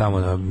živi,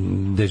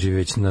 gde živi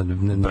već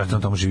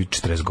Bratom tamo živi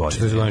 40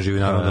 godina. 40 godina živi,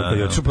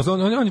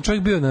 naravno. On je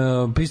čovjek bio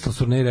na Pistols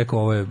turneji i rekao,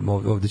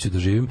 ovde ću da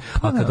živim.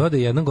 A kad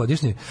ode jednom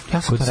godišnje,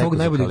 kod svog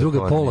najboljeg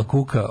druga Paula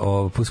Cooka,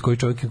 koji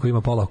čovjek koji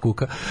ima Paula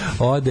Cooka,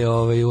 ode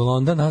u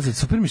London nazad.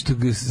 Super mi što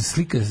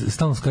slika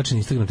stalno skače na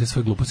Instagram te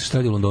svoje gluposti što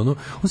radi u Londonu.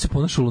 On se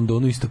ponaša u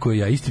Londonu isto kao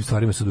ja, istim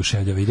stvarima se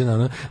oduševljava. Ide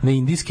na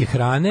indijske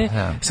hrane,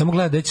 samo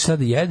gleda da će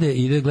sada jede,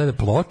 ide gleda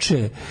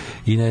ploče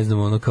i ne znam,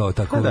 ono kao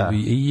tako.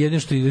 I jedno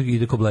što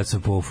ide ko bleca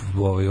po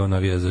on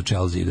navija za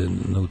Chelsea, ide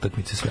na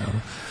utakmice sve.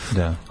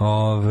 Da.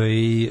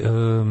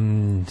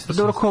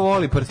 Dobro, ko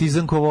voli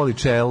Partizan, ko voli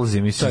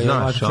Chelsea, mislim,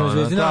 znaš.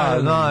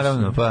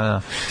 Naravno, pa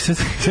da.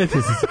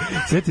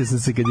 Sjetio sam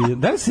se kad je,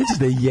 da li se sjećaš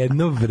da je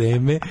jedno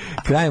vreme,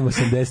 krajem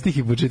 80-ih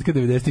i početka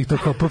 90-ih, to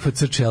kao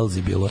PFC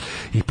Chelsea bilo.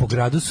 I po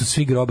gradu su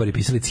svi grobari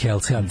pisali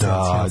Chelsea.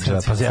 Da,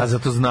 pa ja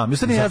zato znam.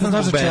 Ja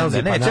znam zbog benda.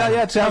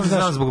 Ja Chelsea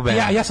znam zbog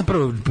benda. Ja sam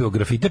prvo bio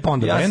grafite, pa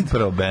onda bend. Ja sam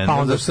prvo bend. Pa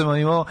onda sam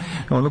imao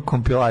onu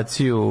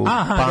kompilaciju,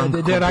 punk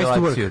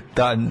kompilaciju.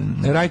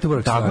 Right to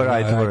Work. Tako,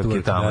 Right to Work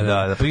je tamo,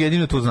 da. Pa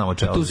jedino tu znamo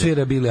Chelsea. Tu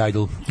svira Billy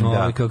Idol,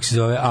 kako se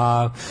zove.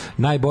 A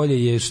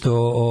najbolje je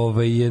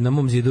što je na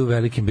mom zidu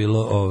velikim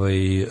bilo,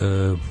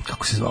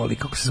 kako se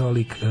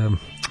zvali,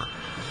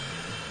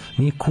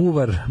 nije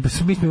Kuvar,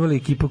 mi smo imali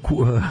ekipa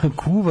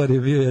Kuvar je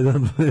bio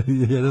jedan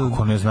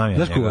kako ne znam ja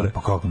njega, Kuvar?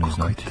 Pa kako ne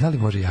znam da li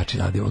može jači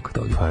nadim oko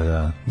toga? Pa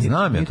da,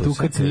 znam ja to tu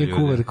kad se nije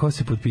Kuvar, ko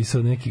se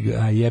potpisao neki,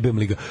 jebem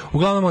li ga,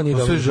 uglavnom on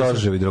je sve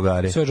Žorževi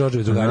drugari,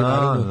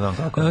 naravno.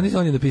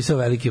 On je napisao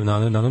velikim na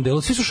onom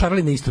delu, svi su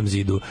šarali na istom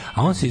zidu,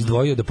 a on se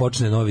izdvojio da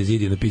počne novi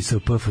zid i napisao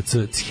PFC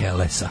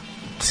Chelesa.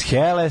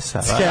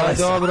 Skelesa.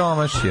 Dobro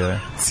omašio je.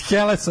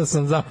 Skelesa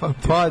sam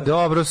zapamtio. Pa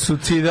dobro,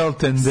 suicidal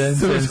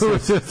tendences.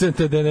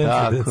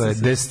 Tako je,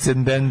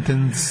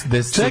 descendentens.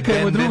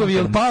 Čekajmo drugovi,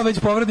 jel pa već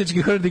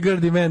povratnički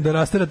hurdy-gurdy men da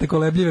rasterate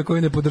kolebljive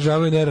koji ne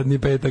podržavaju neradni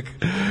petak.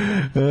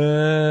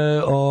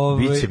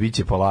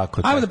 Biće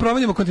polako. Ajmo da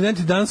promenimo kontinent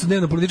danas u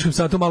dnevno političkom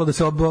satu, malo da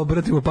se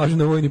obratimo pažnju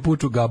na vojni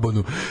puč u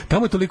Gabonu.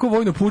 Tamo je toliko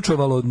vojno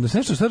pučovalo,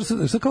 nešto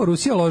šta kao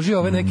Rusija loži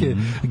ove neke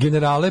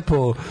generale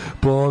po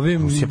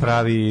ovim... Rusija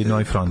pravi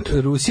novi front.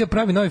 Rusija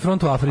pravi novi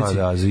front u Africi.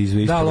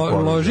 Da,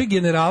 loži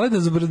generale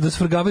da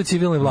svrgavaju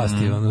civilne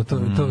vlasti.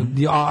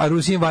 A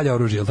Rusija im valja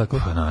oružje, je li tako?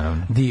 Pa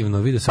naravno. Divno,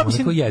 vidio sam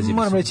neko jezivo.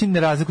 Moram reći, ne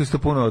razlikuju se to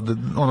puno od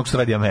onog što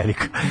radi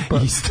Amerika.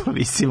 Isto,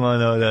 mislim,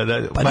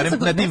 barem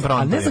na tim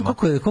frontovima. Ne znam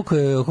koliko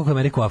je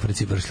Amerika u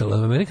Africi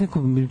vršljala. Amerika,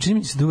 čini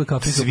mi se da uvek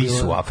Afrika bila... Svi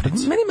su u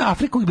Africi. Meni je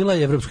Afrika uvek bila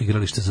evropsko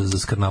igralište za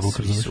skarnavuk.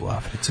 Svi su u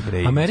Africi,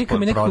 bre. Amerika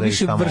mi nekako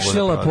više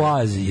vršljala po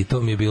Aziji.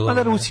 To mi je bilo... Pa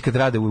da Rusi kad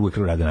rade, uvek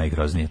rade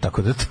najgroznije.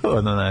 Tako da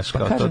to, naš,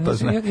 kao to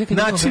zna.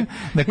 Način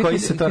na koji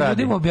se to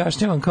radi. Ljudima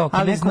objašnjavam kao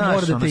ako neko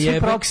mora da te jebe,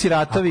 proksi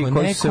ratovi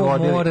koji su se vodili.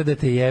 Ako neko mora da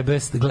te jebe,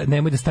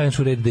 nemoj da staneš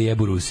u red da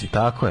jebu Rusi.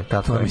 Tako je.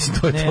 Mislim,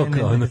 to je to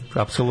kao.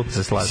 Apsolutno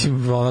se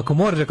slažem. Ako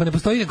moraš,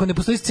 ako ne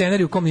postoji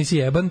scenarij u kom nisi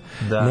jeban,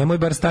 nemoj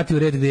bar stati u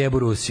red da jebu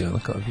Rusi.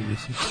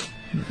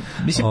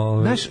 Mislim,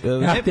 znaš,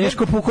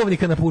 teško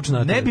pukovnika na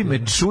pučna. Ne bi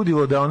me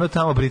čudilo da ono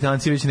tamo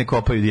Britanci već ne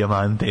kopaju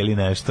dijamante ili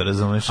nešto,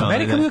 razumeš?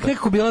 Amerika bi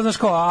nekako bila, znaš,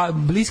 kao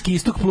Bliski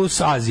istok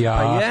plus Azija.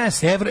 Pa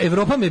jest.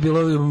 Evropa mi je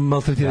bilo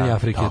maltretiranje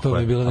Afrike, to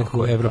mi je bila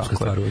nekako evropska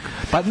stvar uvijek.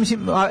 Pa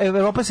mislim,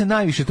 Evropa se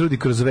najviše trudi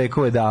kroz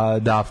vekove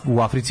da u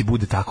Africi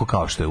bude tako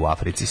kao što je u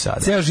Africi sada.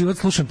 Ceo život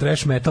slušam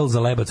trash metal, za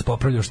lebac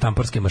popravljam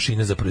štamparske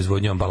mašine za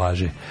proizvodnju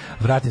ambalaže.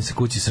 Vratim se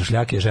kući sa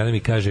šljake, žena mi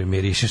kaže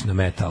mirišeš na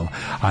metal.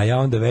 A ja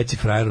onda veći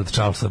frajer od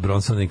Charlesa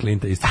Bronsona i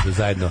Clinta isto da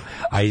zajedno,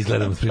 a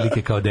izgledam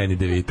otprilike kao Danny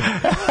DeVito.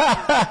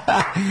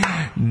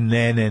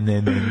 Ne,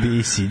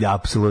 ti si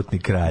apsolutni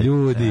kralj.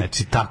 Ljudi,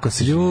 znači, tako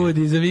se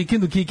ljudi, za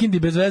vikend u Kikindi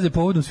bez veze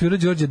povodom svira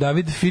Đorđe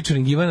David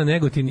featuring Ivana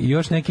Negotin i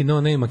još neki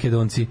no-name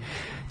Makedonci.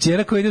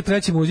 Ćera koja ide u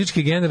treći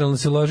muzički generalno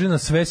se loži na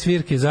sve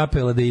svirke i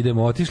zapela da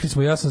idemo. Otišli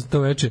smo, ja sam to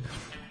veče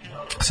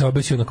se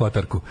obesio na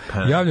kotarku.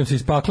 Javljam se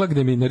iz pakla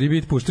gde mi na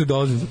ribit puštaju,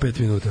 dolazim za 5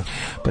 minuta.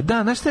 Pa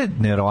da, znaš šta je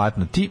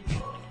nevjerovatno?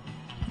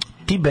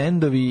 Ti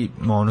bendovi,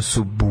 ono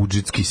su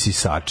budžetski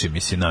sisači,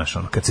 mislim, znaš,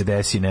 ono, kad se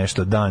desi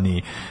nešto,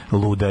 Dani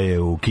ludaje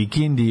u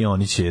Kikindi,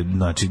 oni će,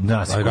 znači,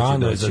 nas ko će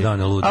doći.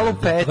 Ali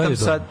petam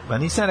sad, pa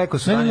nisam rekao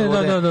su Dani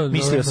ludaje,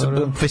 mislio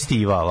sam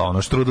festival,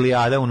 ono,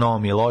 Štrudlijada u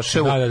Novom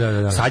Miloševu,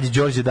 sad je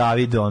Đorđe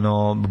David,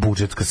 ono,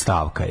 budžetska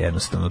stavka,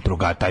 jednostavno,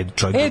 druga, taj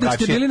čovjek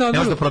drugačije, ne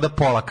može da proda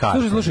pola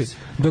karte. Slušaj,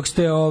 dok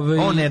ste...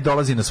 On ne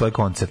dolazi na svoje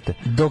koncerte.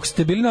 Dok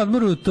ste bili na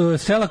odmoru,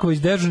 Selaković,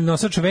 dežurni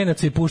nosač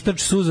venaca i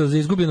puštač suza za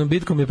izgubljenom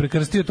bitkom je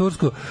prekrstio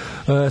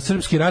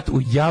srpski rat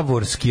u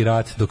Javorski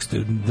rat, dok ste,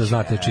 da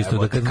znate čisto,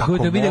 da kad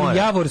budete vidjeli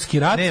Javorski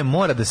rat, ne,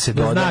 mora da se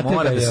doda,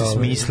 mora da se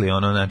smisli,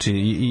 ono, znači,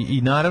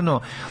 i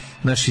naravno,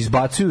 naši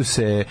izbacuju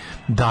se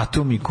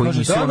datumi koji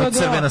nisu ono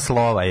crvena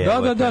slova.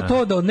 Da,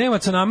 to da od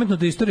Nemaca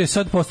nametnuta istorija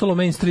sad postalo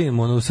mainstream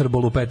u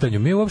srbolupetanju.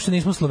 Mi uopšte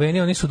nismo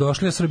Slovenija, oni su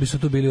došli, a Srbi su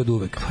tu bili od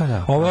uvek.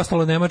 Ovo je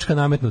ostalo nemačka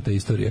nametnuta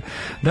istorija.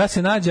 Da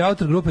se nađe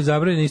autor grupe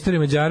zabranjene istorije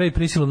Mađara i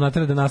prisilom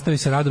natera da nastavi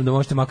sa radom, da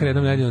možete makar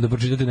jednom nedeljno da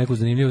pročitate neku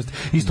zanimljivost,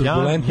 isto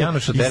turbulentno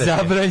i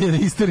zabranjene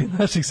istorije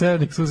naših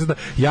severnih suseda,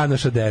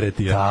 Janoša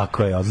Deretija.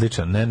 Tako je,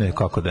 odličan. Ne,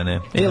 kako da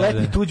ne.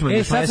 Letnji Tuđman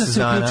još mesec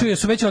dana.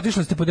 Su već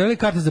otišli, ste podelili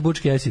karte za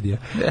Bučki Esidija.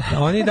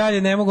 Oni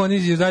dalje ne mogu,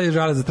 oni dalje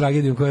žale za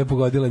tragedijom koja je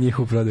pogodila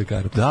njihovu prodaju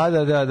kartu.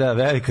 Da,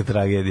 velika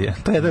tragedija.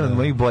 To je jedan od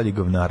mojih boljih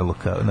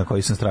govnarluka na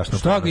koji sam strašno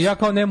ponosan. Ja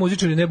kao ne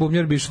muzičar i ne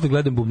bubnjar bi išao da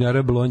gledam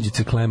bubnjara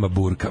Blondjice Klema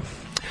Burka.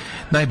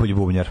 Najbolji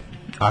bubnjar.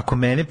 Ako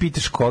mene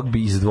pitaš kog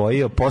bi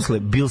izdvojio posle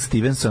Bill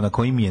Stevensona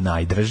koji mi je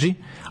najdraži,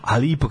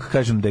 ali ipak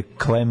kažem da je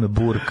Clem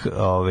Burke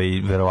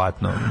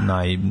verovatno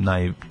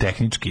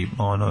najtehnički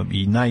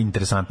i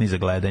najinteresantniji za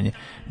gledanje.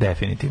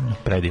 Definitivno.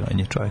 Predivan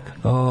je čovjek.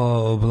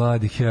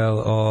 Bloody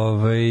hell.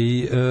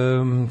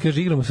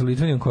 Kaže, igramo sa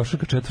Litvanijom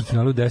košarka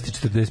četvrtfinalu u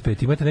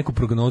 10:45. Imate neku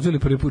prognozu ili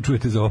prvi put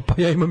čujete za ovo? Pa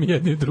ja imam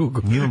jedno i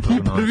drugo. I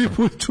prvi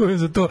put čujem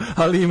za to,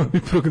 ali imam i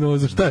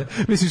prognozu. Šta je?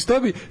 Mislim,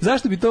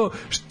 zašto bi to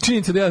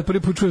činjenica da ja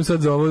prvi put čujem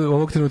sad za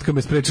ovog trenutka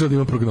me sprečilo da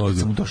imam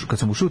prognozu? Kad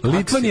sam ušao u taksi,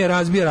 Litvanija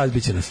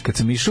razbiće nas. Kad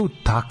sam išao u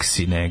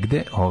taksi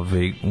negde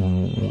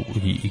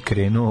i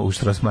krenuo u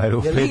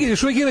Strasmajeru.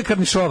 Još uvijek igra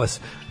Karnišovas.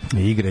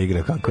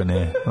 Igra, kako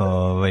ne.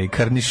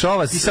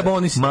 Karnišovas i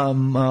Sabonis.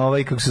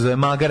 Kako se zove,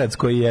 magarac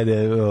koji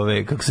jede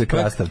kako se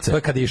krastavce. To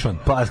je Kadišon.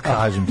 Pa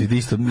kažem ti,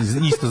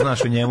 isto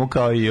znaš o njemu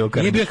kao i o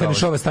Karnišovas. Nije bio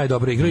Karnišovas taj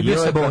dobro igra, i bio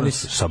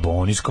Sabonis.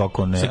 Sabonis,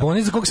 kako ne.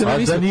 Sabonis, za kog se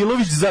meni... A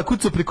Danilović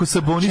zakucao preko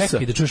Sabonisa.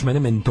 Čekaj, da čuješ mene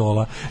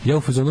mentola. Ja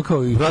u fazonu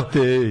kao...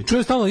 Brate.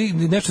 Čujem stalno,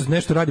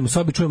 nešto radim u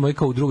sobi, čujemo i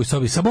kao u drugoj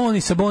sobi.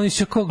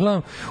 Sabonis, ja kao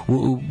gledam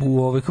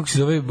kako se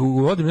zove,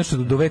 odim nešto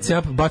do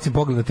WC-a, bacim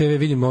pogled na TV,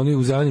 vidim oni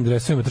u zelenim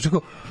dresovima, to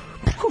čekao,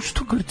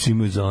 što Grci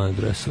imaju zelene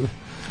dresove?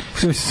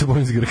 Što mi se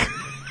Sabonis Grka?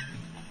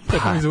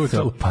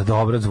 Pa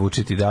dobro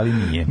zvučiti, da li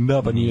nije?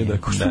 Da, pa nije.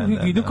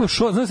 Idem kao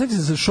znaš, sveći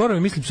se sa šorama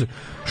i mislim se,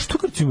 što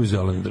Grci imaju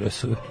zelene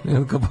dresove?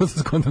 Kao posle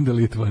skontam da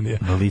Litvanija.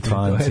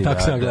 Litvanci,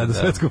 tako se gleda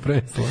svetsko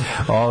predstvo.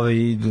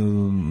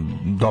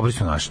 Dobri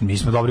smo naši, mi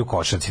smo dobri u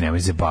košarci, nemoj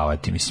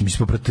zabavati. Mislim, mi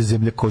smo, brate,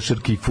 zemlja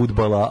košarke i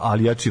fudbala,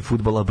 ali jači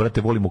fudbala,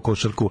 brate, volimo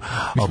košarku,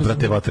 a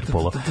brate,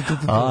 vaterpola.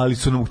 Ali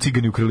su nam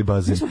Cigani ukrali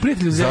bazen.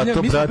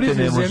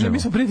 Mi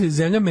smo prijatelji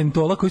zemlja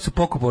mentola koji su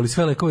pokopali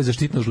sve lekove za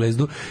štitnu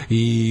žlezdu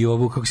i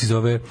ovu, kako se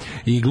zove,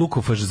 i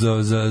glukofaž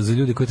za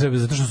ljude koji treba,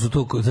 zato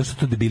što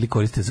to debili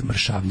koriste za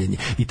mršavljenje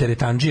i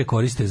teretandžije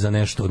koriste za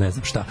nešto, ne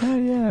znam šta.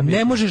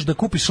 Ne možeš da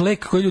kupiš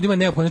lek koji ljudima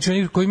neophodno,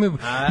 znači koji imaju,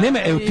 nema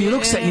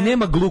eutiroksa i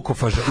nema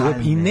glukofaža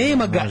i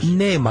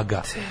nema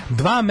ga.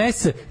 2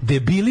 meseca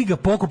debili ga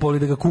pokopali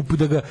da ga kupu,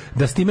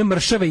 da s time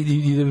mršave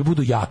i da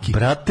budu jaki.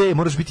 Brate,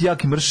 moraš biti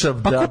jaki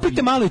mršav. Pa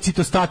kupite malo i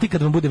citostati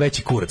kad vam bude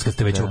veći kurac, kad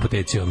ste već u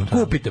apoteci.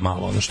 Kupite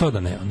malo, što da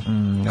ne.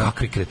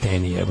 Kakvi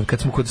kreteni. Kad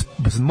smo kod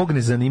mog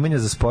nezanimanja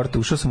za sport,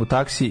 ušao sam u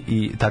taksi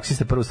i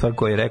taksista prvu stvar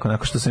koju je rekao,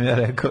 nakon što sam ja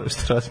rekao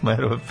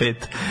Strasmajerova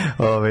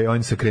 5,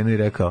 on se krenuo i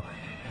rekao,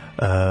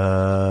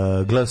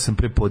 Gledao sam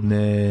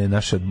prepodne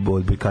naše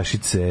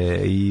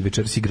odbojkašice i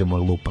večeras igramo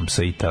lupam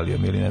sa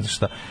Italijom ili ne znam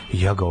šta.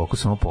 I ja ga ovako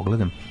samo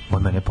pogledam,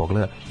 on mene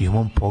pogleda i u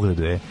mom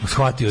pogledu je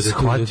shvatio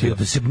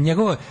da se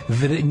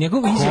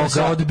njegova izjava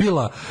se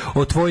odbila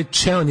od tvoj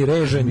čeoni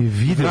režen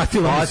i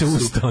vratila se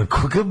usta.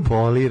 Koga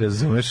boli,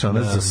 razumeš,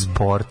 ona za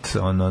sport,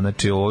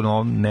 znači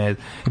ne,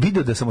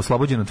 video da sam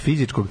oslobođen od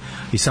fizičkog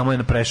i samo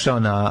je prešao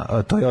na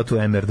Toyota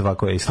MR2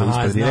 koja je isto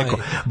ispred i rekao,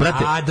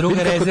 brate,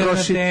 druga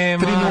rezervna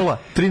tema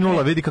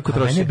 3-0, vidi kako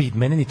troši.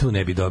 Mene ni tu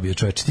ne bi dobio,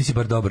 čoveče, ti si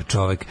bar dobar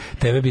čovek,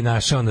 tebe bi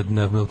našao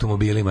na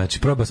automobilima, znači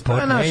proba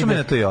sport. Našao me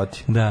na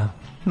Toyoti. Da.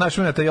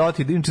 Našao me na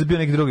Toyoti, inače bio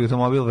neki drugi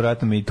automobil,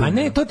 vratno mi i tu. A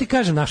ne, to ti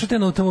kažem, našao te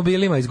na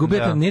automobilima, izgubio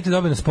te, nije te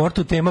dobio na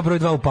sportu, tema broj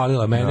 2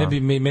 upalila,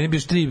 meni bi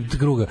još 3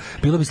 kruga,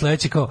 bilo bi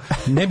sledeće kao,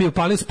 ne bi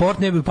upalio sport,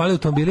 ne bi upalio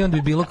automobil, onda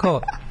bi bilo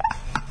kao,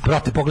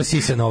 brate, pogledaj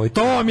sise na ovoj.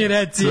 To mi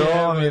reci,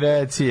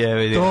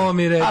 vidi. To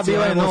mi reci. A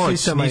bila je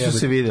noć, nisu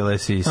se videle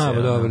sise.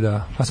 A, dobro,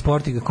 da. A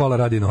sport i kola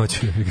radi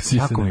noć.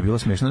 Jako mi je bilo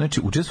smešno.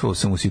 Znači, učestvovao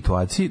sam u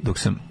situaciji dok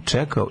sam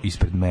čekao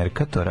ispred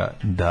Merkatora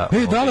da...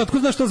 Dale, otko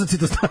znaš što za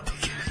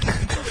citostatike?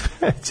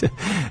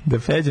 da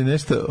Feđa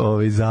nešto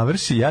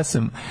završi.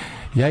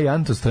 Ja i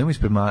Anto stojimo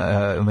ispred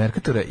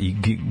Merkatora i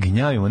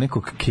gnjavimo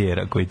nekog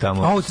kera koji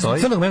tamo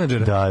stoji. Crnog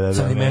menadžera? Da.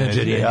 Crni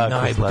menadžer je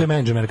najbolji. To je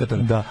menadžer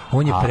Merkatora. Da.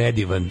 On je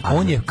predivan.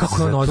 On je,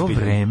 kako je on ozbiljan. Za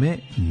to vreme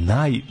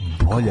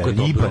najbolja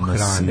riba na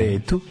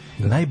svetu,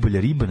 najbolja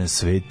riba na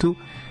svetu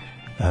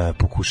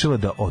pokušava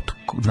da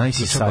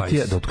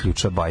najsisatija da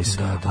otključa bajs.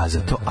 A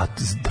zato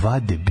dva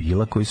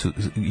debila koji su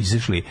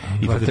izašli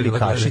i vrtali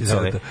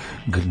kašicale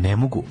ne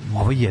mogu,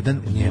 ovaj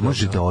jedan ne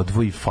može da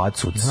odvoji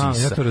facu od sisa.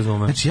 Ja to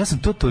razumem. Znači ja sam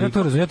to toliko...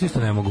 Ja to isto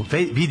ne mogu.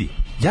 Vidi,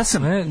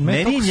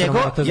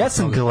 ja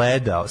sam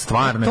gledao,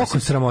 stvarno. Toliko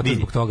sramota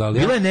zbog toga, ali...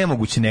 Bilo je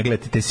nemoguće ne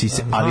gledati te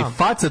sise, ali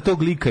faca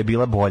tog lika je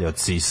bila bolja od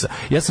sisa.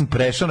 Ja sam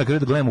prešao na kraju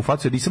da gledam u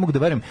facu, jer nisam mogu da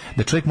verujem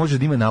da čovjek može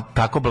da ima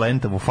tako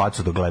blentavu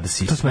facu da gleda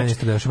sisa. To se meni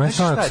isto dešava. Meni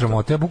je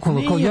sramota. Ja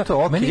bukvalno kao ja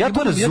to razumem.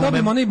 Ja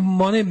dobijem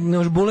onaj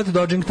bullet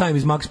dodging time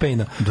iz Max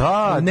Payne-a.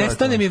 Da.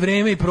 Nestane mi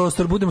vreme i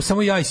prostor, budemo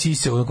samo ja i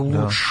sise.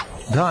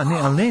 Da, ne,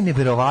 ali ne,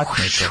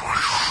 neverovatno je to.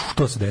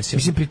 To se desilo.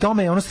 Mislim, pri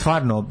tome je ono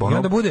stvarno... I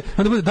onda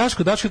bude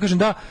Daško, kažem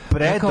da,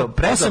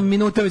 8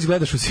 minuta već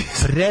gledaš u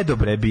sise.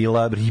 Predobre je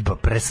bila riba,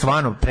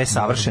 stvarno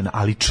presavršena,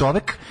 ali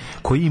čovek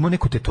koji ima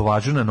neku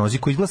tetovažu na nozi,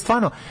 koji izgleda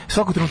stvarno,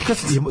 svakog trenutka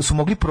su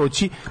mogli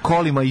proći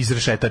kolima i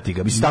izrešetati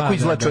ga. Mislim, tako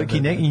izgleda čovjek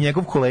i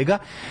njegov kolega.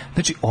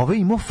 Znači, ovaj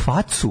imao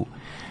facu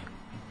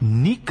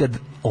nikad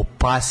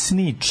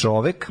opasniji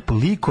čovek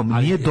likom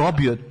nije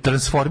dobio,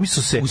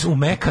 transformisao se u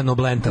mekano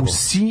blentavo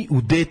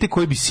u dete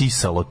koje bi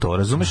sisalo to,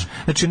 razumeš?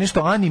 Znači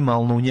nešto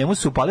animalno u njemu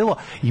se upalilo,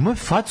 imao je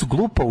facu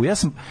glupavu. Ja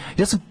sam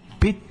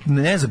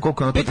ne znam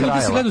koliko je ono to trajalo. 5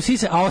 minuta si gledao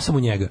sise, a 8 u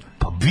njega.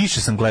 Pa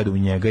više sam gledao u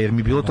njega, jer mi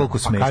je bilo toliko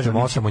smešno. Pa kažem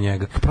 8 u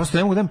njega. Prosto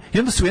ne mogu da... I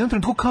onda se u jednom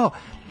trenutku kao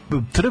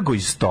trgo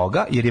iz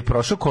toga, jer je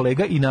prošao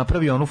kolega i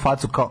napravio onu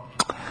facu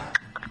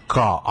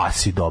kao, a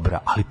si dobra,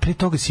 ali pre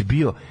toga si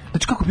bio,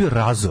 znači kako bio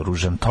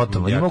razoružan,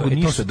 totalno, ne mogu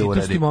ništa da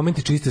uradi. To su ti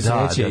momenti čiste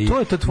sreće. Da, to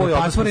je to tvoj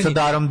odnos sa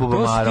Darom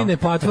Bubamarom. To su ti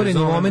nepatvoreni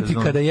momenti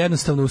kada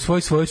jednostavno u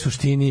svojoj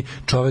suštini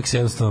čovek se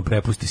jednostavno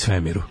prepusti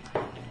svemiru.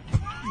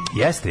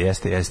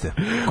 Jeste.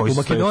 U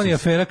Makedoniji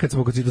afera, kad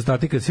smo kod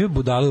citostatika, svi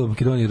budali u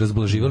Makedoniji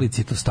razblaživali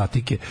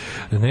citostatike.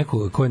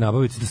 Neko ko je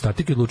nabavio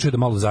citostatike odlučio da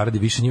malo zaradi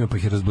više njima, pa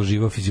ih je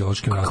razblaživao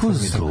fiziološkim rastom. Kako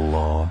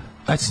zlo.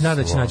 A će se nada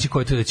da će naći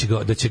koji to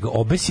da će ga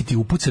obesiti,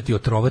 upucati,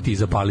 otrovati i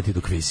zapaliti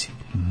dok visi.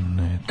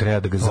 Ne, treba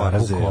da ga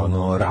zaraze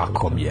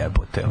rakom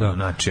jebote.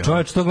 Znači,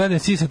 čovječ, to gledanje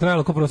sisa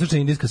trajalo kao prosječna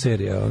indijska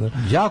serija.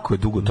 Jako je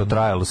dugo to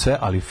trajalo sve,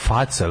 ali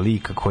faca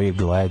lika koji je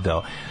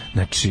gledao,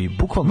 znači,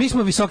 bukvalno... Mi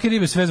smo visoke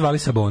ribe sve zvali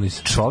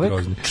Sabonis.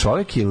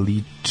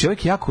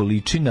 Čovjek jako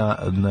liči na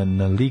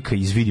lika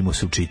iz Vidimo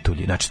se u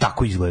čitulji. Znači,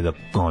 tako izgleda,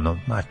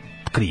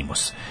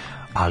 Krimos.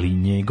 Ali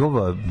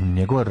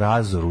njegova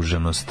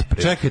razoružanost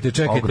pred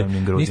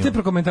ogromnim grudima. Niste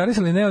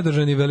prokomentarisali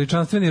neodržani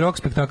veličanstveni rock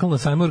spektakl na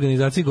sajmu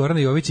organizaciji Gorana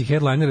Jović i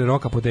headlinere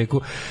Rock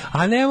Apoteku,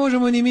 a ne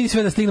možemo ni mi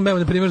sve da stignemo, evo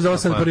na primjer za ovo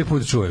sad prvi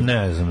put čujem.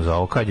 Ne znam za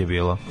ovo, kad je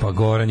bilo? Pa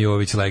Goran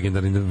Jović,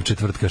 legendarni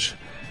četvrtkaš.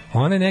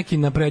 On je neki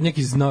naprednjak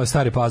iz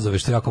Stare Pazove,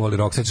 što jako voli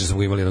rock, sećaš smo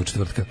ga imali jednog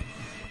četvrtka.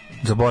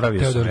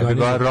 Zaboravio sam, ne bi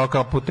ga Rock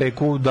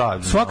Apoteku, da.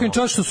 Svakim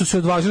čast što su se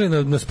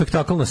odvažili na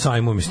spektakl na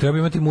sajmu, mislim, treba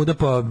imati muda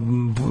pa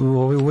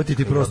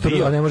uvatiti prostor,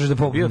 a ne može da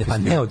pa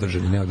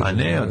neodržani. A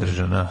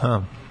neodržan,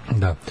 aha.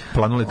 Da.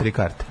 Planule 3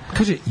 karte.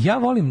 Kaže, ja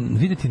volim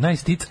videti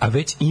Nice Tits, a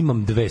već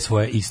imam 2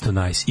 svoje isto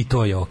nice i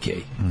to je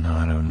okej.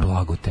 Naravno.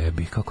 Blago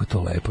tebi, kako je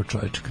to lepo,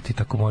 čoveče, kad ti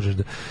tako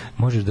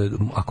možeš da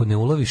ako ne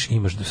uloviš,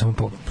 imaš da samo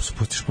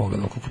spustiš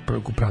pogled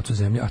oko pracu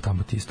zemlje, a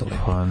tamo ti isto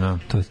lepo. Pa, no.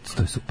 To je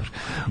super.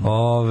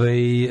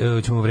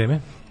 Ćemo vreme?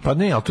 Pa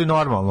ne, ali to je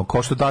normalno,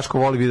 ko što Daško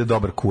voli vide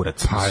dobar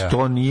kurac.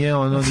 To nije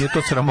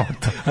to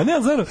sramota. A ne,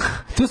 Zaro,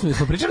 tu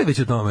smo pričali već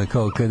o tome,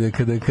 kao kad je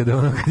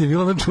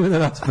bila ona čuvena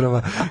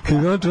rasprava,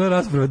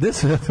 gde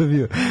sam ja to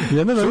bio?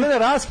 Čuvena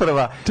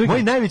rasprava,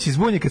 moj najveći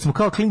zbunje kad smo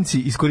kao klinci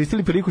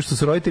iskoristili priliku što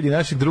su roditelji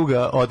naših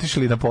druga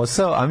otišli na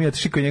posao, a mi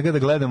otišli kod njega da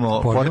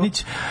gledamo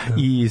Pornić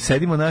i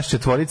sedimo naš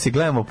četvorici i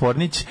gledamo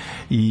Pornić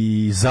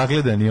i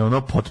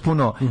zagledani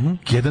potpuno,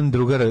 jedan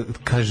drugar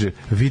kaže,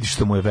 vidi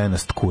što mu je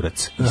venast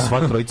kurac. I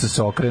sva trojica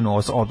se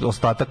okrenu,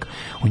 ostatak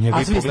u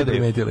njega i pogledaju. A svi ste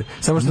primetili,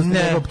 samo što ste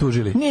njega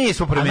optužili.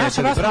 Nismo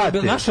primetili,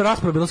 brate. Naša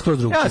rasprava bila skroz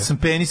drugčija. Ja sam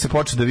penise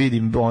počeo da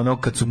vidim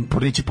kad su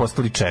Pornići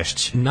postali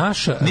češći.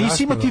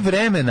 Nisi imao ti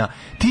vremena,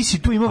 ti si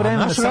tu imao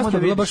vremena samo da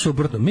vidiš. Baš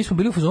suprotno. Mi smo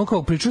bili u fazonu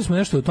kao pričali smo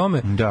nešto o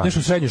tome, nešto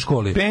u srednjoj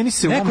školi.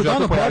 Penise u mom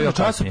životu pojavio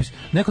časopis.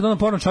 Neko dana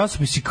porno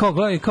časopis i kao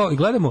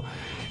gledamo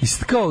i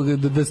kao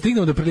da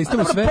stignemo da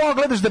prelistamo sve.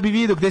 Pogledaš da bi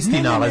video gde si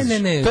ti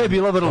nalaziš. Ne. To je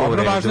bilo vrlo u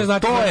redu.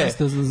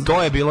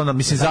 To je bilo,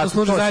 mislim, zato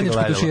služi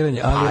zajedničko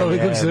tuširanje.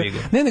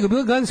 Ne, nego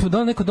bilo gledali smo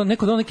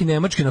neko neki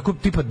nemački na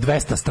tipa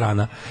 200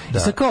 strana. I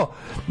sad kao,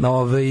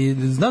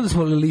 znam da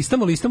smo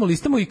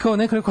listamo i kao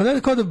neko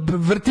rekao da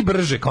vrti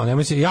brže, kao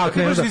nema se, ja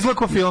krenem da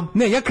izlako film.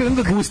 Ne, ja krenem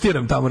da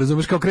gustiram tamo,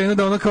 razumeš, kao krenem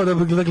da kao da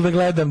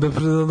gledam, da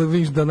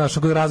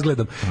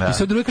razgledam. I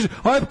sad drugi kaže,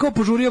 aj kao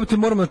požuri, ja te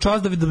moram na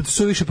čas da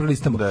sve više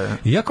prelistamo.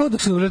 I ja kao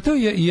dok sam uleteo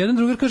i jedan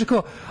drugar kaže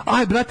kao,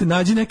 aj brate,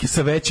 nađi neke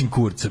sa većim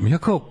kurcem. I ja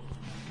kao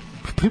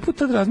prvi put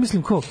tad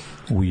razmislim kao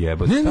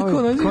ujebati.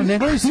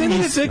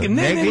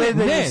 Ne,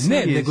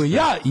 nego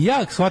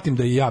ja shvatim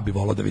da i ja bi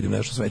volao da vidim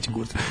nešto sa većim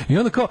kurcem.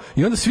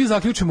 I onda svi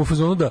zaključimo u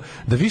fazonu da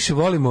više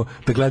volimo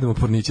da gledamo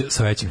Porniće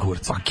sa većim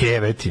kurcem. Pa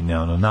keveti,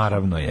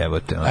 naravno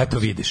jebote. Eto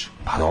vidiš.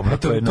 Pa dobro,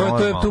 to je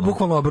to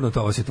bukvalno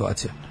obrnuta ova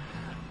situacija.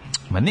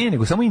 Ma ne,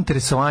 nego samo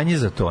interesovanje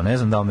za to, ne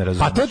znam da li me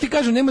razumiješ. Pa to ti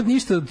kažem, nema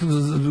ništa,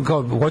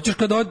 kao, hoćeš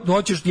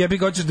hoćeš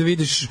da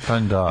vidiš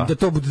da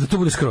to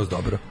bude skroz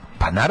dobro.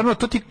 Pa naravno,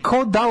 to ti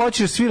kao da li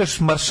hoćeš sviraš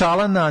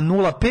maršala na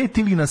 0,5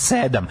 ili na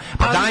 7.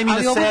 Pa daj mi na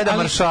 7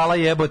 maršala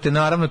jebote,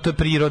 naravno, to je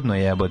prirodno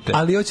jebote.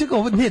 Ali hoće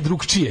ovo, ne,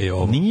 drugčije je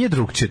ovo. Nije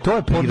drugčije, to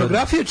je prirodno.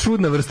 Pornografija je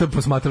čudna vrsta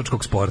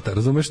posmatračkog sporta,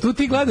 razumeš? Tu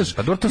ti gledaš...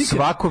 Pa dobro, to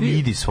svako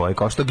vidi svoje,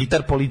 kao što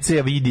gitar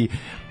policija vidi,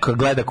 kad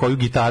gleda koju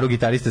gitaru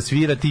gitarista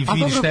svira, ti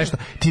vidiš nešto,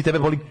 ti tebe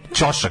boli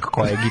čošak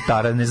koja je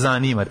gitara, ne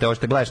zanima te,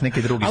 hoćete gledaš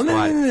neke druge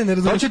stvari. Ne,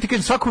 hoće ti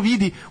kažem, svako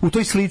vidi u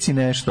toj slici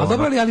nešto.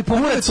 Ali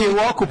kurac je u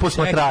oku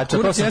posmatrača,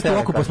 to sam te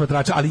rekao.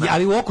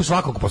 Ali u oku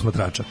svakog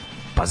posmatrača.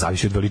 Pa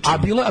zavisi od veličine.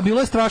 A bilo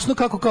je strašno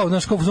kako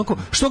znaš,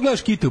 što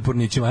gledaš kite u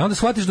Pornićima, a onda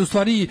shvatiš da u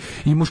stvari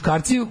i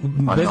muškarci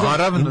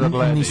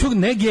nisu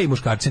ne gej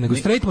muškarci, nego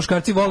straight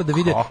muškarci vole da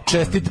vide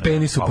čestit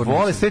penis u Pornićima.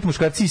 Vole straight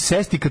muškarci i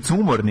sesti kad su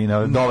umorni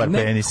na dobar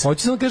penis.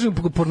 Hoću samo kažem,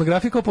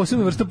 pornografija kao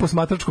posebna vrsta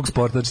posmatračkog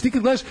sporta. Znači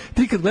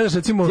ti kad gledaš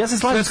recimo, ja se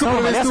slažem s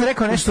tobom, ja sam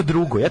rekao nešto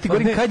drugo. Ja ti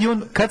govorim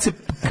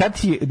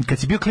kad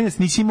si bio klinac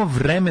nisi imao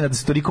vremena da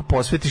se toliko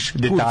posvetiš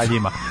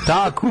detaljima.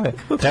 Tako je.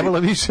 Trebalo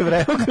više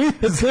vremena.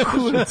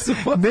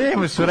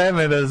 Nemaš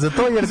vremena za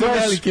to jer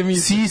gledaš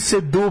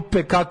sise,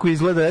 dupe, kako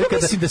izgleda.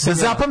 Da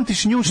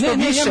zapamtiš nju što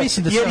više,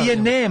 jer je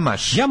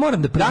nemaš. Ja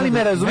moram da priznam,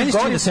 meni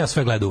da sam ja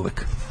sve gledao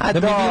uvek. Da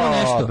mi je bilo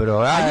nešto.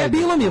 A ne,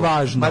 bilo mi je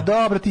važno. Ma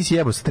dobro, ti si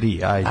jebo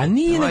stri, ajde. A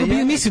nije,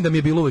 nego mislim da mi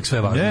je bilo uvek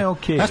sve važno. Ne,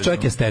 okej. Znaš,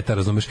 čovjek je esteta,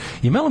 razumeš.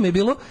 I malo mi je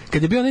bilo,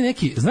 kad je bio onaj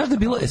neki, znaš da je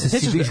bilo, se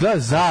sećaš da izgleda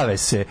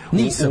zavese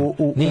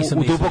u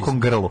dubokom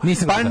grlu.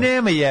 Pa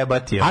nema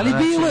jebati. Ali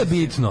bilo je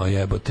bitno,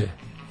 jebote.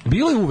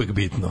 Bilo je uvek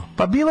bitno.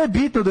 Pa bilo je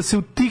bitno da se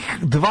u tih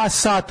 2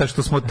 sata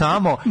što smo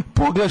tamo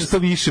pogledaš što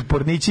više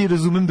Pornića i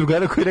razumem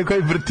drugara koji rekao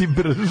je vrti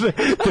brže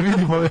da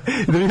vidimo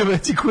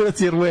veći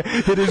kurac jer je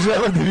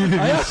žela da vidi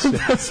više.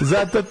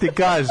 Zato ti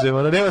kažem,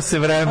 nema se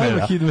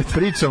vremena.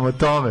 Pričamo o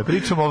tome,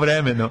 pričamo o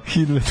vremenu.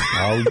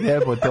 Ali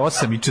jebote,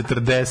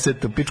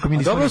 8:40, pičko mi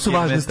nismo. Dobro su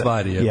važne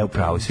stvari. Ja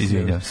upravo se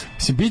izvinjam se.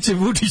 Si biće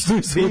Vučić tu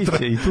i sutra.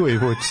 Biće i tu je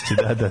Vučić,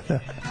 da.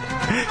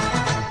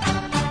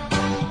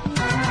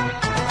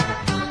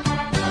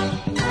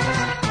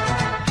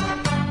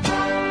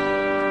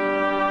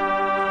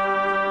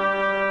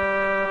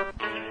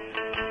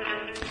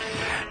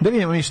 Da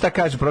vidimo mi šta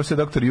kaže profesor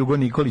doktor Jugo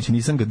Nikolić,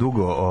 nisam ga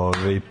dugo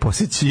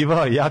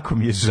posećivao, jako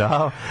mi je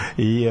žao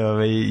i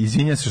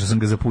izvinjam se što sam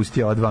ga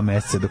zapustio ova 2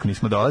 meseca dok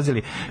nismo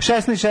dolazili.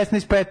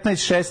 16,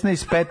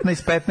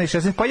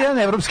 15, pa jedan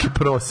evropski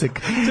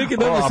prosek. Čekaj,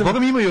 dobio sam... Boga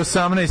mi imaju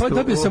 18. Pa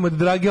dobio sam od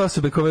drage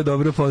osobe koje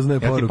dobro poznaje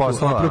poruku.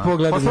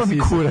 Poslao mi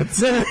kurac.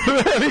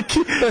 Veliki.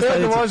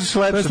 Možeš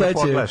lepše da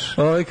pogledaš.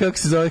 Kako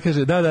se zove,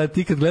 kaže, da,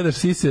 ti kad gledaš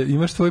sise,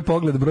 imaš tvoj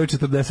pogled broj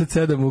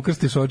 47,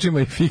 ukrstiš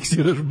očima i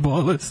fiksiraš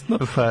bolesno.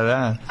 Pa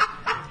da.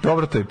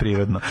 Dobro, to je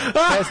prirodno.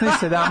 16,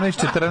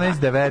 17, 14,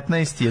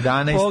 19,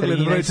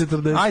 11,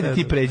 13. Ajde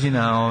ti pređi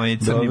na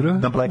crni,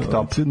 na black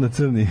top. Na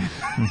crni.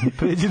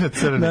 Pređi na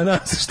crni. Na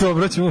nas, što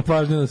obraćamo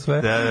pažnju na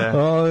sve.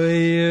 Da.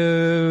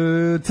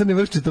 Crni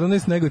vrh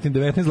 14, Negotin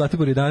 19,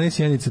 Zlatibor 11,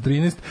 Sjenica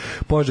 13,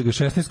 Požega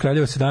 16,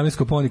 Kraljevo 17,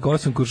 Koponik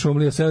 8,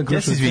 Kuršumlija 7,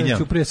 Kruševac 7,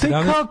 Ćuprija 17. To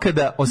je kao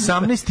kada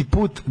 18.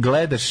 put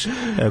gledaš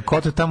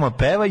ko to tamo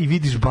peva i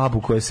vidiš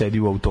babu koja sedi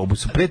u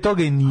autobusu. Pre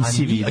toga je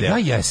nisi video. Ja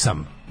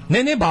jesam.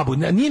 Ne, babu,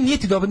 nije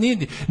ti dobro,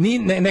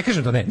 ne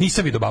kažem to,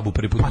 nisam video babu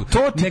prvi put. Pa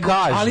to ti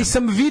kažem. Ali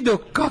sam video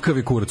kakav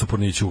je kurac u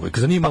Porniću uvek,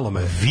 zanimalo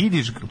me.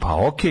 Vidiš,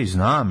 pa okej,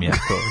 znam ja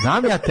to.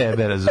 Znam ja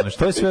tebe, razumeš,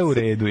 to je sve u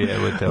redu,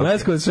 jebote.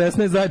 Leskovac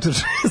 16, Zaječar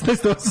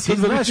 16, Ti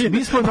znaš,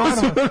 mi smo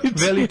normalno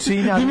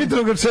veličina.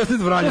 Dimitrovgrad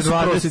 16, Vranje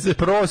 20.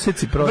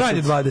 Proseci.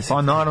 Vranje 20.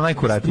 Pa naravno,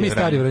 najkuratije.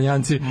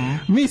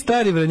 Mi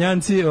stari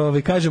Vranjanci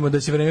kažemo da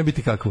će vreme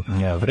biti kakvo.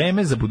 Ja,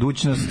 vreme za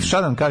budućnost,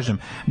 šta da vam kažem,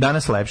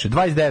 danas lepše.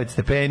 29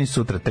 stepeni,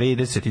 sutra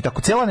 30 i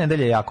tako. Cijela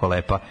nedelja je jako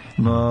lepa.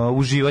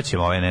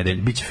 Uživaćemo ove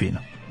nedelje, biće fino.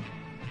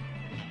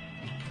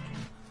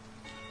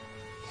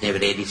 Ne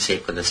vredi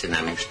Seko da se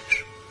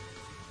nameštaš.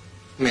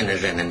 Mene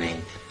žene ne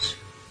interesuju.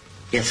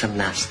 Ja sam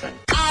nastan.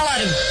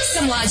 Alarm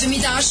sa Mlađom i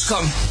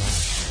Daškom.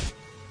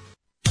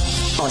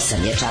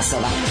 8 je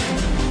časova.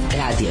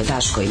 Radio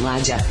Daško i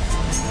Mlađa.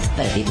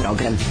 Prvi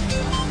program.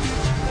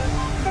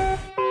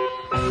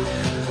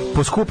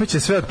 Poskupeće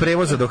sve od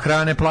prevoza do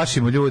hrane,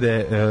 plašimo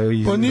ljude.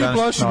 Pa nije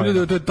plašimo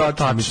ljude, to je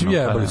tačno.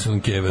 Jebali su nam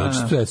keve,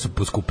 sve su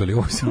poskupili.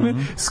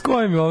 S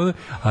kojim je ovdje?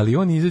 Ali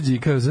on izađe i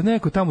kaže, za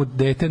neko tamo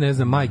dete, ne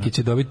znam, majke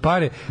će dobiti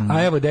pare,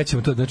 a evo,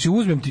 dećemo to. Znači,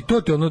 uzmem ti,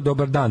 to ti ono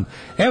dobar dan.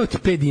 Evo ti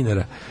 5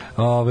 dinara.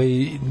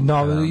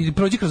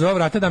 Prođi kroz ova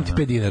vrata, dam ti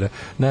 5 dinara.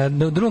 Na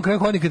drugom kraju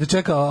hodnika te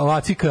čeka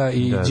Lacika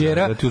i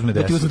Đera, da ti uzme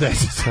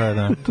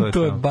 10.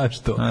 To je baš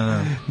to.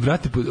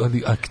 Brate,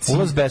 akciza.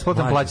 Ulaz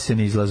besplatan, plaća se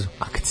na izlazu.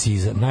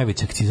 Akciza,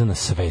 najveća akciza na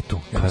svetu.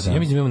 Ja mislim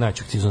da imamo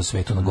najveću akcizu na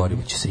svetu, na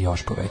gorivo će se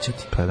još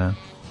povećati. Pa da.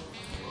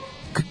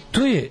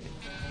 To je,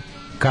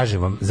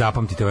 kažem vam,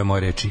 zapamtite ove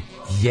moje reči,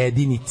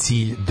 jedini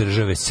cilj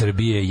države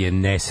Srbije je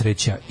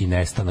nesreća i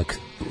nestanak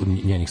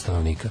njenih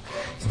stanovnika.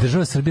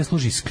 Država Srbije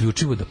služi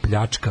isključivo da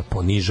pljačka,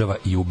 ponižava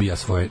i ubija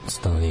svoje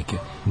stanovnike.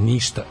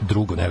 Ništa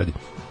drugo ne radi.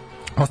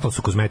 Ostalo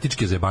su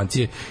kozmetičke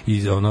zajebancije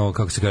i ono,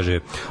 kako se kaže,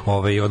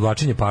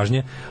 odvlačenje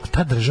pažnje.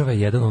 Ta država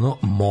je jedan ono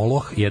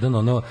moloh, jedna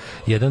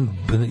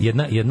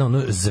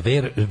ono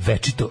zver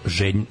večito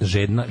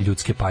žedna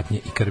ljudske patnje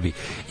i krvi.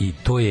 I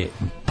to je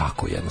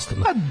tako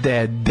jednostavno.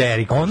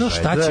 Ono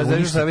šta će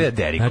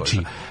uništiti, znači,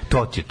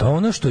 to će to.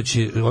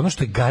 Ono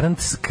što je garant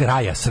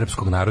kraja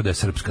srpskog naroda je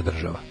srpska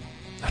država.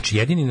 Znači,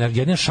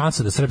 jedina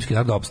šansa da srpski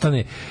narod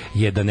opstane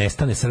je da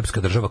nestane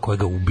srpska država koja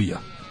ga ubija.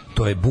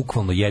 To je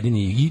bukvalno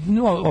jedini i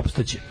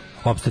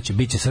opstaće,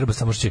 biće Srba,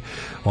 samo što će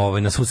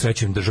na svu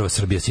sreću im država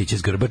Srbija siće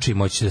s grbače i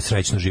moći će da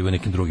srećno žive u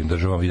nekim drugim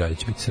državama i dalje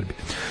će biti Srbija.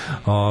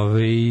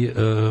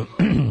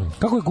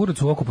 Kako je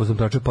kurac u oku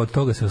posmatrača, pa od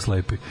toga se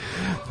oslepi.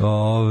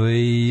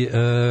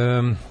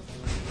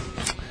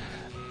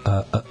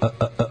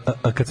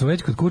 Kad smo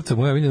već kod kurca,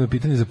 moja omiljeno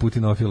pitanje za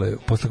Putinofile,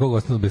 posle koga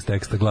ostanu bez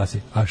teksta,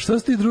 glasi: a što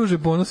si ti, druže,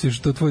 ponosiš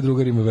što tvoj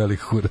drugar ima velik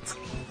kurac?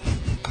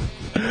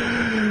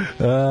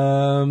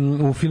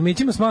 U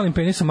filmićima s malim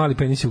penisom, mali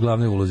penis je u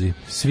glavnoj ulozi.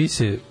 Svi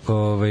se,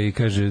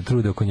 kaže,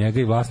 trude oko njega,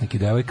 i vlasnik i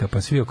devojka,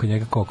 pa svi oko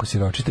njega koliko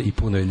siročite i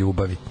puno je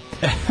ljubavi.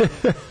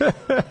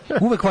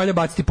 Uvek valja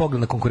baciti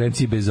pogled na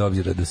konkurenciji bez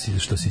obzira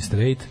što si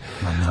straight.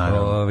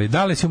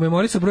 Da li si u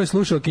memorisao broj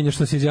slušalkinja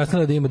što si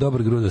izjasnila da ima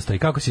dobar grudostaj?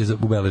 Kako si je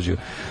ubeležio?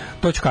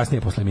 To ću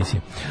kasnije posle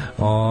emisije.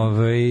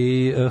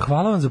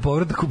 Hvala vam za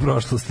povratak u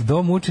prošlost.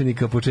 Dom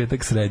učenika,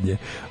 početak srednje.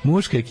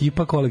 Muška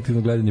ekipa,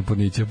 kolektivno gledanje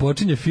Pornića.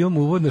 Počinje film,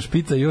 uvodna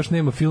špica, još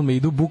nema filma,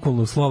 idu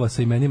bukvalno slova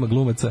sa imenima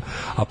glumaca,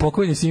 a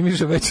pokojni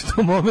Simiša već u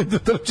tom momentu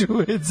trči u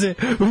WC,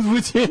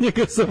 uzbuđenje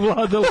ga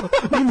savladalo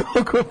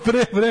mnogo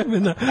pre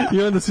vremena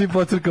i onda svi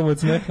pocrkamo od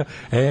smeha.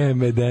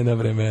 Medena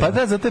vremena. Pa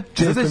da, zato je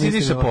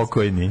Simiša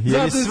pokojni.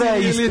 Jer je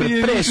sve ispred,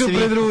 pre svih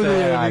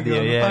radio.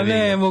 Pa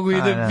ne, mogu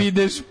i da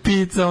ide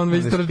špica, on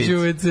već trči u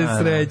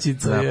WC,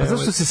 srećica. Pa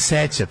zašto se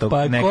seća tog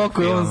nekog filma? Pa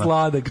koliko je on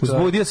sladak.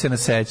 Uzbudio se na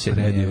sećanje.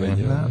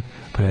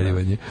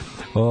 Predivanje.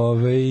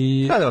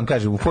 Da vam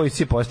kažem, u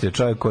policiji postoje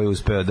čovjek koji je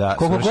uspeo da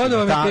koliko god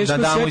vam je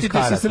teško,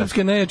 sjetite se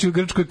srpske nejači u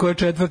Grčkoj koja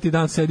četvrti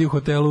dan sedi u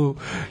hotelu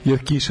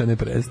jer kiša ne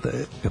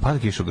prestaje. Pada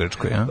kiša u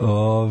Grčkoj, ja?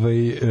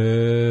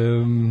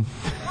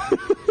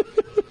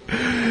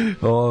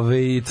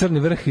 Crni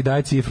vrh i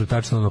daje cifru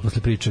tačno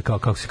posle priče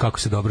kako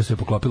se dobro sve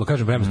poklopilo.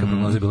 Kažem, vremenska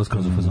prognoza je bila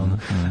skroz u fazonu.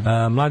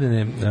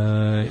 Mladene,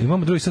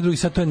 imamo drugi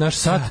sad, to je naš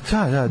sat.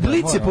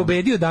 Blic je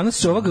pobedio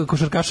danas ovog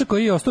košarkaša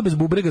koji je ostao bez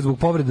bubrega zbog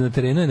povrede na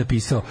terenu, je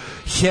napisao: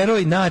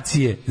 heroj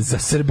nacije, za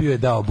Srbiju je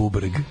dao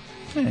bubreg.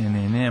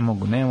 Ne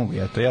mogu,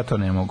 ja to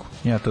ne mogu.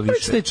 Ja to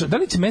više. Da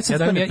li će mesec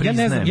dana, ja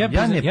ne znam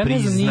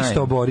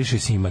ništa o Boriši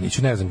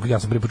Simaniću. Ne znam, ja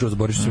sam prvi put čuo za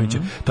Borišu Simanića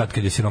tad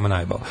kad je siroma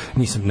najbao.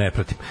 Nisam, ne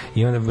pratim.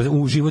 I onda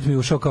u život mi je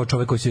ušao kao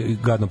čovek koji se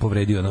gadno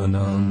povredio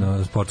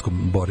na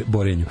sportskom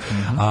borenju.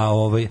 A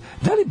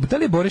da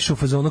li je Boriša u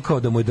fazonu kao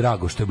da mu je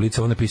drago što je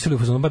Blica ovo napisali u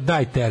fazonu, ba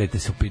daj terete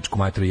se u pičku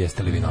majtru,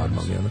 jeste li vi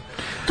normalni?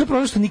 To je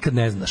problem što nikad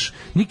ne znaš.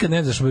 Nikad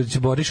ne znaš da će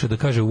Boriša da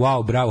kaže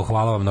wow, bravo,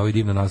 hvala vam na ovoj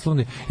divnoj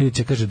naslovni, ili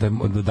će kaže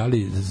da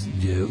li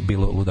je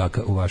bilo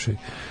ludaka u vašoj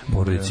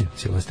porodici,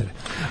 Silvestre.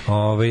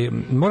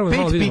 Moramo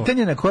 5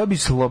 pitanja na koje bi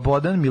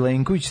Slobodan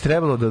Milenković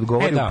trebalo da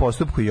odgovori u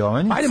postupku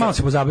Jovanjice. Ajde malo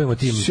se pozabavimo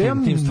tim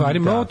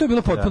stvarima. To je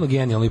bilo potpuno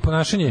genijalno i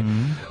ponašanje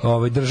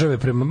države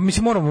prema...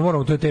 Mislim,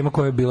 moramo, to je tema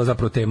koja je bila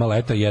zapravo tema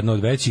leta, jedna od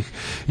većih,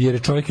 jer je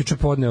čovjek juče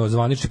podneo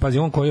zvanični, pazi,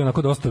 on koji je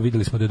onako dosta,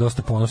 videli smo da je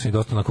dosta ponosan i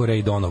dosta onako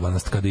Ray Donovan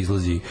kada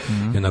izlazi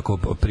i onako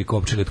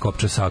prikopčili od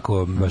kopča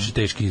sako, baš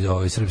teški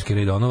srpski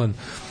Ray Donovan,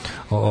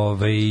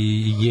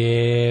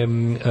 je,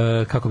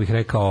 kako bih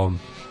rekao,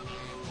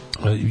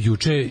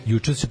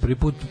 juče se prvi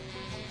put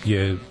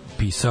je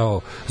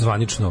pisao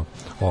zvanično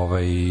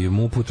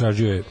MUP-u,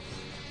 tražio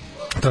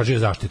je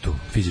zaštitu,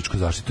 fizičku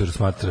zaštitu, jer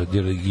smatra,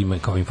 jer ima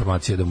kao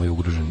informacija da mu je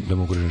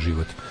ugrožen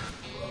život.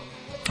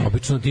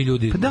 Obično ti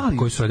ljudi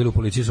koji su radili u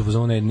policiji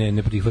su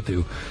ne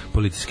prihvataju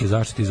policijske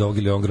zaštite iz ovog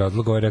ili ovog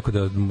razloga. Je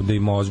rekao da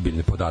ima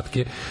ozbiljne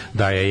podatke,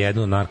 da je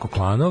jedno od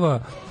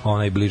narkoklanova,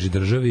 onaj bliži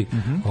državi,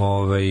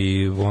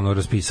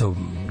 raspisao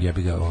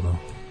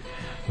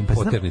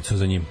poternicu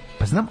za njim.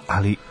 Pa znam,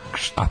 ali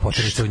a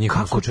poternica u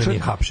njihovom slučaju nije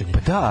hapšenje. Pa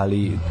da,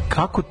 ali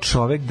kako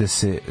čovek da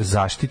se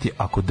zaštiti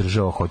ako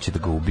država hoće da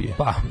ga ubije?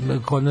 Pa,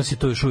 kod nas je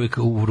to još uvijek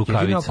u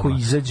rukavicama.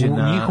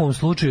 U njihovom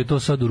slučaju je to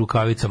sad u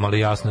rukavicama, ali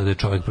jasno je da je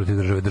čovek protiv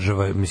države.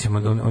 Država,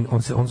 mislim,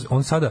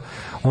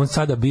 on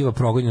sada biva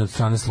progonjen od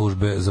strane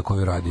službe za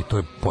koju radi. To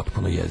je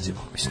potpuno jezivo.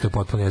 Mislim, to je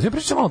potpuno jezivo.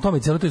 Pričam malo o tome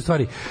i cijelo toj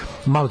stvari.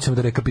 Malo ćemo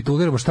da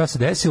rekapituliramo šta se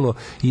desilo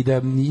i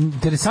da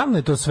interesantno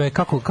je to sve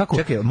kako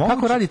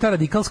radi ta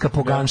radikalska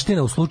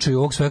poganština u slučaju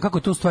ovog svega, kako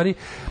je to u stvari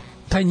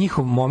taj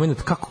njihov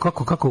moment,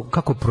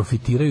 kako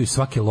profitiraju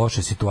svake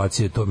loše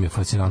situacije, to mi je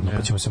fascinantno,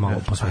 pa ćemo se malo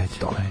posvetiti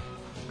tome.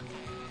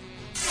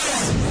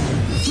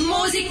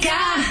 Muzika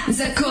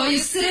za koju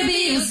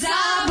Srbiju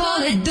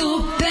zabole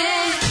dupe.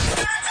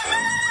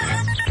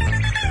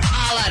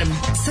 Alarm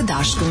sa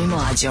Daškom i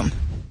Mlađom.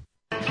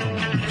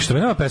 Što me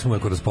nema pesmu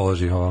ako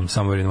raspoloži ovom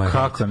Somewhere in My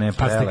Heart. Kako ne,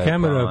 prelepo.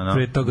 Camera,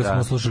 pre toga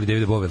smo slušali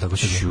Davida Bowie, tako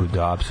se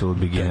da, Absolute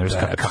Beginners.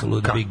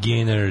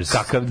 Beginners.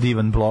 Kakav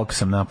divan blog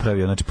sam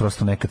napravio, znači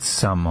prosto nekad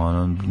sam,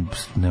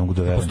 ne mogu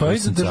da verujem. Postoji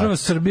država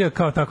Srbija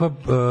kao takva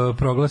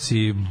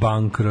proglasi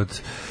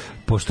bankrot,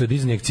 pošto je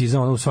dizanje akciza,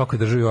 u svakoj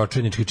državi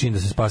očajnički čin da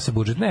se spase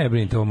budžet. Ne,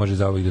 brinite, ovo može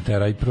zauvijek do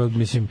tera.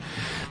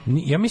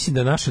 Ja mislim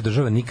da naša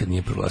država nikad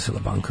nije proglasila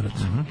bankrot.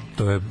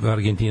 To je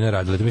Argentina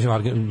radila.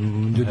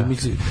 Ljudi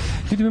misli...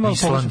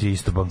 Island je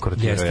isto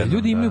bankrotirao.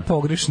 Ljudi imaju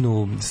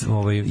pogrešnu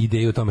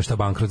ideju o tome šta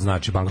bankrot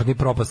znači. Bankrot nije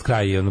propast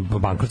kraj.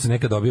 Bankrot se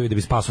nekad dobio i da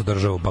bi spasao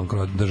državu.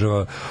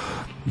 Država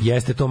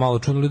jeste to malo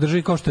čunuli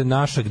državi kao što je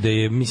naša, gde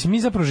je, mislim,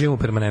 mi zapravo živimo u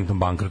permanentnom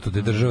bankrotu,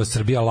 gde država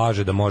Srbija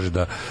laže da može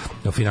da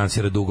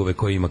finansira dugove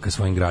koje ima ka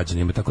svojim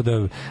građanima, tako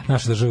da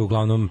naša država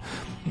uglavnom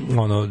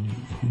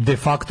de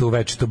facto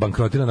večito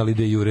bankrotirana, ali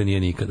da i jure nije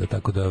nikada,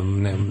 tako da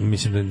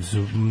mislim da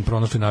su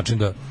pronašli način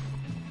da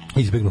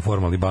izbegnu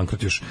formalni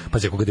bankrot još, pa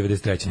ako ga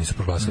 93. nisu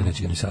proglasili,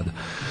 neće ga ni sada.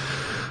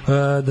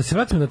 Da se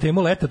vratimo na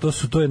temu leta,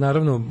 to je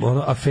naravno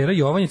afera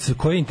Jovanjice,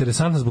 koja je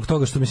interesantna zbog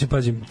toga što, mislim,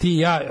 pazim, ti i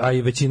ja, a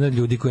i većina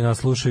ljudi koji nas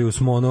slušaju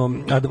smo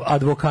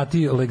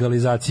advokati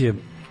legalizacije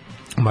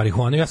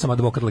marihuane. Ja sam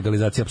advokat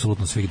legalizacije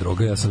apsolutno svih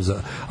droga, ja sam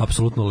za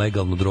apsolutno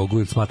legalnu drogu,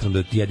 jer smatram da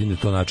je jedini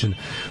to način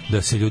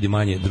da se ljudi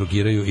manje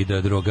drogiraju i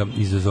da droga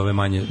izazove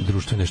manje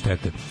društvene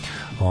štete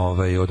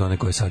od one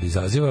koje sad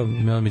izaziva.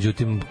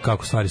 Međutim,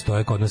 kako stvari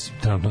stoje, kod nas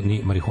trenutno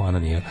ni marihuana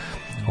nije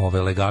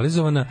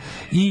legalizovana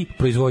i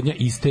proizvodnja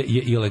iste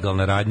je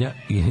ilegalna radnja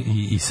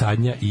i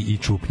sadnja i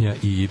čupnja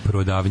i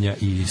prodavnja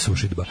i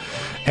sušidba.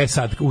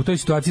 Sad, u toj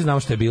situaciji znamo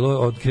što je bilo,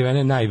 otkrivena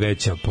je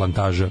najveća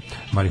plantaža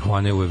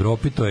marihuane u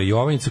Evropi, to je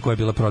Jovanjica, koja je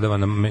bila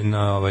prodavana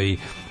na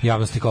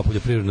javnosti kao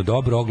poljoprivredno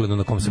dobro, ogledno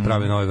na kom se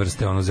prave nove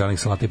vrste zelenih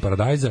salata i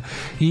paradajza,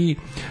 i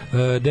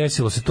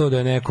desilo se to da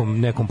je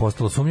nekom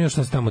postalo sumnjivo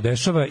šta se tamo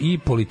dešava, i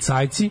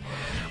policajci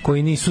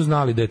koji nisu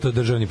znali da je to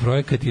državni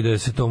projekat i da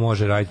se to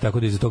može raditi, tako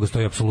da iza toga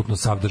stoji apsolutno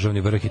sav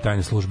državni vrh i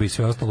tajne službe i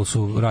sve ostalo,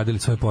 su radili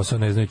svoj posao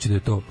ne znajući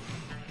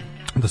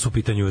da su u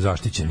pitanju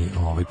zaštićeni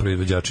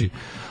proizvođači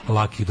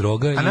lakih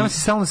droga. A nama se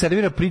stalno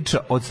servira priča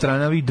od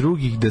strane ovih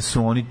drugih da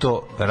su oni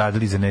to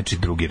radili za nečiji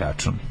drugi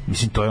račun.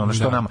 Mislim, to je ono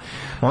što nama...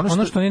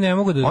 Ono što oni ne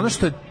mogu da... Ono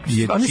što je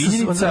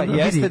činjenica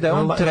jeste da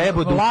on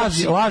treba da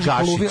ukaži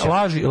Gašića.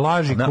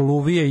 Laži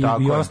Koluvije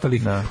i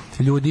ostalih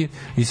ljudi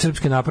iz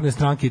Srpske napredne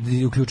stranke,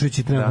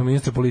 uključujući trenutno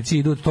ministra policije,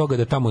 idu od toga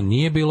da tamo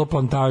nije bilo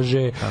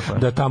plantaže,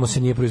 da tamo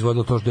se nije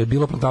proizvodilo to što je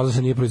bilo plantaža,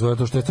 se nije proizvodilo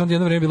to što je. Onda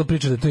jedno vreme bilo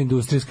priča da je to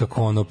industrijska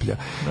konoplja.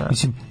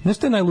 Mislim,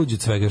 nešto je najluđe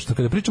od svega, što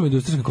kada pričamo o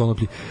industrijskoj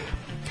konoplji,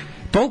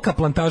 tolika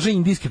plantaža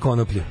indijske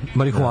konoplje,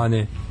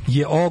 marihuane,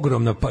 je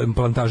ogromna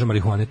plantaža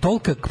marihuane.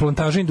 Tolika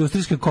plantaža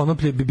industrijske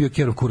konoplje bi bio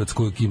kerov kurac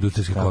kojeg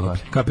industrijske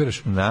konoplje.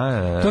 Kapiraš?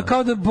 Da. To je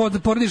kao da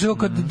porediš,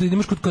 kad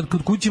imaš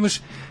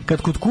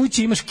kad kod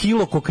kuće imaš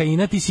kilo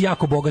kokaina, ti si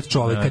jako bogat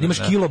čovek. Kad imaš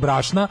kilo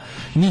brašna,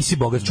 nisi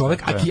bogat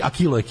čovek, a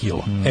kilo je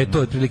kilo. To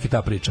je otprilike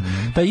ta priča.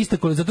 Ta ista,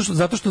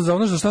 zato što za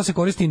ono za šta se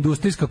koristi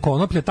industrijska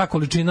konoplja, ta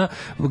količina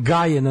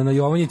gajena na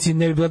Jovanjici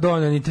ne bi bila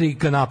dovoljna ni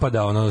 3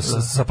 napada,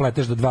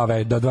 sapleteš do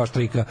 2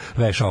 štrika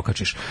veša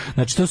okačiš.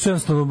 Znači, to su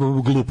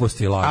jednostavno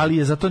gluposti. Ali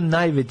je zato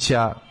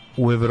najveća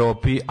u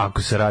Evropi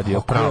ako se radi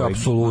o pravoj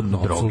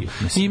drogi.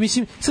 I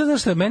mislim, sad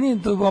znaš šta, meni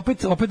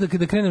opet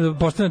da krenem da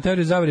postavljam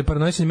teoriju zavere i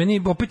paranoje,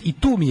 meni opet i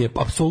tu mi je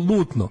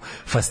apsolutno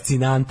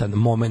fascinantan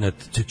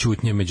moment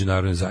ćutnje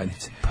međunarodne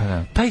zajednice.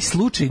 Taj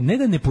slučaj ne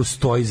da ne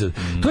postoji.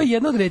 To je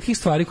jedna od retkih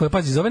stvari koje,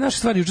 pazi, za ove naše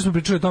stvari, juče smo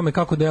pričali o tome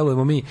kako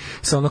delujemo mi,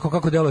 sa onako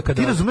kako deluje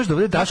kada... Ti razumeš da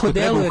ovdje Daško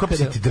treba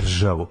ukapsiti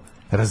državu.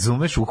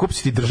 Razumeš,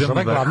 ukopsiti državni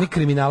vrh. Glavni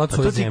kriminalac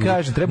ove zemlje. To ti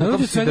kažem, treba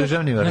ukopiti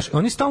državni vrh.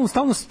 Oni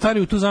stalno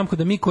staraju tu zamku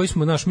da mi koji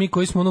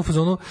smo u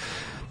fazonu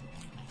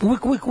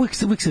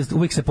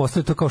uvijek se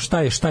postavi to kao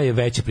šta je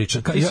veća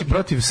priča. Ti si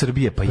protiv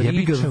Srbije, pa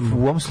jebi ga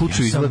u ovom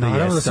slučaju izgleda jesam.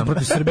 Naravno da sam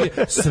protiv Srbije.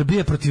 Srbije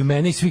je protiv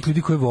mene i svih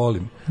ljudi koje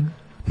volim.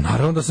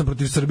 Naravno da sam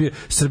protiv Srbije.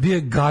 Srbija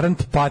je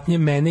garant patnje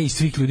mene i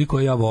svih ljudi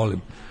koje ja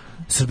volim.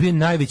 Srbija je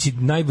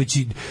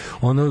najveći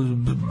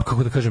ono,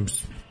 kako da kažem,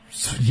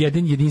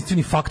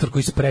 jedinstveni faktor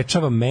koji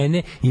sprečava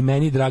mene i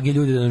meni dragi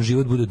ljudi da nam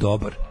život bude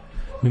dobar.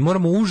 Mi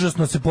moramo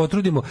užasno se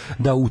potrudimo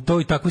da u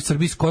toj takvoj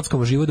Srbiji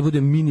skockamo život da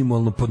bude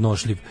minimalno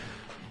podnošljiv.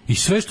 I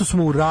sve što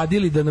smo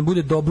uradili da nam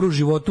bude dobro u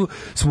životu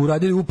smo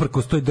uradili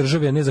uprkos toj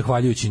državi, a ne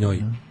zahvaljujući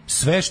njoj.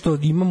 Sve što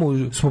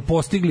imamo smo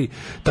postigli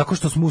tako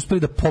što smo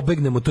uspeli da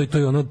pobegnemo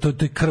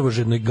toj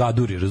krvožednoj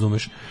gaduri,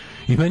 razumeš?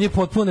 I meni je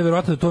potpuno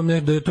neverovatno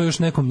da to još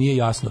nekom nije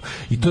jasno.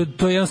 I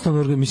to je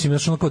jednostavno, mislim,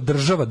 znači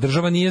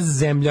država nije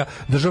zemlja,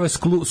 država je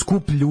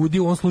skup ljudi,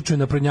 u ovom slučaju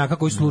naprednjaka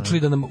koji su odlučili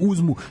da nam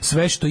uzmu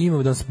sve što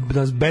imamo, da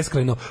nas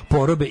beskrajno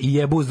porobe i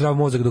jebu u zdrav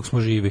mozak dok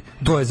smo živi.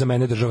 To je za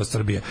mene država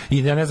Srbija. I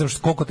ja ne znam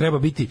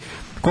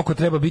koliko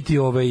treba biti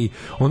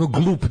ono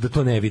glup da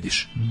to ne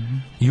vidiš.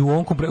 I u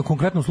ovom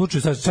konkretnom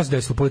slučaju sad se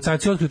desilo,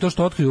 policajci otkriju to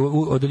što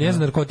otkriju od Agencije za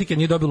narkotike,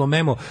 nije dobilo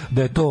memo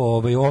da je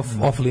to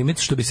off limit,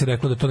 što bi se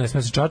reklo da to ne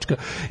sme se čačka,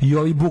 i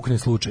ovi bukne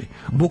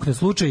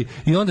slučaj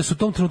i onda su u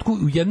tom trenutku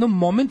u jednom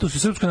momentu su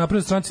Srpskoj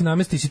naprednoj stranci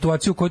namesti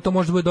situaciju u kojoj to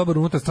može da bude dobar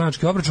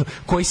unutarstranački obračun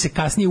koji se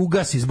kasnije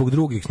ugasi zbog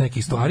drugih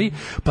nekih stvari,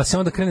 pa se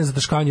onda krene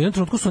zataškavanje. U jednom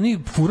trenutku su oni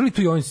furali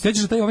tu Jovinicu.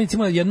 Sjećaš da taj Jovinic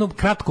imala jedno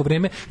kratko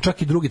vreme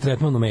čak i drugi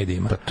tretman u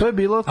medijima. Pa to je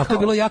bilo to je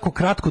bilo jako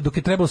kratko dok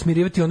je trebalo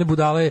smirivati one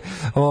budale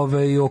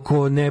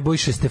oko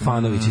Nebojše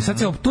Stefanovića. I sad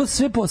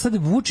sad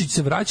Vučić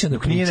se vraća na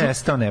priču. Nije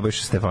nestao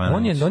Nebojša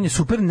Stefanović. On je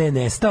super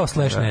nestao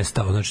 /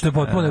 nestao. Znači to je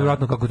potpuno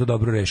nevjerojatno kako je to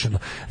dobro rešeno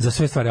za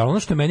sve stvari. Ali ono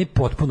što je meni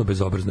potpuno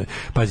bezobrazno je,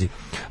 pazi,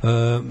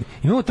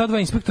 imamo ta dva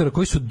inspektora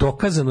koji su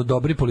dokazano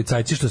dobri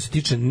policajci što se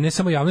tiče ne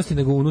samo javnosti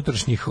nego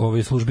unutrašnjih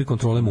službi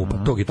kontrole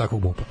MUP-a, tog i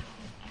takvog MUP-a.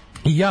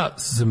 I ja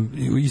sam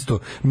isto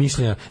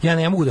mišljenja, ja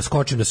ne mogu da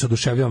skočim da se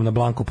oduševljavam na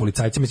blanko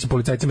policajcima, mislim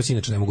policajcima se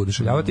inače ne mogu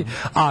oduševljavati,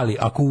 ali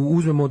ako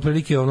uzmemo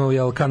otprilike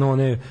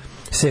kanone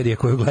serije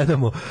koje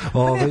gledamo,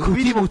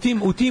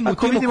 u tim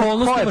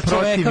okolnostima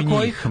čoveka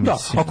koji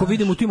ako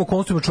vidimo u tim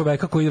okolnostima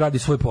čoveka koji radi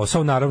svoj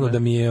posao, naravno da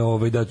mi je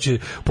da će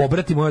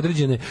pobrati moje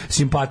određene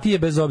simpatije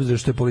bez obzira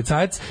što je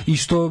policajac i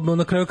što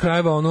na kraju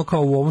krajeva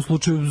kao u ovom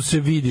slučaju se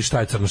vidi šta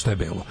je crno, šta je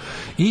belo.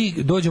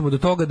 I dođemo do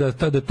toga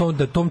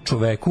da tom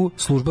čoveku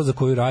služba za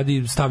koju radi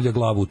stavlja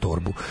glavu u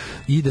torbu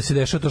i da se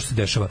dešava to što se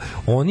dešava.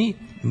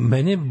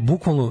 Mene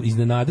bukvalno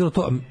iznenadilo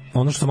to,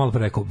 ono što sam malo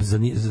pre rekao,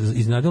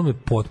 iznenadilo me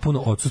potpuno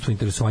odsustvo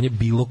interesovanja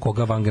bilo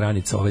koga van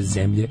granica ove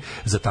zemlje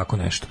za tako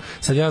nešto.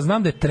 Sad ja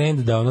znam da je trend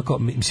da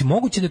mislim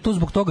moguće da je to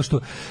zbog toga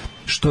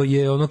što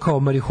je kao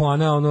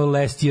marihuana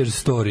last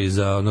year's story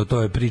za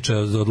to je priča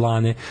od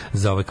Lane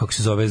za kako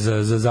se zove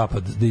za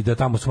zapad i da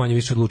tamo su manje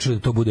više odlučili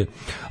da to bude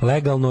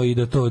legalno i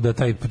da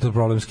taj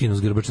problem skinu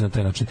s grbače na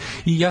taj način.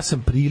 I ja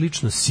sam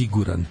prilično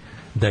siguran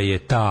da je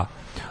ta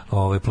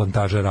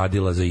plantaža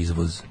radila za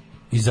izvoz.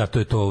 I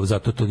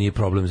zato to nije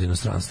problem za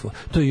inostranstvo.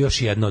 To je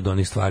još jedna od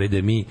onih stvari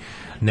da mi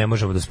ne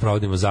možemo da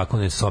sprovodimo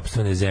zakone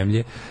sopstvene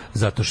zemlje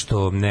zato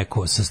što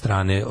neko sa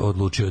strane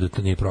odlučio da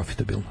to nije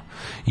profitabilno.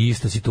 I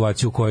ista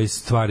situacija u kojoj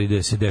stvari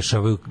da se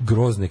dešavaju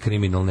grozne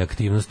kriminalne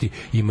aktivnosti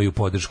imaju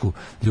podršku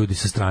ljudi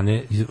sa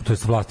strane, to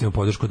jest vlast ima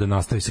podršku da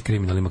nastavi sa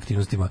kriminalnim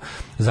aktivnostima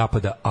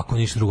zapada, ako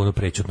ništa drugo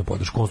prećutnu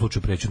podršku. U ovom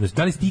slučaju prećutnu.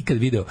 Da li ste ikad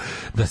video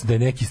da je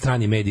neki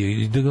strani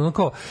mediji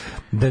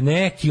da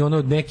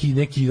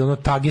neki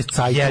Tages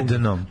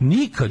Zeitung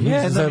nikad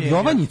za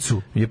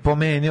Jovanjicu je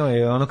pomenuo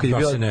je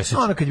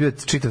kad je bio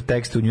čitav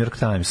tekst u New York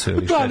Timesu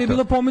ili šta. Da, ali je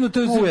bilo pomenuto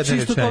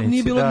čisto to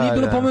nije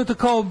bilo pomenuto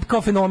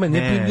kao fenomen,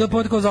 nije bilo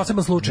pomenuto kao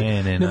zaseban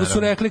slučaj. Nego su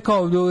rekli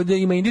kao da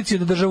ima indicije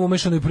da država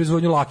umešana u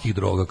proizvodnju lakih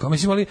droga. Kao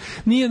mislim, ali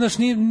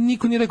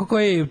niko nije rekao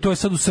to je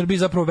sad u Srbiji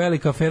zapravo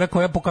velika afera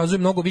koja pokazuje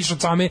mnogo više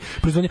od same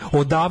proizvodnje.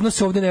 Odavno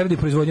se ovde ne radi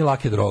proizvodnja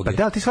lake droge. Pa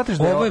da, ti shvataš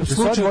da je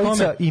slučaj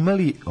dvojica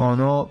imali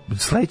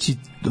sledeći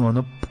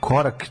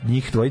korak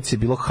njih dvojice je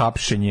bilo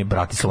hapšenje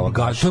Bratislava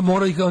Gašića. To je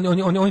morao,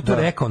 on je to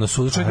rekao na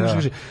sudu.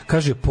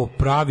 Kaže po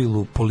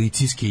pravilu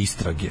policijske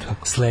istrage.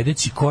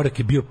 Sledeći korak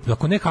je bio,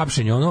 ako ne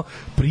hapšenje,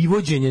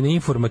 privođenje na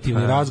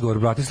informativni razgovor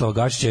Bratislava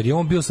Gašića, jer je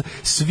on bio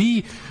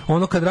svi,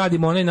 kad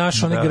radimo onaj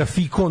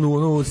grafikon,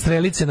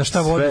 strelice na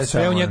šta vode,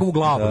 sve u njegovu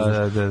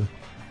glavu. Da.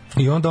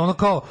 I onda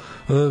kao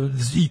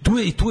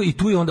i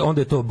tu je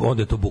onda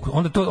je to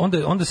bukno.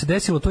 Onda se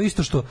desilo to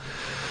isto što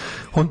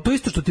to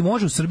isto što ti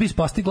može u Srbiji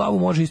spasti glavu,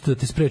 može isto da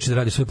te spreči da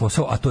radiš svoj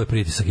posao, a to je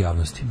pritisak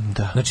javnosti.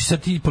 Da. Znači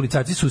sad ti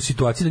policajci su u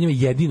situaciji da njima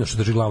jedino što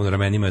drži glavu na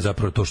ramenima je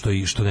zapravo to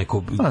što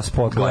neko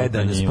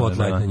gleda na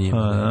spotlight na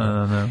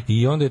njima.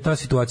 I onda je ta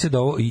situacija da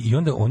i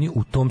onda oni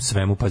u tom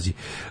svemu, pazi,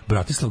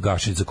 Bratislav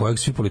Gašić, za kojeg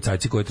svi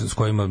policajci s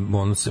kojima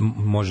on se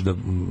može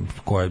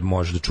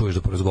da čuješ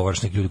da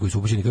porazgovaraš neki ljudi koji su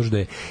upućeni, kažu da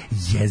je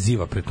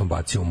jeziva pred tom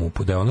bacijom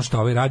MUP-u, da je ono što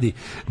ovaj radi,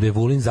 da je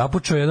Vulin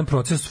započeo jedan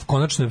proces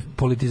konačne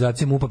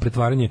politizacije MUP-a,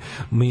 pretvaranje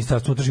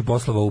Ministarstva unutrašnjih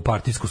poslova u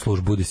partijsku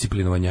službu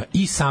disciplinovanja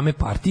i same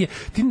partije.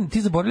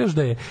 Ti zaboravljaš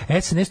da je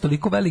SNS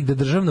toliko velik da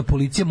državna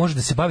policija može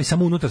da se bavi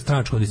samo unutar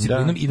stranačkom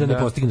disciplinom i da ne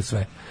postigne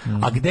sve.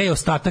 A gde je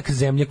ostatak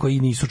zemlje koji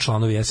nisu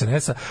članovi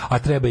SNS-a, a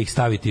treba ih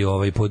staviti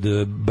pod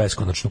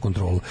beskonačnu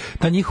kontrolu?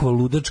 Ta njihova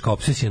ludačka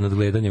obsesija nad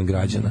gledanjem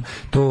građana,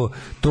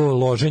 to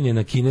loženje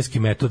na kineski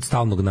metod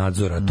stalnog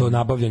nadzora, to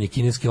nabavljanje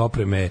kineske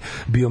opreme,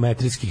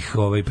 biometrijskih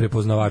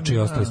prepoznavača i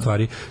ostale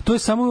stvari, to je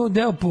samo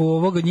deo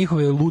ovoga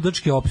njihove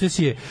ludačke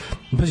obsesije.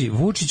 Pazi,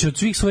 Vučić od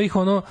svih svojih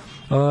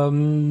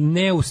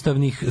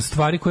neustavnih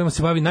stvari kojima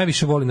se bavi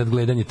najviše voli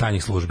nadgledanje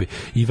tajnih službi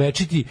i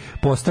večiti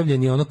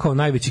postavljeni kao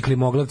najveći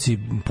klimoglavci,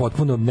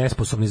 potpuno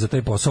nesposobni za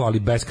taj posao, ali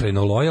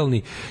beskrajno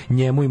lojalni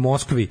njemu i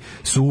Moskvi,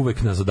 su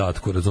uvek na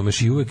zadatku,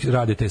 razumeš, i uvek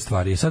rade te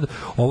stvari. I sad,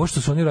 ovo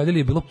što su oni radili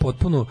je bilo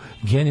potpuno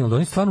genijalno.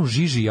 Oni stvarno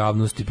žiži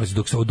javnosti, pa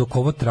dok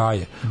ovo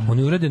traje.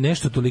 Oni urade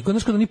nešto toliko,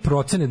 znaš, kada oni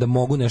procene da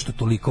mogu nešto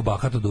toliko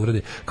bahato da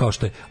urade, kao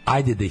što je,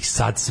 ajde da ih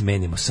sad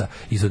smenimo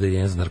iz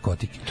odeljenja za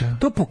narkotike.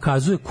 To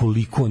pokazuje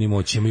koliko oni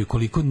moći imaju,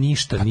 koliko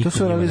ništa niko njima ne može. A to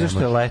su radili zašto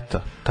je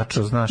leto,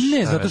 tačno znaš.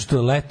 Ne, zato što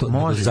je leto,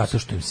 nego zato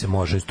što im se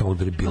može isto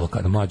udari bilo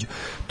kada, Mlađo.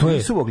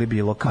 Nisu mogli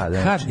bilo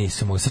kada. Kad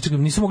nisu mogli? Sad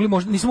čekam, nisu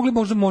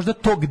mogli možda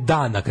tog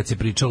dana kad se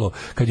pričalo,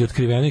 kad je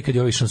otkriveno i kad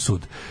je ovišan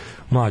sud.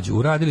 Mlađo,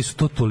 uradili su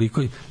to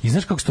toliko, i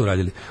znaš kako su to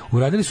uradili?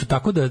 Uradili su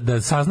tako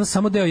da sazna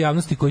samo deo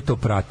javnosti koji to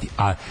prati,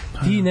 a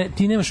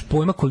ti nemaš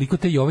pojma koliko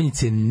te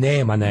Jovanjice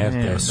nema na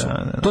RTS-u.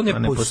 To ne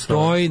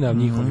postoji na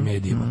njihovim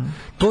medijima.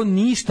 To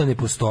ništa ne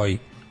postoji.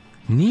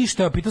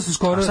 Ništa, pitao sam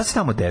skoro... A šta se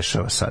tamo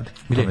dešava sad?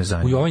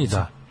 U Jovanjici?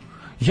 Da.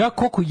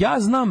 Ja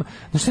znam,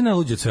 znaš što je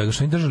najluđe od svega,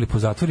 što oni držali po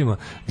zatvorima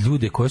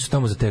ljude koje su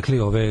tamo zatekli,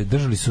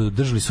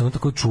 držali su ono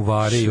tako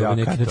čuvare i ove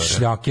neke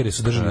šljakere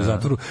su držali u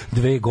zatvoru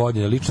 2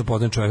 godine, lično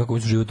poznajem čoveka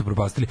koji su život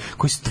upropastili,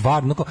 koji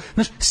stvarno,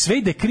 znaš,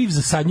 sve da je kriv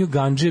za sadnju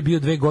gandže je bio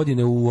 2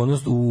 godine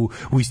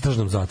u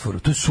istražnom zatvoru,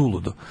 to je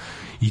suludo.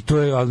 I to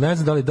je, ali ne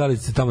znam da li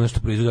se tamo nešto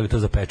proizvodi, da li to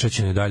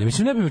zapečaćeno i dalje.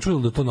 Mislim, ne bi me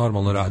čudilo da to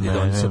normalno radi,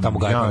 da oni se tamo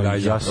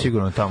gajaju. Ja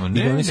sigurno tamo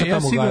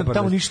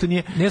tamo ništa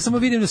nije. Ja samo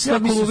vidim da se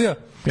tako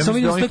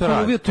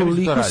koluvija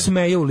toliko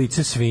smeje u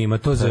lice svima,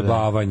 to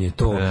zabavanje,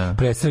 to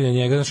predstavlja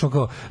njega, znači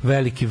kao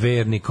veliki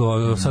vernik,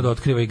 sad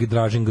otkriva i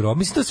Dražin grob.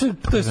 Mislim,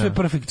 to je sve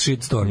perfect shit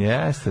story.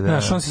 Jeste, da.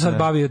 Znaš, on se sad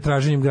bavi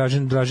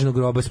traženjem Dražinog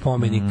groba,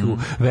 spomenik u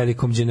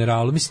velikom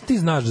generalu. Mislim, ti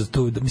znaš da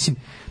to, mislim,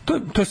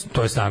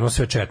 to je stvarno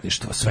sve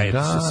četništvo, sve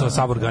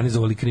sav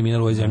organizovali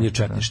kriminal u ovoj zemlji je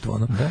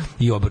četništvo,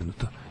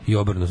 i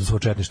obrnuto svo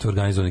četništvo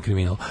organizovani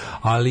kriminal.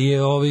 Ali je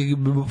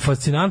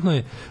fascinantno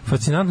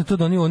je to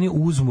da oni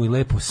uzmu i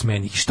lepo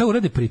smeni. Šta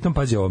urade pritom,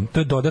 pazi ovo, to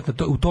je dodatno,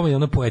 u tome je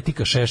ona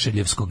poetika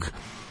Šešeljevskog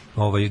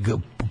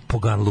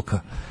poganluka.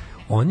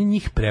 Oni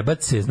njih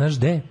prebace, znaš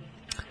gde?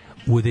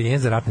 U odeljenje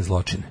za ratne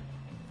zločine.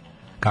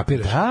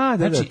 Kapiraš? Da,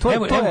 znači,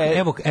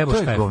 evo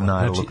šta je.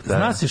 Znači,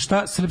 zna se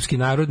šta srpski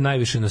narod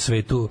najviše na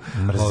svetu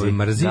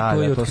mrzi,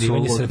 to je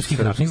otkrivanje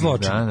srpskih ratnih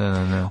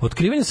zločina.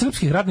 Otkrivanje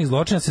srpskih ratnih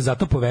zločina se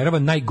zato poverava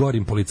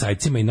najgorim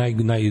policajcima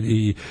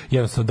i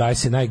jednostavno daje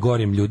se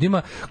najgorim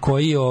ljudima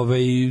koji,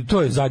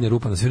 to je zadnja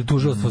rupa na svijetu,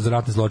 tužilaštvo za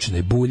ratne zločine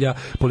je bulja,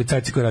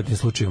 policajci koji ratnim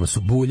slučajevima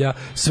su bulja,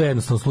 sve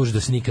jednostavno služi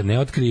da se nikad ne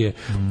otkrije,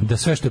 da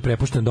sve što je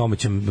prepušteno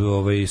domaćem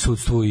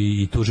sudstvu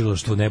i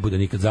tužilaštvu ne bude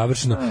nikad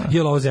završeno,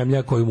 jer ova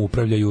zemlja kojom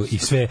upravljaju i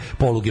sve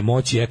poluge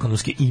moći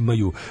ekonomske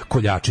imaju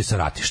koljači sa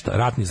ratišta.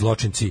 Ratni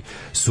zločinci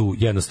su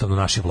jednostavno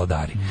naši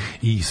vladari.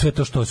 I sve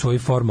to što su ovi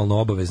formalno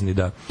obavezni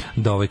da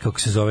kako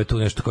se zove tu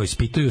nešto kao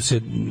ispituju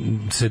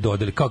se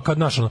dodeli.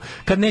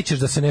 Kad nećeš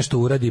da se nešto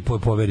uradi,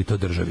 poveri to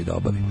državi da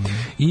obavi.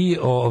 I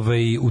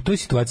u toj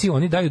situaciji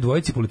oni daju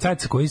dvojici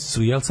policajaca koji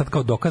su sad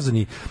kao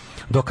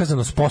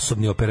dokazano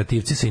sposobni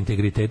operativci sa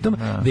integritetom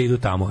da idu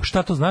tamo.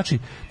 Šta to znači?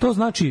 To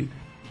znači,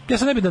 ja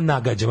sad ne bih da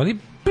nagađam, ali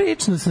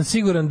prilično sam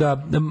siguran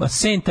da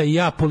Senta i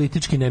ja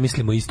politički ne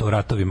mislimo isto o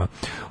ratovima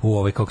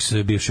u kako se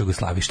zove bivšoj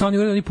Jugoslaviji. Šta oni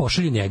urade? Oni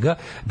pošalju njega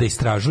da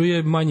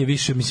istražuje manje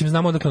više, mislim,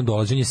 znamo odakle on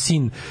dolazi, on je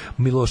sin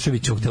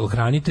Miloševićevog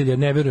telohranitelja,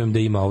 ne verujem da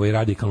ima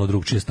radikalno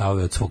drugčije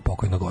stavove od svog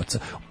pokojnog oca.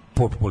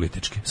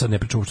 Politički. Sad ne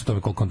pričam uopšte o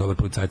tome koliko on dobar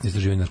policajac na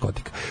istraživanju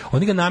narkotika.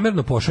 Oni ga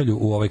namerno pošalju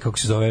u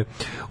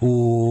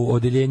u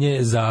odeljenje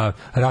za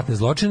ratne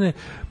zločine,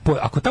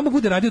 ako tamo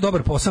bude radio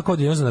dobar posao kao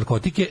odjeljenje za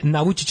narkotike,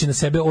 navući će na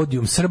sebe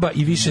odijum Srba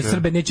i više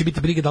Srbe neće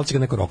biti brige da li će ga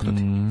neko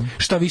roknuti.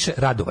 Šta više,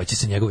 radovaće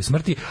se njegove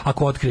smrti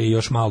ako otkrije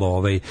još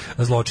malo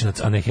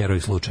zločinac, a ne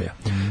heroj slučaja.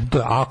 To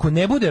je, a ako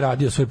ne bude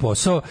radio svoj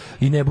posao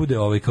i ne bude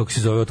kako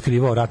se zove,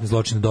 otkrivao ratne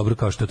zločine dobro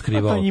kao što je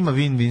otkrivao. To je njima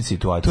win-win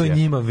situacija. To je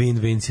njima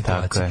win-win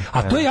situacija.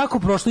 A to je jako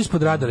prošlo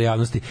ispod radara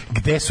javnosti.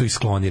 Gde su ih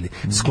sklonili?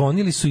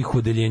 Sklonili su ih u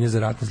odeljenje za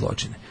ratne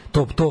zločine.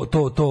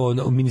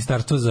 To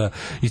Ministarstvo za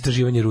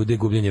istraživanje rude i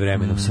gubljenje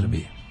vremena u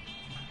Srbiji.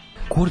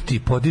 Kurti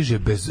podiže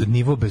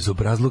nivo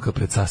bezobrazluka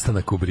pred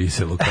sastanak u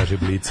Briselu, kaže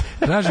Blic.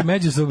 Traži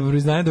međusobno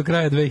priznanje do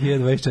kraja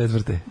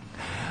 2024.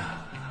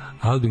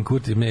 Albin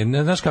Kurti,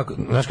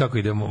 znaš kako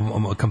ide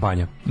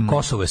kampanja?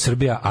 Kosovo je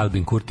Srbija,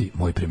 Albin Kurti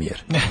moj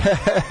premijer.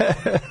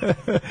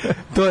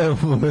 To je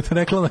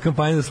reklamna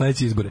kampanja za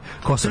sledeće izbore.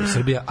 Kosovo je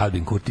Srbija,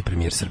 Albin Kurti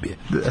premijer Srbije.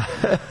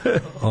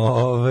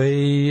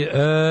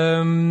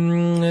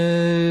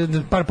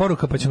 Par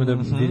poruka pa ćemo da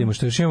vidimo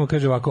što još imamo.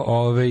 Kaže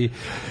ovako,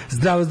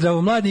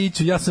 zdravo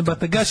mladiću, ja sam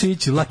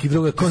Batagašić, laki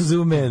druga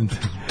konzument.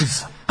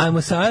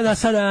 Ajmo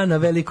sada na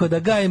veliko da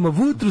gajemo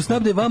vutru,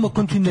 snabdevamo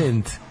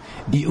kontinent.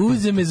 I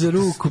uze me za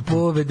ruku,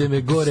 povede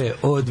me gore,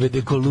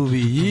 odvede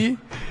koluviji.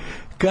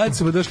 Kad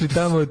smo došli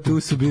tamo, tu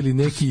su bili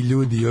neki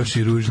ljudi još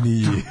i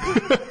ružniji.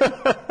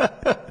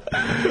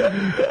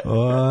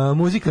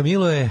 Muzika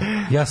miluje,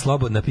 ja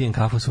slobodno pijem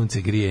kafu,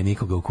 sunce grije,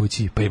 nikoga u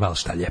kući, pa i malo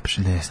šta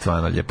ljepše. Ne,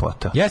 stvarno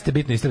ljepota. Jeste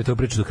bitno istaviti ovu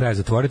priču do kraja,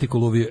 zatvoriti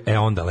koluviju,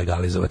 onda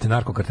legalizovati.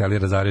 Narkokarteli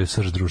razaraju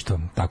srž društva,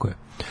 tako je.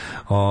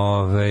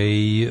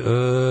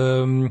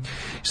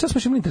 Šta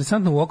smo imali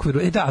interesantno u okviru?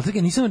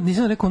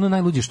 Nisam rekao ono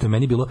najluđe što je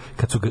meni bilo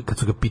kad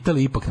su ga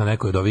pitali ipak na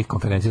nekoj od ovih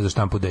konferencija za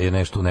štampu da je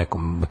nešto u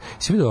nekom.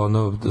 Si vidio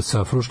ono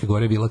sa Fruške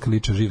gore Vila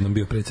Kliča živnom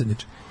bio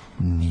predsjednič?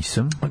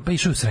 Nisam. Pa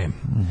išao u Srem.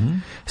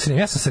 Srem,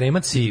 ja sam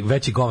Sremac i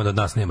veći govno od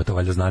nas nema, to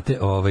valjda znate.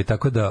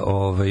 Tako da,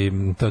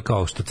 to je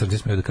kao što Crnci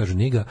smeju da kažu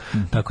Niga,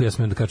 tako ja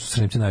smeju da kažu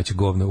Sremci najveće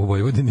govno u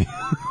Vojvodini.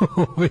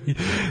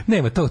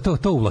 Nema,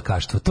 to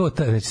uvlakaštvo.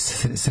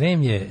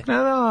 Srem je...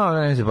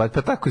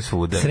 Pa tako i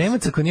svuda.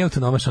 Sremac ako nije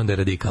autonomaš, onda je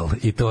radikal.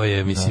 I to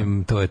je,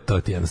 mislim, to je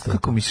jednostavno.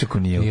 Kako misliš ako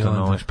nije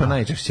autonomaš? Pa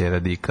najčešće je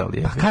radikal.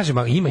 Pa kažem,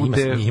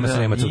 ima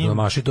Sremac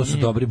autonomaši, to su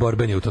dobri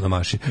borbeni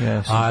autonomaši.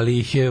 Ali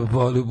ih je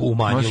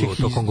umanjilo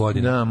tokom godina.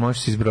 Da,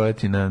 možeš se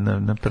izbrojati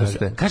na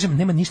prste. Kažem,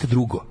 nema ništa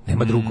drugo.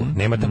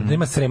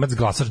 Nema Sremac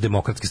glasač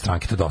Demokratske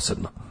stranke, to je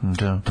dosadno.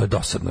 To je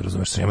dosadno,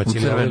 razumeš, Sremac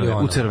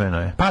u crveno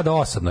je. Pa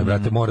dosadno je,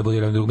 brate, mora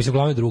bude drugo. Mislim,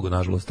 uglavnom je drugo,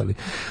 nažalost,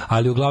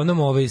 ali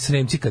uglavnom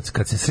Sremci,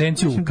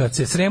 kad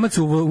se Sremac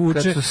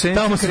uvuče,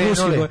 tamo se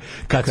Fruške gore.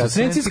 Kad su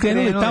Sremci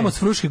skrenuli tamo s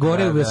Fruške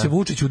gore, da se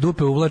Vučić u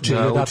dupe uvlače,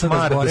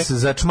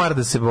 za čmar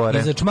da se bore.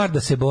 I za čmar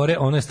da se bore,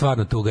 ono je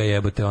stvarno tuga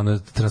jebote, ono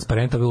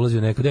transparentno bi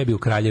ulazio neko, gde bi u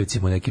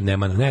Kraljevcima nekim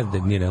nema, ne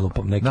nije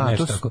lupom, neki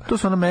nešto tako. To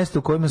su ona mesta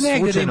u kojima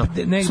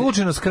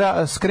slučajno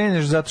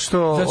skreneš zato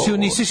što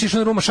nisi išao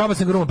na Ruma Šabac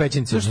nego Ruma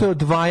Pećinci. Zato što je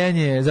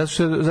odvajanje, zato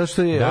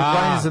što je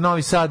odvajanje za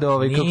Novi Sad,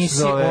 kako se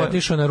zove. Nisi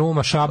otišao na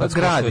Ruma Šabac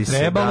kako je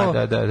trebalo,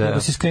 nego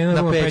si skrenuo na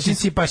Ruma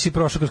Pećinci pa si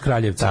prošao kroz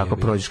Kraljevce. Tako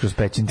prođeš kroz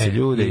Pećince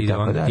ljude i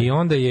tako dalje. I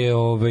onda je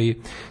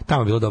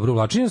tamo bilo dobro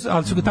uvlačenje,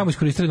 ali su ga tamo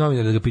iskoristili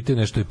novinari da ga pitaju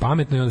nešto i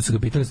pametno i onda su ga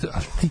pitali,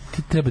 ali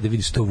ti treba da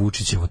vidiš to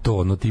Vučićevo, to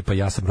ono tipa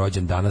ja sam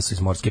rođen danas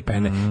iz Morske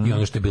pene i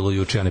ono što je bilo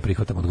juče, ja ne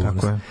prihvatam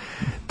odgovornost.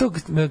 To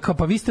kao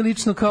pa vi ste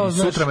lično kao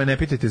sutra me ne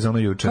pitajte za ono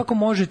juče. Kako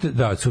možete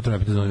sutra me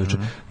pitajte za ono juče.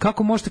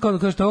 Kako možete kao da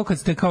kažete ovo kad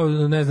ste kao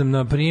ne znam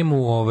na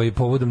prijemu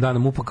povodom dana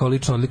MUP-a kao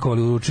lično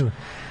odlikovali u ručima.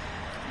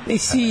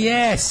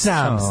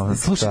 Jesam.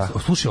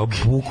 Slušaj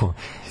obukom.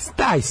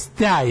 Staj,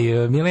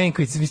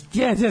 Milenković,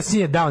 ja si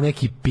je dao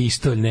neki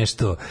pištolj,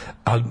 nešto,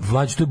 ali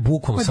Mlađe, to je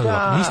bukvalno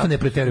sad, ništa ne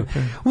preterujem.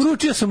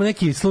 Uručio sam mu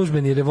neki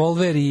službeni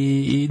revolver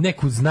i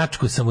neku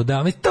značku sam mu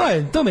dao.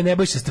 To me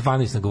Nebojša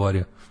Stefanović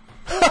nagovorio.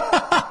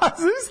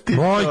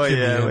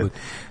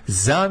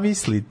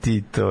 Zamisli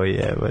ti to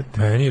jebate.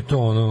 Meni je to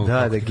ono...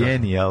 Da,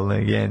 genijalno.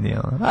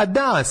 A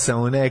dao sam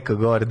mu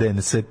nekog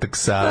ordena Svetog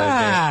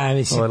Save.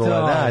 Mislim,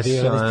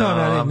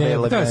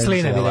 to je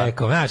Slina bi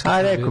rekao.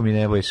 A rekao mi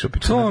Neboj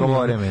Šupić,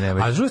 nagovorio mi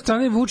Neboj. A s druge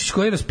strane Vučić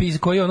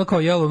koji je ono kao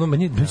jelo,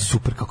 meni je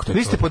super kako to je.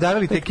 Vi ste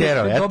podarili te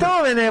kerove, a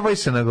to me Neboj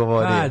se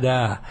nagovorio.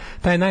 Da,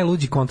 taj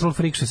najluđi control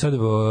freak što sad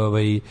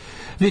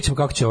vidjet ćemo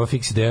kako će ova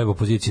fix ideja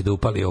opoziciji da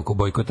upali oko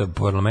bojkota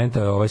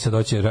parlamenta. Sad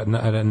hoće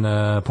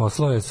na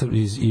poslove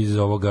iz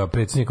ovoga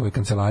predsjednikove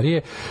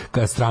kancelarije,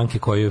 kad stranke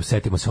koje,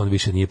 setimo se, on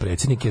više nije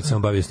predsjednik, jer se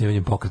on bavio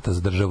osnivanjem Pokreta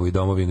za državu i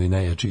domovinu i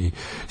najjači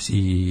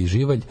i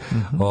živalj,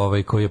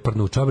 koji je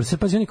prdnuo u čabar. Sve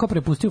pazi, on je kao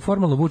prepustio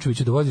formalno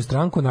Vučeviću da vozi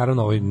stranku,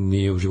 naravno ovaj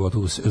nije u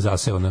životu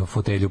zaseo na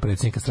fotelju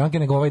predsjednika stranke,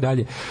 nego ovaj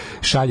dalje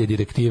šalje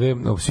direktive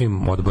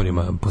svim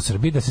odborima po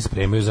Srbiji da se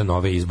spremaju za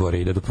nove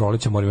izbore i da do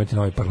proleća moraju imati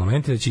novi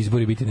parlament i da će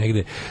izbori biti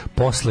negde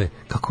posle,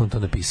 kako on to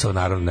napisao,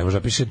 naravno ne može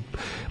da piše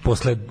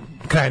posle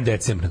krajem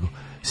decembra,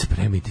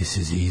 spremite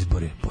se za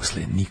izbore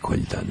posle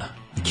Nikoldana.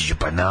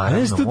 Pa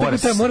naravno,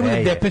 mora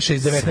bude depeša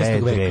iz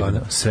 19.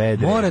 veka. Sve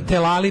dreveno. Mora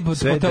telali,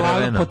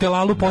 po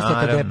telalu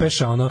poslata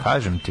depeša.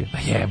 Kažem ti.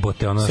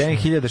 Jebote,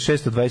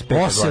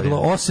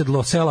 7625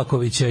 osedlo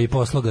Selakovića i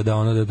posloga da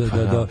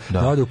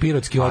ode u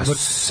Pirotski odbor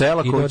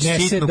i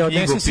da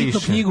odnese sitnu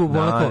knjigu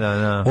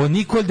o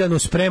Nikoldanu,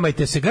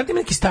 spremajte se. Gledam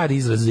neki stari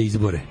izraz za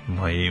izbore.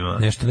 Ima.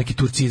 Nešto, neki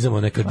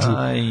turcizam, neka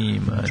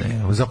ima,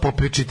 za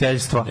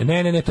popečiteljstva.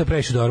 Ne, to je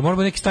previše dobro.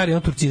 Moramo neki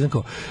stari turcizam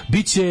kao,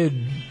 biće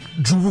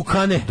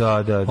Džuvukane.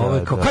 Da.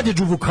 Kad je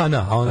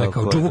Džuvukana? A on je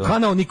kao,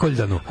 Džuvukana o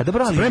Nikoldanu.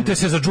 Spremite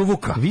se za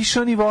Džuvuka.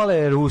 Više oni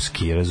vole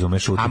ruski,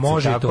 razumeš, utice. A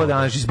može tako to.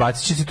 Da,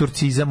 izbacit će se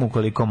turcizam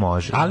ukoliko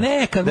može. A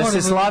ne, kad da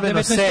se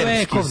slaveno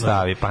serbski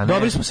stavi. Pa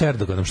dobri smo s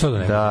Erdoganom, što da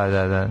ne?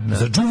 Da.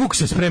 Za Džuvuk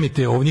se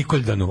spremite o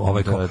Nikoldanu.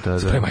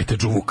 Spremajte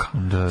Džuvuka.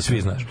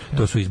 Svi znaš.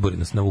 To su izbori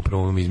na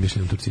upravo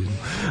izmišljenom turcizmu.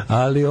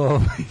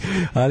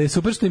 Ali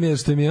super što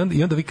mi je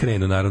i onda vi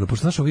krenu, naravno,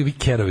 pošto znaš ovi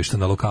kerovi što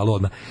na lokalu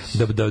odmah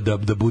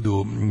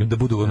da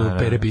budu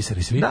pere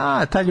biseri svi.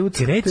 Da, ta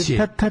ljudski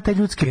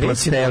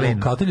plastelin.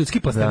 Kao ta ljudski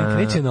plastelin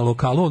kreće na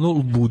lokalu,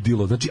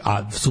 ludilo. Znači,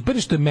 a super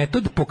je što je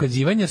metod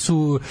pokazivanja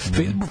su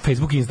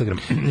Facebook i Instagram.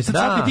 Sad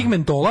svaki tih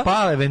mentola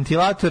pale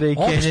ventilatore i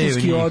kenjaju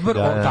opštinski odbor,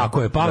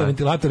 tako je, pale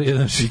ventilatore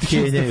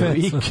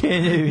i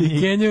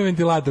kenjaju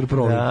ventilator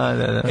problem.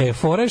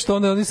 Fore što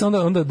onda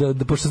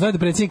pošto znaju da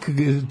predsjednik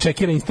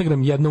čekira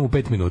Instagram jednom u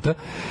 5 minuta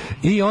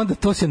i onda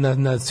to se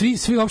na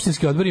svi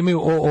opštinski odbori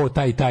imaju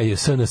taj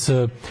SNS,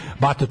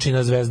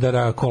 Batočina,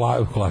 Zvezdara,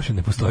 Kolaša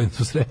ne postoji,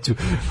 na sreću,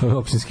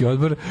 opštinski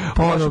odbor.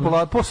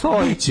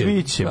 Postoji,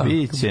 biće,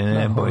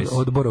 ne boj se.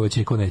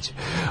 Odborovaće i ko neće.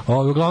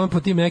 Uglavnom po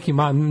tim nekim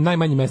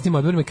najmanjim mesnim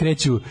odborima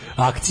kreću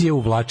akcije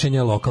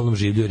uvlačenja lokalnom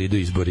življu jer idu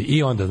izbori.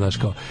 I onda, znaš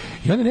kao,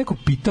 i onda je neko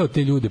pitao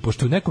te ljude,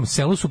 pošto u nekom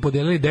selu su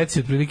podelili deci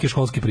otprilike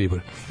školski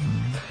pribor.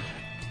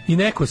 I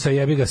neko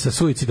sa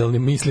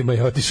suicidalnim mislima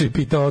je otišao i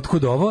pitao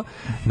otkud ovo,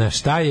 na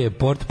šta je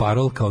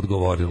portparolka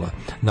odgovorila.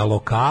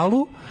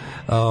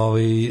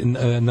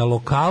 Na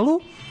lokalu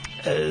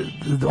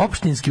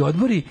opštinski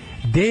odbori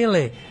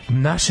dele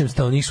našem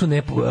stanovništvu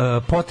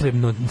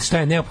potrebno, šta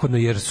je neophodno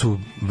jer su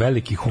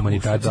veliki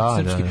humanitarci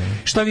srpski.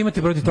 Šta vi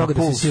imate protiv toga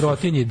da se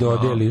sirotinji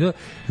dodeli?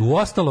 U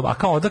ostalom, a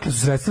kao odakle su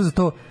sredstva za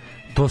to?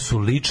 To su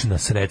lična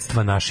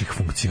sredstva naših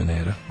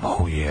funkcionera.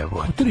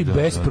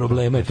 Bez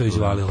problema je to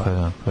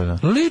izvalila.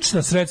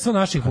 Lična sredstva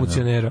naših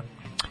funkcionera.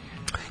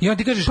 I on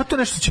ti kažeš, pa to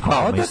nešto će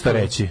Palma isto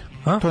reći.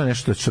 To je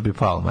nešto što bi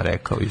Palma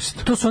rekao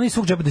isto. To su oni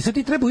svog džepa. Da sad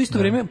ti treba u isto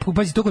vrijeme,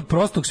 pazi, to kod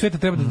prostog sveta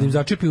treba da im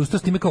začepi usta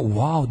s time kao,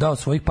 wow, dao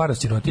svojih para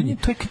sirotinji.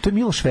 To je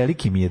Miloš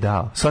Veliki mi je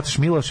dao. Shvataš,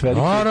 Miloš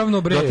Veliki.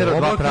 Naravno, bre,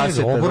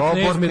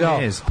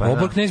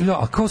 Obor knez mi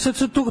dao. A kao sad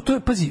to je,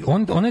 pazi,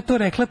 ona je to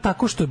rekla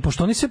tako što,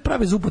 pošto oni se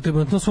prave za upotrebu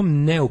na tom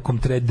svom neukom,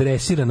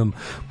 dresiranom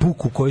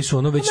puku koji su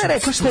ono već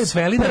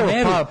sveli na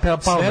meru.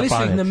 Sveli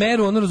su ih na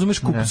meru, ono razumeš,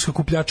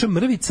 kupljača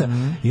mrvica.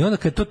 I onda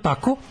kad je to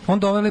tako,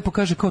 onda ovaj lepo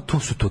kaže kao, to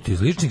su to ti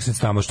iz ličnih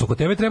sredstava, što kod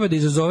tebe treba da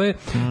izazove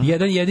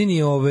jedan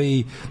jedini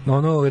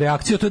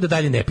reakciju, to je da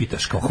dalje ne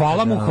pitaš. Kao,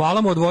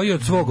 hvala mu odvojio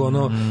od svog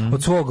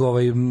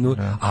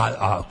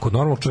a kod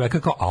normalnog čoveka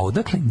kao, a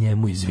odakle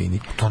njemu, izvini?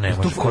 To ne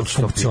može.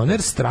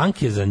 Funkcioner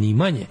stranke je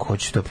zanimanje. Ko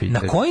će to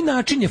pitati? Na koji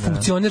način je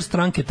funkcioner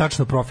stranke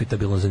tačno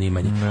profitabilno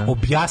zanimanje?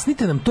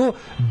 Objasnite nam to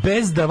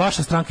bez da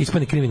vaša stranka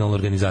ispadne kriminalna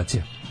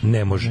organizacija.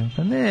 Ne može.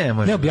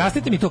 Ne,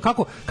 objasnite mi to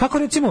kako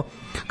recimo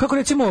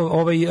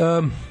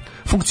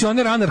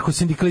funkcioner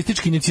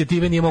anarcho-sindikalističke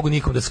inicijative nije mogu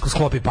nikom da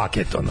sklopi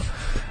paket,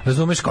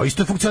 razumeš, kao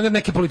isto je funkcioner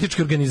neke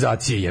političke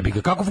organizacije, jebi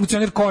ga. Kako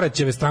funkcioner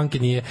Koraćeve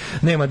stranke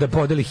nema da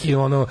podeli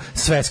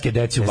sveske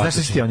deci u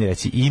vlasništvu? Znaš što ti oni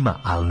reći? Ima,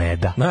 ali ne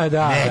da.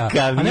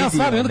 Neka vidi,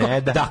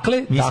 ne da.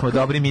 Mi smo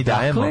dobri, mi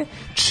dajemo. Dakle,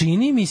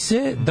 čini mi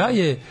se da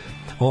je,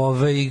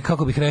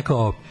 kako bih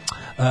rekao,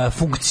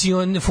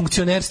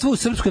 funkcionerstvo u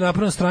Srpskoj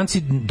naprednoj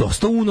stranci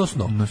dosta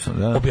unosno.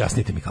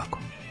 Objasnite mi kako.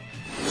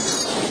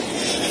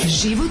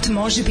 Život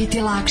može biti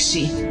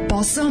lakši,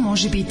 posao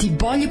može biti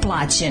bolje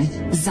plaćen,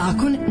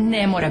 zakon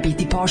ne mora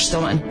biti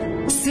poštovan.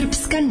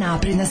 Srpska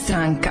napredna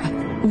stranka.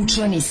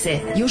 Učlani se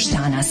još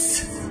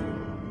danas.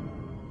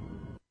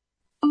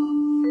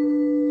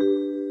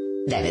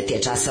 9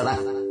 je časova.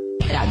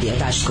 Radio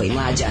Daško i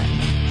Mladja.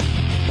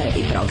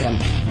 Prvi program.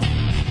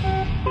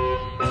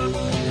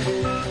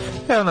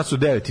 Evo nas u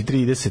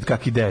 9:30,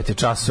 kakvi 9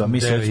 časova,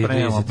 mi se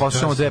spremamo,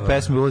 poslušamo dve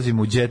pesme,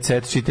 ulazimo u Jet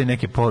Set, čitaj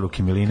neke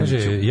poruke Milinoviću.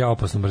 Kaže, ja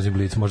opasno brzim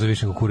blic, možda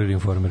više nego Kurir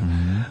Informer.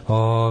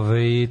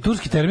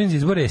 Turski termin za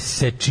izbore je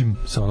sečim,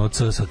 sa ono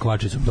c sa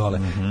kvačicom dole.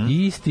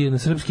 Isti je na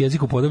srpski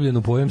jezik upodobljen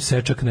u pojam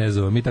seča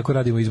knezova. Mi tako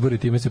radimo izbori,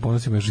 time se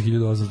ponosimo još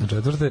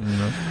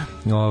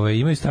 1804.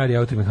 Imaju stari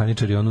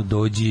automehaničari onu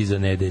dođi za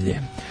nedelje.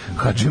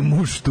 Hadže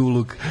muš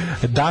tuluk.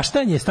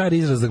 Daštanje je stari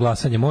izraz za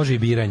glasanje, može i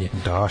biranje.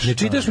 Ne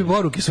čitaš mi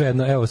poruke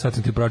svejedno, evo sad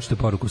sam ti pročitao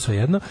poruku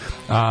svejedno,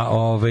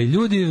 a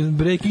ljudi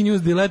breaking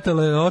news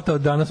diletale otao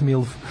danas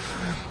MILF.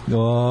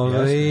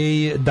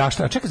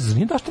 Dašta, čekaj,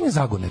 nije Dašta nije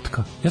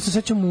zagonetka. Ja se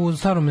sećam u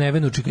starom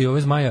Nevenu, čekaj,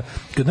 ove zmaja,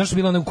 kad znaš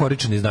bilo ono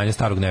ukoričeno izdanje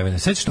starog Nevene,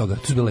 sećaš toga?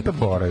 To su bile lepe.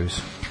 Boravio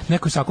sam.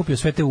 Neko je sakupio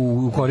sve te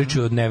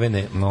ukoriče od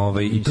Nevene,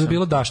 i to je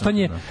bilo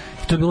daštanje,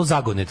 i to je bilo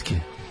zagonetke.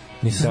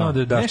 Nisam znao da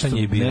je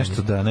daštanje i bilo.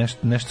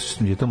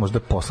 Nešto je to možda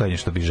poslednje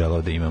što bih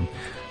želao da imam,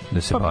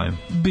 da se bavim.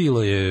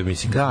 Bilo je,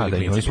 mislim, da,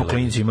 imali smo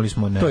klinici, imali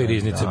smo... To je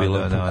riznica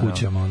bila po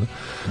kućama.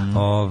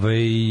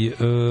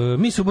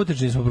 Mi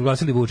Subotičani smo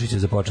proglasili Vučića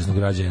za počasnog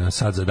građanina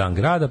sad za dan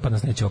grada, pa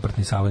nas neće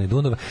oprati Sava ni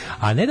Dunav.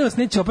 A ne da vas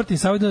neće oprati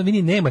Sava ni Dunav, vi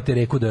ni nemate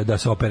reku da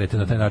se operete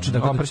na taj način.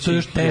 Dakle, to je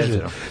još teže.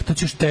 To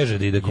će još teže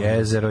da ide.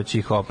 Jezero će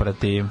ih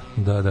oprati.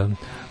 Da.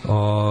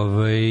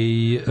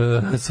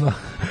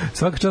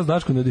 Svaka čast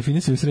Daško na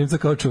definiciju Sremca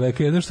kao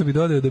čoveka. Jedno što bi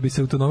dodao da bi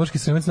se autonomaški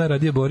Sremac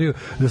najradije borio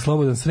za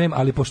slobodan Srem,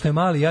 ali pošto je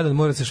mali jadan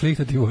mora se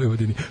šlihtati u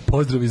Vojvodini.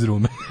 Pozdrav iz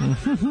Rume.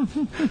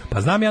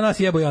 Pa znam ja nas,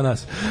 jebo ja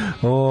nas.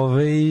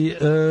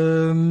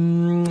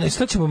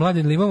 Šta ćemo,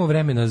 Mladen, ili imamo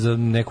vremena za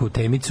neku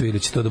temicu ili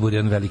će to da bude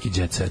jedan veliki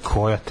jet set?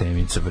 Koja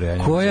temica, bre?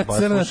 Koja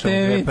crna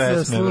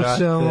temica?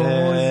 Slušamo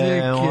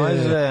muzike.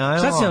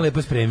 Šta si nam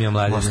lepo spremio,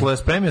 Mladen?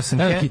 Spremio sam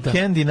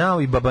Candy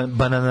Now i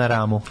Banana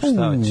Ramu. Šta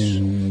hoćeš?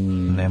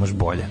 Nemaš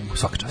bolje.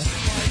 Svaka čast.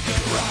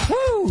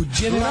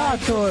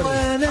 Generator!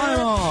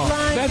 Ajmo!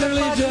 Better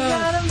Legion!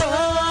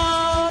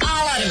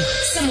 Alarm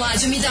sa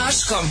Mlađom i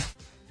Daškom.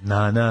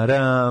 Banana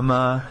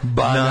Rama,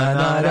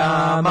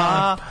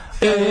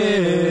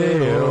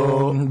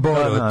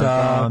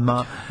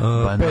 Borota,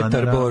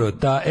 Petar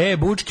Borota.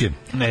 Bučke,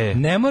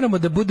 ne moramo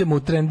da budemo u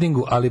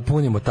trendingu, ali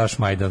punimo taš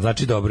Majdan.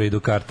 Znači dobro idu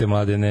karte,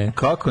 Mladene.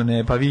 Kako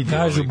ne, pa vidi.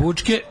 Kažu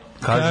Bučke,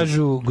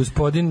 kažu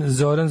gospodin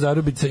Zoran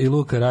Zarubica i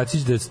Luka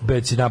Racić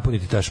da će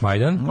napuniti taš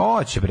Majdan.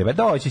 Hoće bre,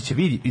 doći će,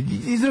 vidi.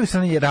 Iz druge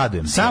strane je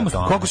radujem se. Samo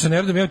kako se ne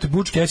radujem, imate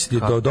Bučke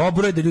Acid,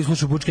 dobro je da ljudi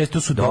slušaju Bučke Acid,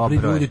 to su dobri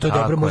ljudi, to je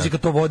dobra muzika,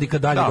 to vodi ka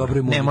dalje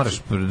dobroj muzici. Ne moraš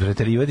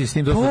preterivati s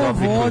njim, to su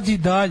dobri ljudi. To vodi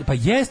dalje. Pa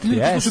jeste,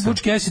 ljudi koji slušaju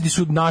Bučke Acid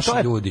su naši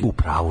ljudi. U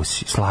pravu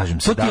si, slažem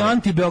se. To ti je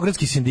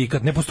anti-beogradski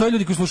sindikat. Ne postoje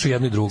ljudi koji slušaju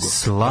jedno i drugo.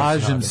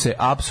 Slažem se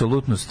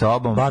apsolutno s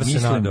tobom.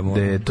 Mislim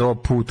da je to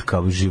put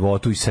ka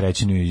životu i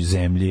srećnoj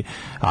zemlji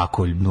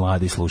ako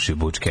mladi slušaju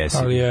Bučke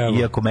Acid.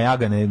 Iako me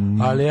jaga ne...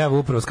 Ali evo,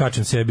 upravo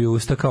skačem sebi u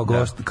usta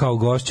kao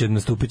gošće,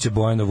 nastupit će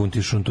Bojana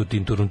Vuntišuntu,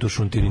 Tinturuntu,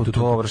 Šuntirintu,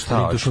 dobro,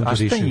 šta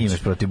imaš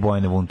protiv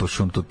Bojane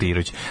Vuntišuntu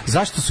Tirović?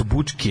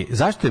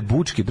 Zašto je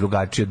Bučki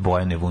drugačiji od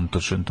Bojane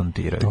Vuntišuntu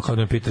Tirović? To kao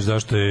da me pitaš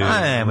zašto je...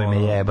 Nemoj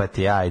me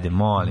jebati, ajde,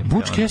 molim.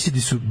 Bučke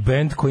Acidi su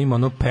bend koji ima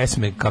ono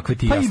pesme kakve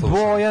ti ja slušam. Pa i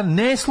Bojan,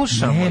 ne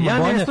slušam.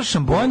 Ja ne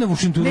slušam Bojana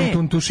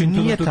Vuntišuntu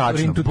Šuntu. Nije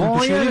tačno.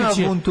 Bojana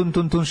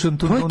Vuntišuntu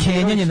Šuntu. To je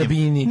kenjanje na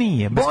bini.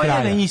 Nije,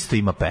 Bojana isto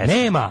ima pesme.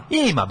 Nema.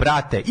 Ima,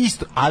 brate,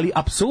 isto, ali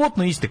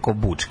apsolutno iste ko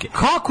Bučke.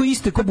 Kako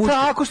iste ko Bučke?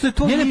 Tako što je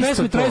to isto. Njene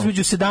pesme traju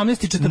između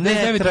 17 i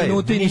 49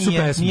 minuta i nisu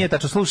pesme. Nije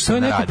tačno, slušao sam na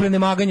radiju. To je neko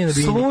prenemaganje na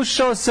bini.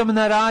 Slušao sam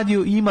na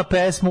radiju, ima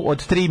pesmu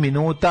od 3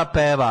 minuta,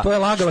 peva. To je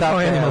lagala kao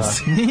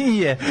Animals.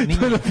 Nije.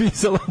 To je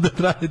napisalo da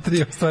traje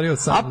 3 stvari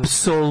 18.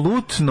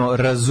 Apsolutno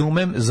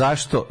razumem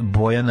zašto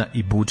Bojana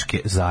i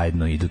Bučke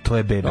zajedno idu. To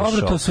je bebe show.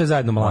 Dobro, to sve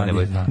zajedno mladi.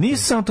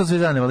 Nisam to sve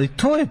zajedno, ali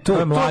to je to. To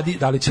je mladi,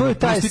 da li će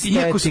pustiti,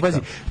 iako se pazi,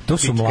 to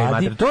su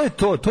mladi.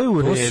 To je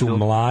u redu. To su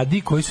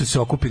mladi koji su se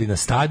okupili na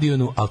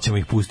stadionu, ali ćemo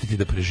ih pustiti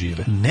da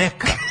prežive.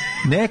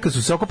 Neka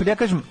su se okupili, ja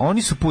kažem,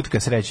 oni su put ka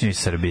srećnoj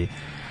Srbiji.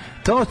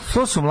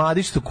 To su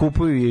mladi što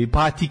kupuju i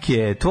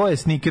patike, to je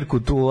sneaker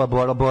kultura,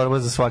 borba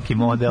za svaki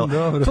model.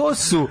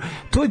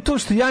 To je to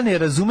što ja ne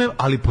razumem,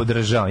 ali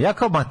podržavam. Ja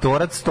kao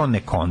matorac to ne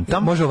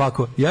kontam. Može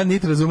ovako, ja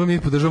niti razumem,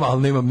 niti podržavam,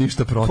 ali nemam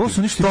ništa protiv. To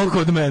su ništa toliko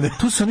od mene.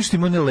 To su oni što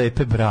imaju one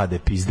lepe brade,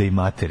 pizde i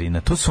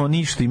materina. To su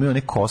oni što imaju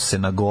one kose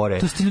na gore.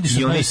 To su ti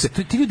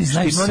ljudi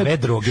znaju sve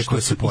droge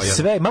koje se pojave.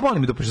 Sve, ma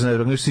volim da pričam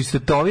droge, što su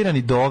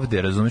istetovirani do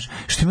ovde, razumeš?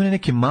 Što imaju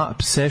neke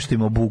pse što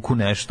im obuku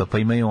nešto, pa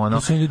imaju ono.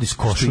 To su ljudi s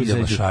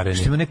košuljama šareni.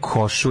 Što imaju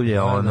košulje,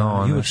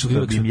 što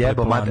bi im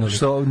jebao,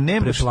 što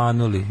nemaš...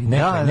 Preplanuli,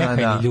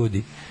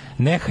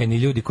 nehajni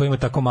ljudi kojima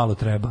tako malo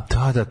treba.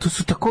 Da, to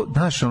su tako,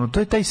 znaš, to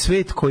je taj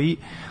svet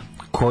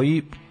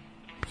koji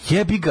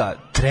jebi ga,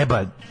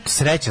 treba,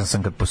 srećan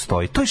sam kad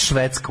postoji. To je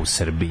Švedska u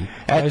Srbiji.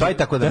 To je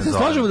tako da se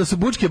slažemo da su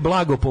Bučke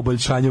blago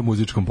poboljšanje u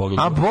muzičkom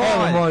pogledu. A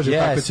bolje, može,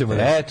 tako ćemo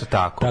reći. Eto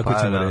tako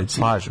ćemo reći.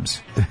 Slažem se.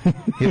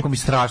 Iako mi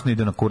strašno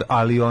ide na kur,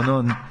 ali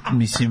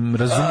mislim,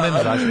 razumem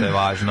zašto je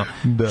važno.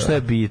 Što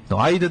je bitno.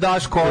 Ajde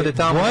Daško, ode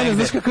tamo. Bojana,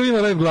 znaš kakav ima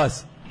lep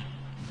glas?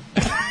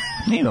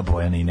 Ima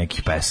Bojana i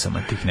nekih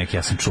pesama,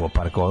 ja sam čuo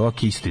par koga,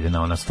 isto ide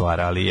na ona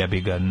stvar, ali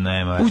jebi ga,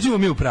 nema... Uđemo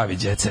mi u pravi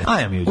džece.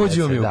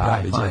 Uđemo mi u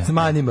pravi džece.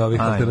 Mani me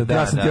ovih alternativa.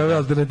 Ja sam ti ove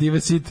alternative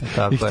sit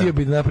i htio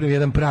bi da napravim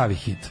jedan pravi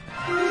hit.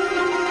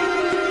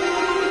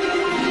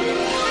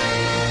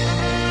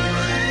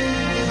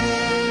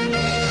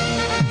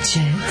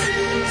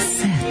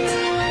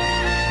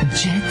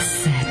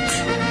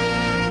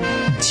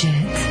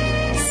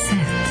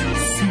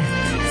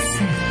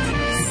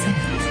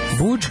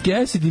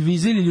 Cassidy,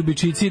 Vizelj i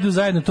Ljubičici idu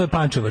zajedno, to je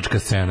pančevačka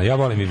scena. Ja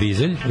volim i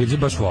Vizelj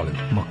baš volim.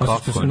 Ma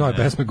kako ne? Nove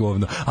pesme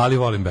govno, ali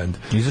volim bend.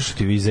 Izašao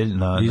ti Vizelj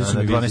na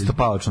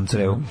 12-palačnom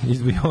crevu.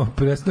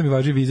 Prestao mi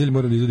važi Vizelj,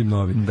 moram da izvodim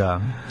novi.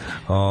 Da.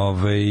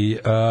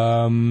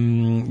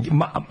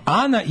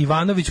 Ana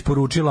Ivanović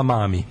poručila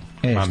mami.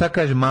 Šta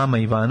kaže mama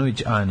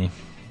Ivanović Ani?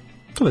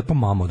 To je lepa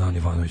mama od Ani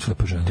Ivanović,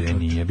 lepa žena. Da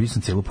nije, bio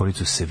sam cijelu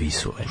porodicu, svi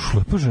su lepi.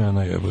 Lepa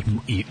žena je.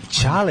 I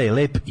Ćale je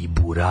lep i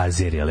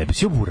Burazer je lep.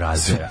 Sve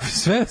Burazera.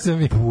 Sve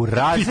sam ih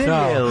Burazer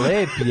je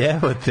lep,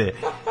 jevote.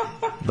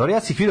 Dobro, ja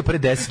sam ih vidio pre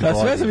 10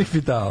 godina. Sve sam ih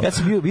pitao. Ja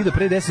sam vidio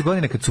pre 10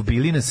 godina kad su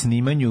bili na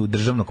snimanju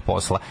državnog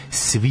posla.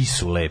 Svi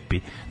su lepi.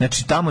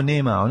 Znači, tamo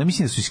nema, one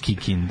mislim da su iz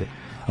Kikinde.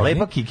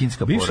 Lepa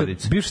kikinska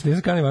porodica. Bivša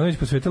Snježana Ivanović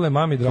posvetila je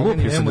mami Dragani.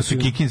 Lupio sam da su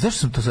Kikinde. Zašto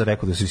sam to sad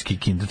rekao da su iz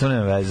Kikinde? To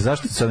nema veze.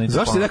 Zašto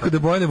si rekao da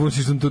Bojana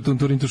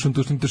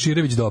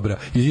Vučić-Tušin-Tuširević dobra?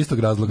 Iz istog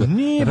razloga.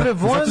 Nije bre,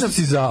 Bojana... Zato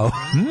si zao.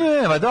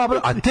 Ne, ma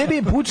dobro. A tebi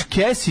je Butch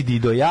Cassidy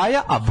do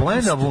jaja, a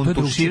Bojana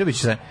Vučić...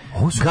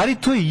 Gari,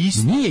 to je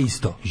isto. Nije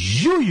isto.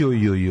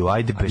 Ju,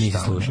 ajde peš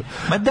tamo.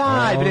 Ma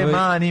daj bre,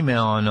 mani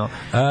me ono.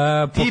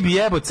 Ti bi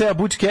jebo ceo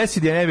Butch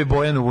Cassidy, a ne bi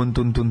Bojanu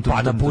Vučić.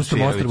 Pa da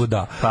pustim ostrvu,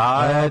 da.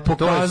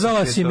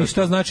 Pokazala si mi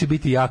šta znači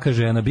biti jaka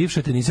žena.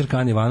 Bivša tenisarka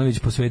Ana Ivanović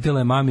posvetila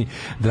je mami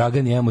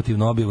Dragani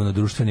emotivnu objavu na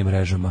društvenim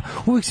mrežama.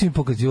 Uvijek si mi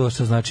pokazivala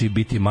šta znači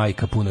biti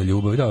majka puna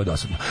ljubavi. Da, ovo je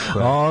dosadno.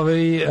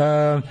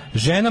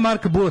 Žena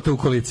Marka Bulata u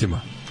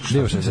kolicima.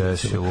 Šta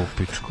se u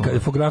pičku?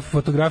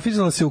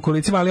 Fotografizala se u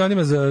kolicima, ali on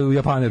ima u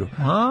Japaneru.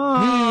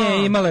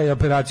 Nije, imala je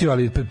operaciju,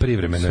 ali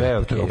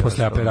privremeno.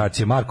 Posle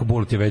operacije. Marko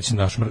Bulat je već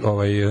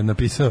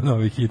napisao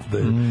novi hit.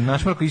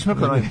 Naš Marko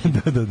ismrkao novi hit.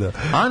 Da.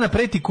 Ana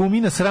preti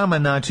kumi na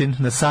sraman način,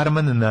 na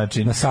sarman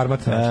način. Na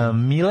sarmat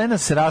način. Milena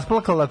se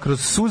rasplakala,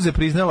 kroz suze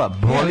priznala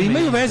boli.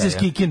 Imaju veze s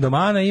Kikindom.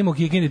 Ana ima u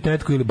Kikindi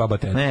tetku ili baba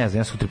tetku. Ne znam,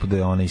 ja sam utripu da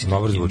je ona iz Kikinde.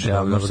 Dobro zvuči.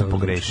 Dobro sam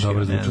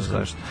pogrešio.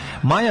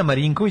 Maja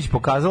Marinković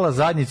pokazala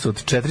zadnjicu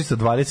od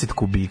 420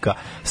 kubika.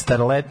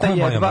 Starleta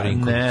jedva,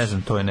 ne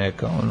znam, to je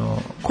neka ono...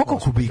 Koliko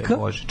kubika?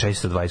 Bože,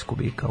 420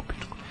 kubika u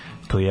pičku.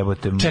 To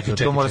jebote,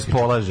 to mora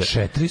spolaže.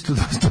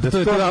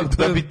 400,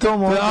 da bi to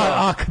mogla...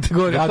 A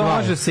kategorija, da to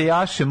može se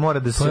jaše, mora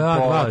da se polaže.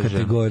 To je A2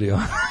 kategorija.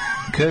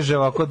 Kaže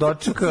ovako,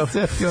 dočekao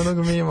sjeti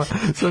onog mima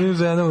s onim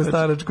ženom u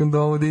staračkom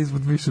domu da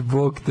ispod piše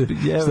Bog te,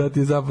 šta ti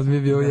je zapad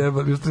mi bio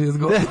jeban još 30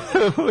 godina.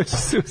 Bože,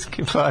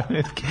 suski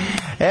pametki.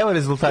 Evo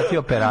rezultati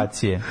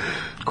operacije.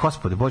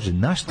 Gospode Bože,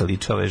 na šta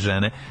liče ove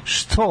žene?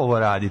 Što ovo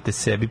radite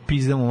sebi?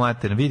 Pizdam u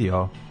mater, vidi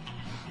ovo.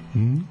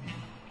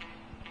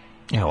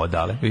 Evo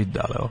dale, vidi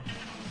dale ovo.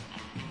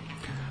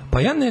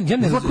 Pa ja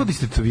ne kako ti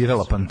ste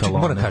tetovirala pantalone?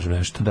 Moram kažem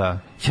nešto. Da.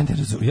 Ja ne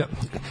razumem.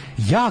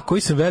 Ja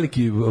koji sam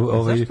veliki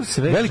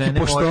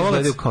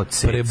poštovalac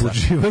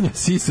prebuđivanja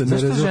sisa, ne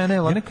razumem. Zašto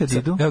žene nekad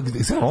idu?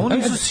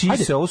 Oni su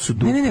sise, ovo su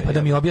dupe. Ne, pa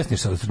da mi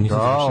objasniš sad.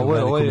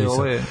 Ovo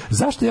je.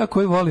 Zašto ja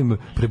koji volim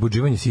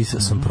prebuđivanje sisa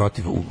sam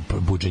protiv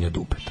buđenja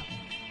dupeta?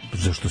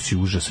 Zašto si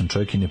užasan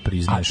čovjek i ne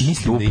priznaješ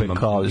dupe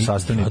kao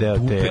sastavni deo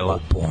tela.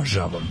 Dupe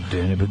obožavam.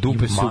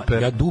 Dupe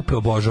super. Ja dupe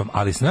obožavam,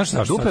 ali znaš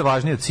šta? Dupe je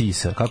važnije od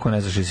sisa. Kako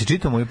ne znaš, jesi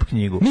čitao moju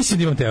knjigu? Mislim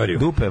da imam teoriju.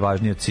 Dupe je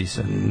važnije od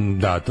sisa.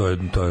 Da, to je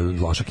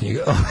loša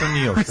knjiga. To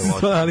nije uopšte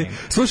loša knjiga.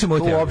 Slušaj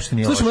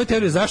moju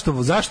teoriju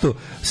zašto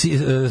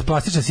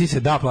plastična sisa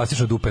da,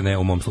 plastično dupe ne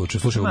u mom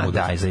slučaju.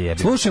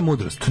 Slušaj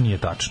mudrost. To nije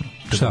tačno.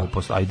 Šta?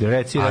 Ajde,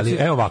 reci. Ali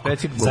evo ovako,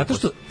 zato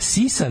što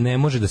sisa ne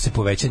može da se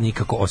poveća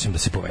nikako osim da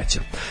se poveća.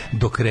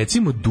 Dok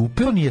recimo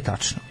dupe, to nije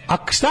tačno. A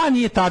šta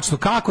nije tačno?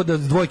 Kako da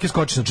dvojke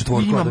skoči na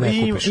četvorku, da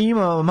ne kupiš?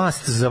 Ima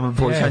mast za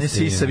povećanje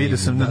sisa, vidio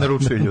sam da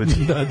naručuju ljudi.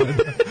 Da.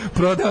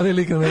 Prodavni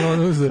lik na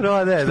melonu uzor.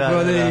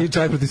 Prodaje i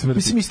čaj protiv smrti.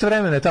 Mislim,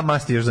 istovremeno je ta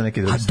mast još za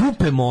neki drugi. A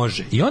dupe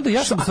može. I onda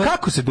ja sam... A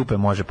kako se dupe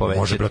može povećati?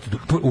 Može, brate,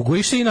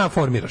 ugojiš se i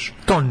naformiraš.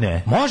 To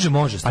ne. Može,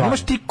 stvarno. A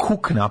nemaš ti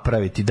kuk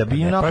napraviti, da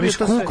bi napravio... Praviš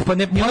kuk, pa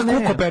ne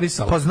kuk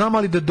operisala. Pa znam,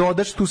 ali da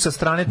dodaš tu sa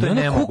strane, to je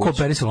nemoguće. Kuk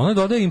operisala, ona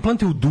dodaje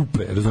implante u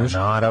dupe, razumiješ?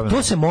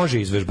 To se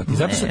može izvežbati.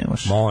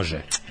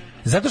 Može.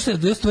 Zato što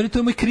je stvari, to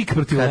je moj krik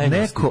protiv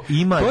lenjosti.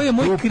 To je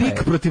moj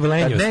krik protiv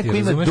lenjosti. Kad neko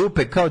ima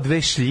dupe kao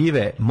dve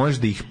šljive, može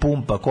da ih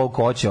pumpa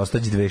koliko hoće,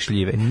 ostaći dve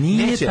šljive.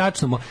 Nije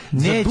tačno.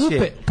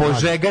 Neće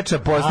požegača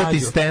postati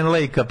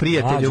Stanleyka,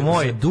 prijatelju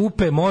moj. Za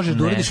dupe možeš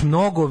da uradiš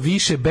mnogo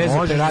više bez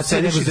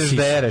operacije nego za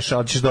sisa.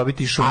 Ali ćeš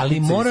dobiti šunkice. Ali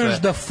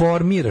moraš da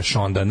formiraš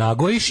onda,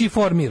 nagojiš i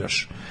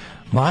formiraš.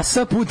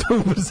 Masa puta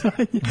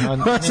ubrzanje,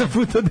 masa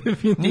puta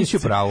definicija. Nisi u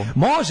pravu.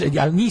 Može,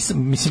 ali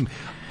nisam, mislim,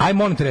 aj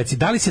molim te reci,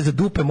 da li se za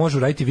dupe može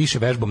uraditi više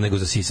vežbom nego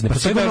za sise? Ne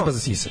postoji vežba za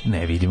sise.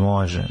 Ne vidi,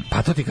 može.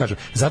 Pa to ti kažem.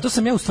 Zato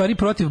sam ja u stvari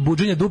protiv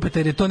buđenja dupeta,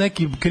 jer je to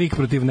neki krik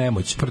protiv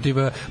nemoći,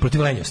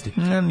 protiv lenjosti.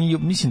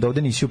 Mislim da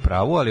ovde nisi u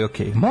pravu, ali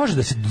okej. Može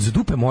da se za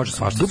dupe može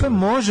svašta. Dupe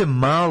može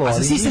malo, ali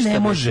za sise ne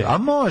može. A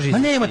može. Ma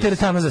nema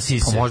teretana za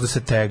sise. Pa možda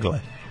se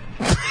tegle.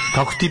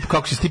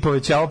 Kako si ti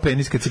povećao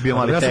penis kad si bio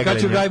mali teglenje? Ja sam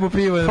kačio gajbu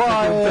pivo.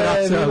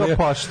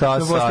 Pa šta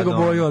sad?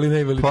 Ali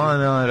ne veliko. Pa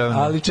naravno.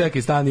 Ali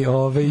čekaj, stani.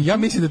 Ja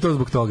mislim da je to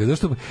zbog toga.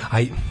 Zašto?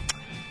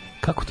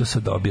 Kako to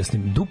sad da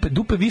objasnim?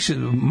 Dupe više,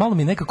 malo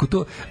mi nekako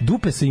to,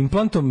 dupe sa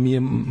implantom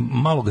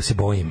malo ga se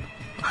bojim.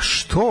 A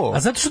što? A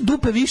zato što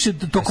dupe više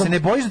tokom... Se ne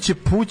bojiš da će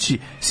pući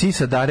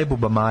sisa Dare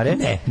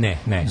Bubamare?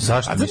 Ne.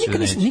 Zašto?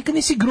 Nikad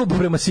nisi grub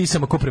prema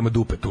sisama ko prema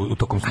dupetu u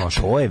tokom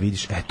snošenja. To je,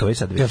 vidiš, to je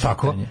sad već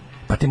pitanje.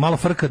 Pa ti malo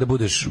frka da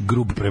budeš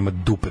grub prema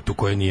dupetu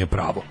koje nije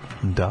pravo.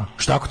 Da.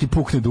 Šta ako ti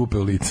pukne dupe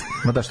u lice?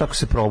 Ma da, šta ako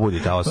se probudi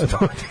ta osoba?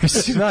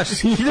 Znaš,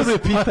 hiljade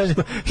pitanja,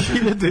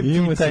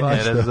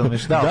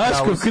 razumeš?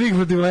 Daško krik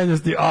protiv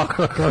lenjosti.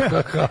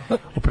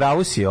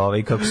 Upravo si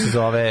kako se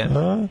zove...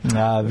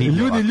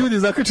 Ljudi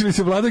zakačili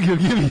se Vlada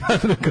Georgijevi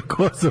Jadranka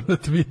Kosor na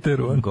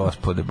Twitteru.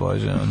 Gospode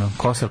Bože,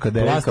 Kosor kada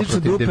je reka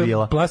protiv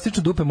debila.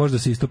 Plastično dupe možda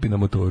se istopi na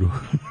motoru.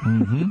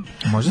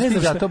 Možda ti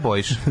zato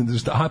bojiš.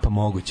 Pa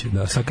moguće,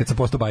 da, sad kad sam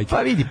postao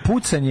bajker. Pa vidi,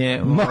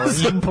 pucanje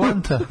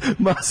implanta.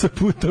 Masa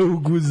puta u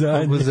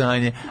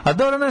guzanje. A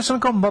dobro, znaš,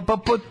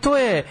 to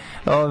je,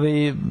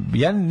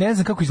 ja ne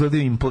znam kako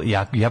izgledaju implant,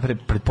 ja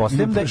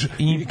pretpostavljam da je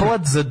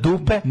implant za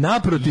dupe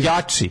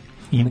jači.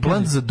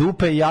 Implant za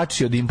dupe je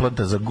jači od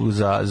implanta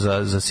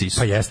za sisu.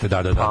 Pa jeste,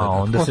 da. Pa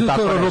onda se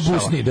tako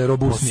robustniji, da je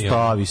robustniji.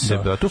 Postavi se.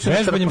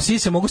 Vežbanjem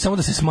sise mogu samo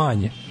da se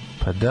smanje.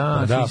 Pa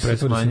da,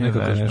 pretvori se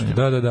nekako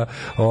nešto. Da.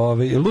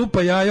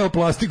 Lupa jaja o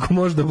plastiku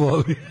možda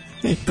boli.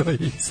 I to je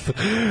isto.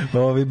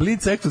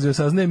 Blic eksplozija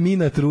saznaje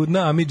mina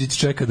trudna, a Midžić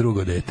čeka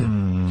drugo dete.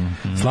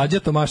 Slađa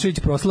Tomašević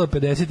proslava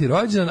 50.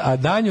 rođendan, a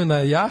danju na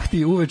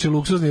jahti uveče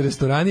luksuzni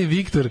restorani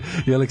Viktor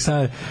i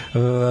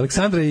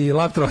Aleksandra i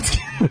Lav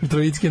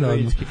Trojicki na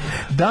odmah.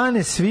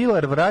 Dane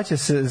Svilar vraća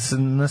se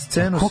na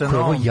scenu sa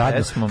novom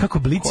pesmom. Kako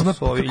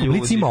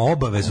Blic ima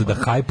obavezu da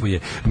hajpuje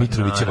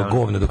Mitrovićeva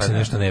govna dok se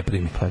nešto ne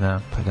primi. Pa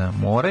da.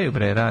 Moraju,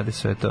 rade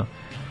sve to.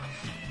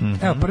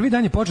 Evo, prvi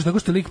dan je počeo tako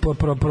što je lik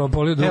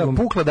polio drugom. Evo,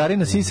 pukla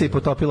Darina sisa i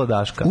potopila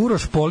Daška.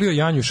 Uroš polio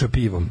Janjuša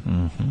pivom.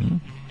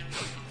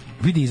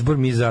 Vidi izbor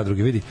mi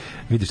zadruge,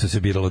 vidi što se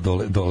biralo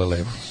dole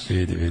levo.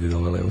 Vidi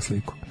dole levo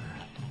sliku.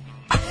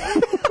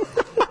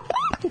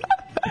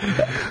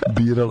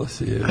 Biralo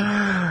se je.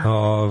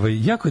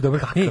 Jako je dobro.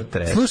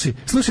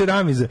 Slušaj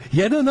Ramiza.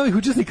 Jedan od novih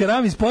učesnika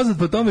Ramiz poznat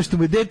po tome što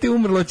mu je dete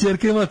umrlo,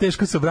 ćerka imala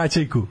tešku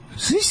saobraćajku.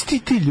 Svi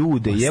ti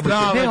ljude, jebote.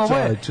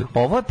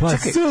 Ovo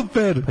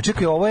super. Pa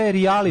čekaj, ovo je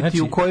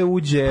reality u koje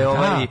uđe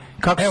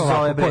kako se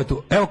zove bre.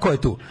 Evo ko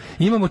je tu.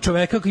 Imamo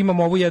čoveka,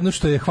 imamo ovu jednu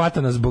što je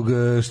hvatana zbog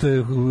što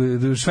je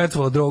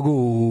švercovala drogu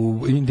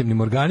u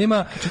intimnim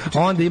organima.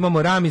 Onda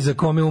imamo Ramiza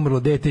kome je umrlo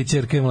dete i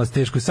ćerka imala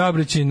tešku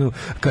saobraćajnu,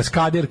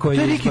 kaskader koji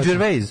je Ricky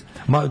Gervais.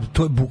 Ma,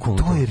 to je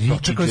bukvalno. To je Ricky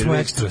Dočekali smo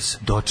ekstras.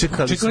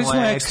 Dočekali smo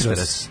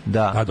ekstras.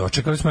 Da. A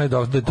dočekali smo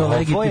da je to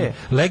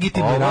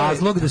legitimni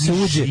razlog da se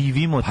uđe.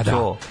 Živimo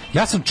to.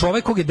 Ja sam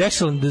čovek koga je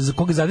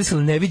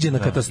zadesila neviđena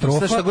katastrofa.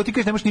 Sad šta god ti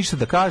kažeš, nemaš ništa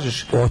da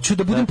kažeš. Hoću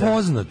da budem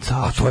poznat.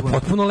 A to je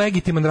potpuno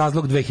legitiman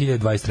razlog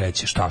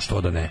 2023.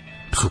 Što da ne.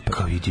 Super.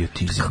 Kakav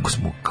idiotizam.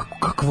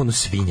 Kako ono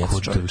svinjac.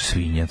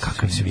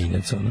 Kakav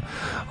svinjac.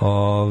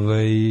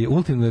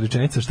 Ultimna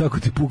rečenica, šta ako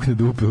ti pukne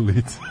dupe u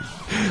lice.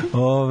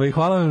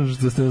 Hvala vam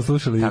što ste nas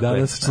slušali i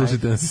danas,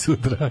 slušajte nas i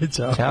sutra.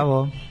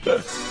 Ćao.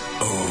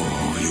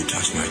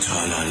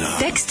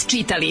 Tekst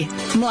čitali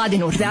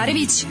Mladen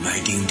Urdarević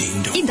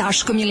i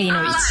Daško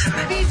Milinović.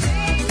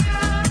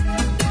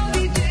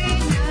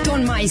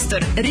 Ton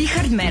majstor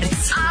Richard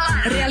Merc.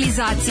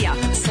 Realizacija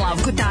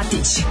Slavko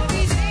Tatić.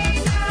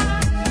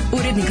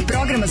 Urednik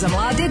programa za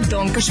mlade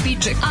Donka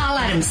Špiček.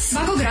 Alarms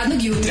svakog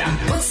radnog jutra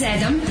od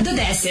 7 do 10.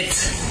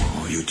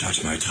 You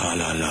touch my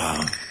tra-la-la.